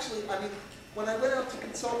we actually, I mean, when I went out to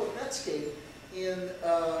consult with Netscape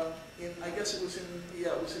I guess it was in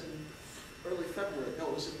early February, no,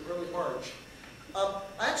 it was in early March. I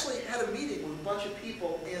actually had a meeting with a bunch of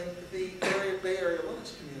people in the Bay Area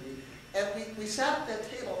Linux community, and we sat at that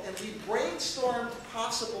table and we brainstormed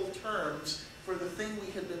possible terms for the thing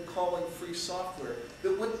we had been calling free software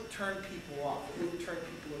that wouldn't turn people off, that wouldn't turn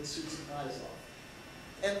people in suits and ties off.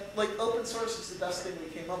 And like open source is the best thing we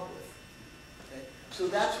came up with. Okay? So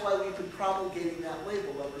that's why we've been promulgating that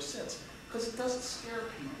label ever since. Because it doesn't scare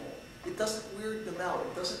people. It doesn't weird them out.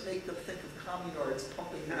 It doesn't make them think of communards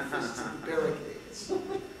pumping their fists in barricades.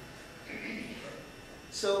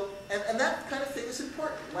 So, and that kind of thing is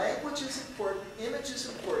important. Language is important. Image is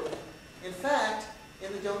important. In fact,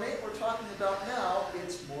 in the domain we're talking about now,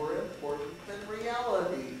 it's more important than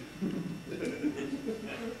reality.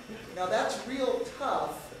 Now that's real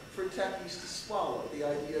tough for techies to swallow, the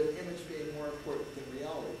idea of image being more important than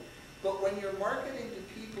reality. But when you're marketing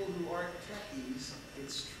to people who aren't techies,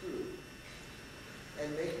 it's true.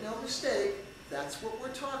 And make no mistake, that's what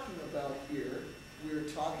we're talking about here. We're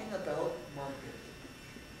talking about marketing.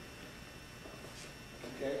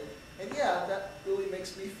 Okay? And yeah, that really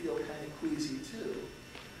makes me feel kind of queasy too.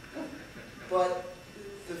 But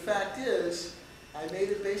the fact is, I made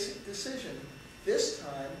a basic decision. This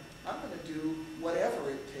time, I'm going to do whatever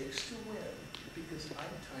it takes to win, because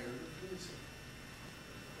I'm tired of losing.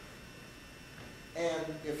 And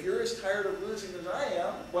if you're as tired of losing as I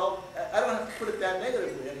am, well, I don't have to put it that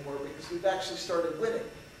negatively anymore, because we've actually started winning.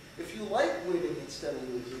 If you like winning instead of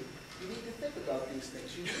losing, you need to think about these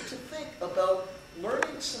things. You need to think about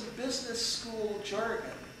learning some business school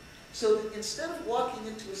jargon. So that instead of walking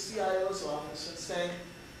into a CIO's office and saying,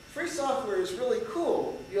 free software is really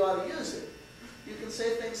cool, you ought to use it, you can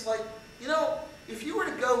say things like, you know, if you were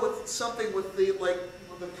to go with something with the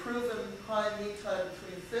proven high mean time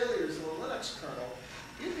between failures of a Linux kernel,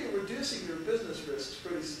 you'd be reducing your business risks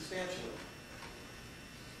pretty substantially.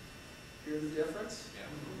 Hear the difference? Yeah.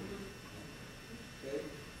 Okay?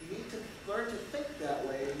 You need to learn to think that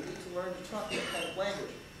way, and you need to learn to talk that kind of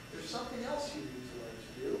language. There's something else you need to learn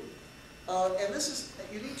to do. And this is,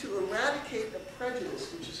 you need to eradicate a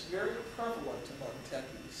prejudice which is very prevalent among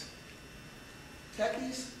techies.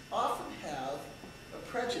 Techies often have a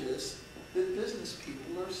prejudice that business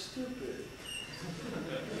people are stupid.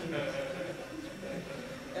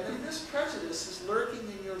 And if this prejudice is lurking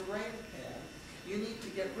in your brain pan, you need to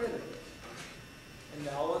get rid of it. And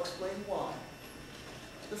now I'll explain why.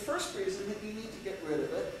 The first reason that you need to get rid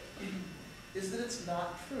of it is that it's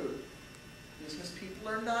not true. Business people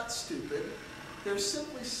are not stupid. They're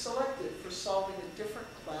simply selected for solving a different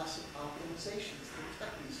class of optimizations than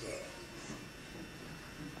techies are.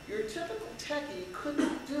 Your typical techie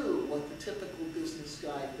couldn't do what the typical business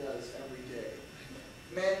guy does every day.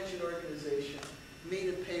 Manage an organization, meet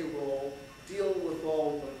a payroll, deal with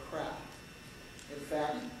all the crap. In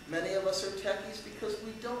fact, many of us are techies because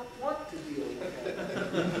we don't want to deal with it.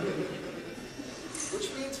 Which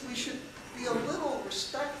means we should be a little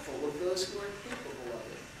respectful of those who are capable of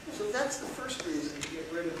it. So that's the first reason to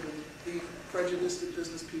get rid of the prejudice that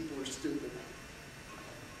business people are stupid.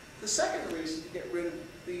 The second reason to get rid of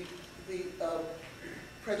the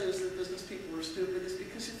prejudice that business people are stupid is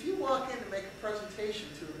because if you walk in and make a presentation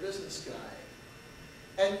to a business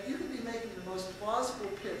guy, and you can be making the most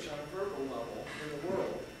plausible pitch on a verbal level in the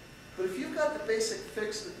world, but if you've got the basic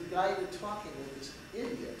fix that the guy you're talking with is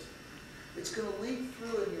an idiot, it's going to leak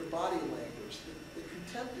through in your body language. The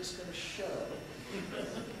contempt is going to show.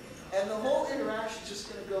 And the whole interaction is just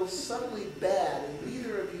going to go suddenly bad, and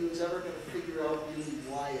neither of you is ever going to figure out really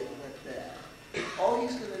why it went bad. All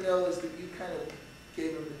he's going to know is that you kind of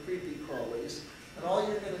gave him the creepy crawlies, and all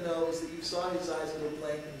you're going to know is that you saw his eyes go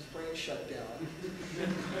blank and his brain shut down.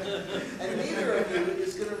 And neither of you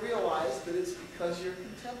is going to realize that it's because your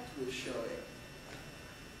contempt was showing.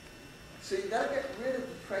 So you've got to get rid of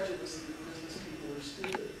the prejudice that business people are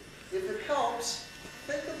stupid. If it helps,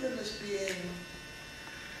 think of them as being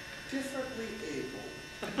differently able.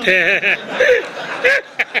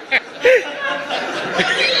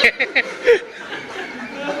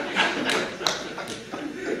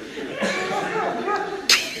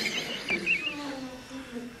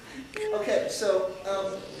 Okay, so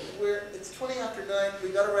it's 20 after 9.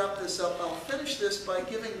 We've got to wrap this up. I'll finish this by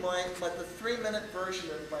giving the 3-minute version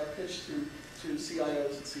of my pitch to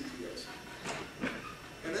CIOs and CTOs.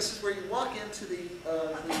 And this is where you walk into the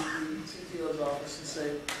CTO's office and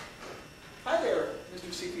say, "Hi there,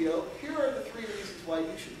 Mr. CTO. Here are the 3 reasons why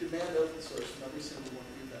you should demand open source from every single one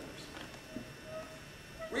of your vendors.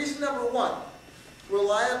 Reason number 1,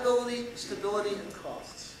 reliability, stability, and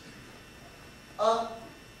costs.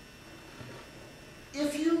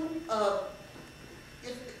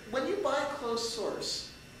 When you buy closed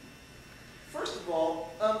source, first of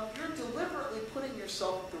all, you're deliberately putting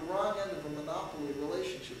yourself at the wrong end of a monopoly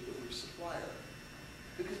relationship with your supplier.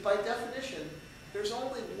 Because by definition, there's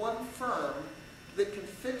only one firm that can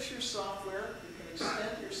fix your software, that can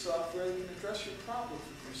extend your software, that can address your problems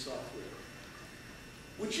with your software.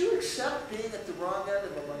 Would you accept being at the wrong end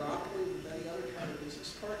of a monopoly with any other kind of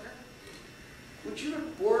business partner? Would your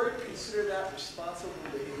board consider that responsible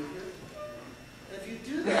behavior? And if you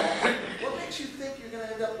do that, what makes you think you're going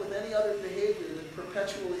to end up with any other behavior than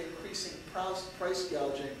perpetually increasing price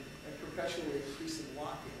gouging and perpetually increasing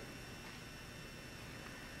lock-in?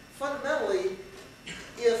 Fundamentally,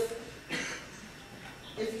 if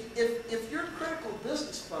your critical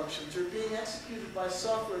business functions are being executed by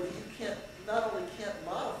software that you not only can't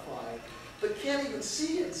modify, but can't even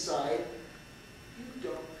see inside, you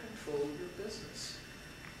don't control your business.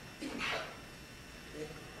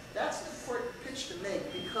 That's an important pitch to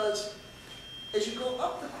make, because as you go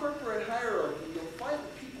up the corporate hierarchy, you'll find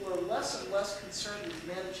that people are less and less concerned with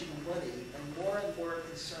managing money and more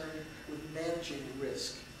concerned with managing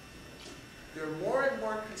risk. They're more and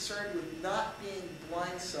more concerned with not being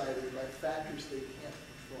blindsided by factors they can't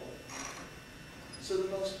control. So the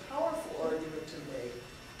most powerful argument to make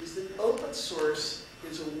is that open source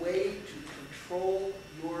is a way to control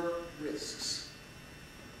your risks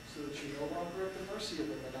so that you're no longer at the mercy of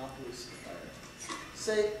a monopoly supplier.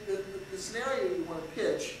 Say, the scenario you want to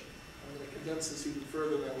pitch, I'm going to condense this even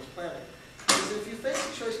further than I was planning, is that if you face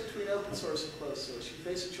a choice between open source and closed source, you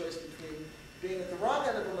face a choice between being at the wrong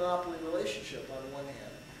end of a monopoly relationship on one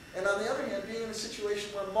hand, and on the other hand, being in a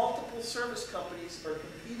situation where multiple service companies are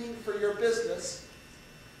competing for your business.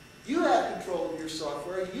 You have control of your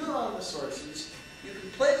software, you own the sources, you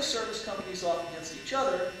can play the service companies off against each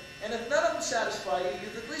other, and if none of them satisfy you,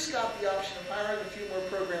 you've at least got the option of hiring a few more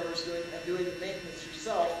programmers and doing the maintenance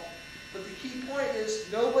yourself. But the key point is,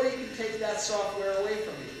 nobody can take that software away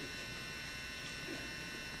from you.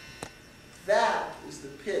 That is the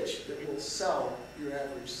pitch that will sell your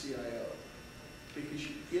average CIO, because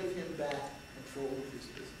you give him back control of his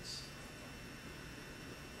business.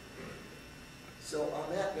 So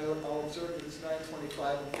on that note, I'll observe that it's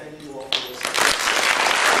 9:25, and thank you all for listening.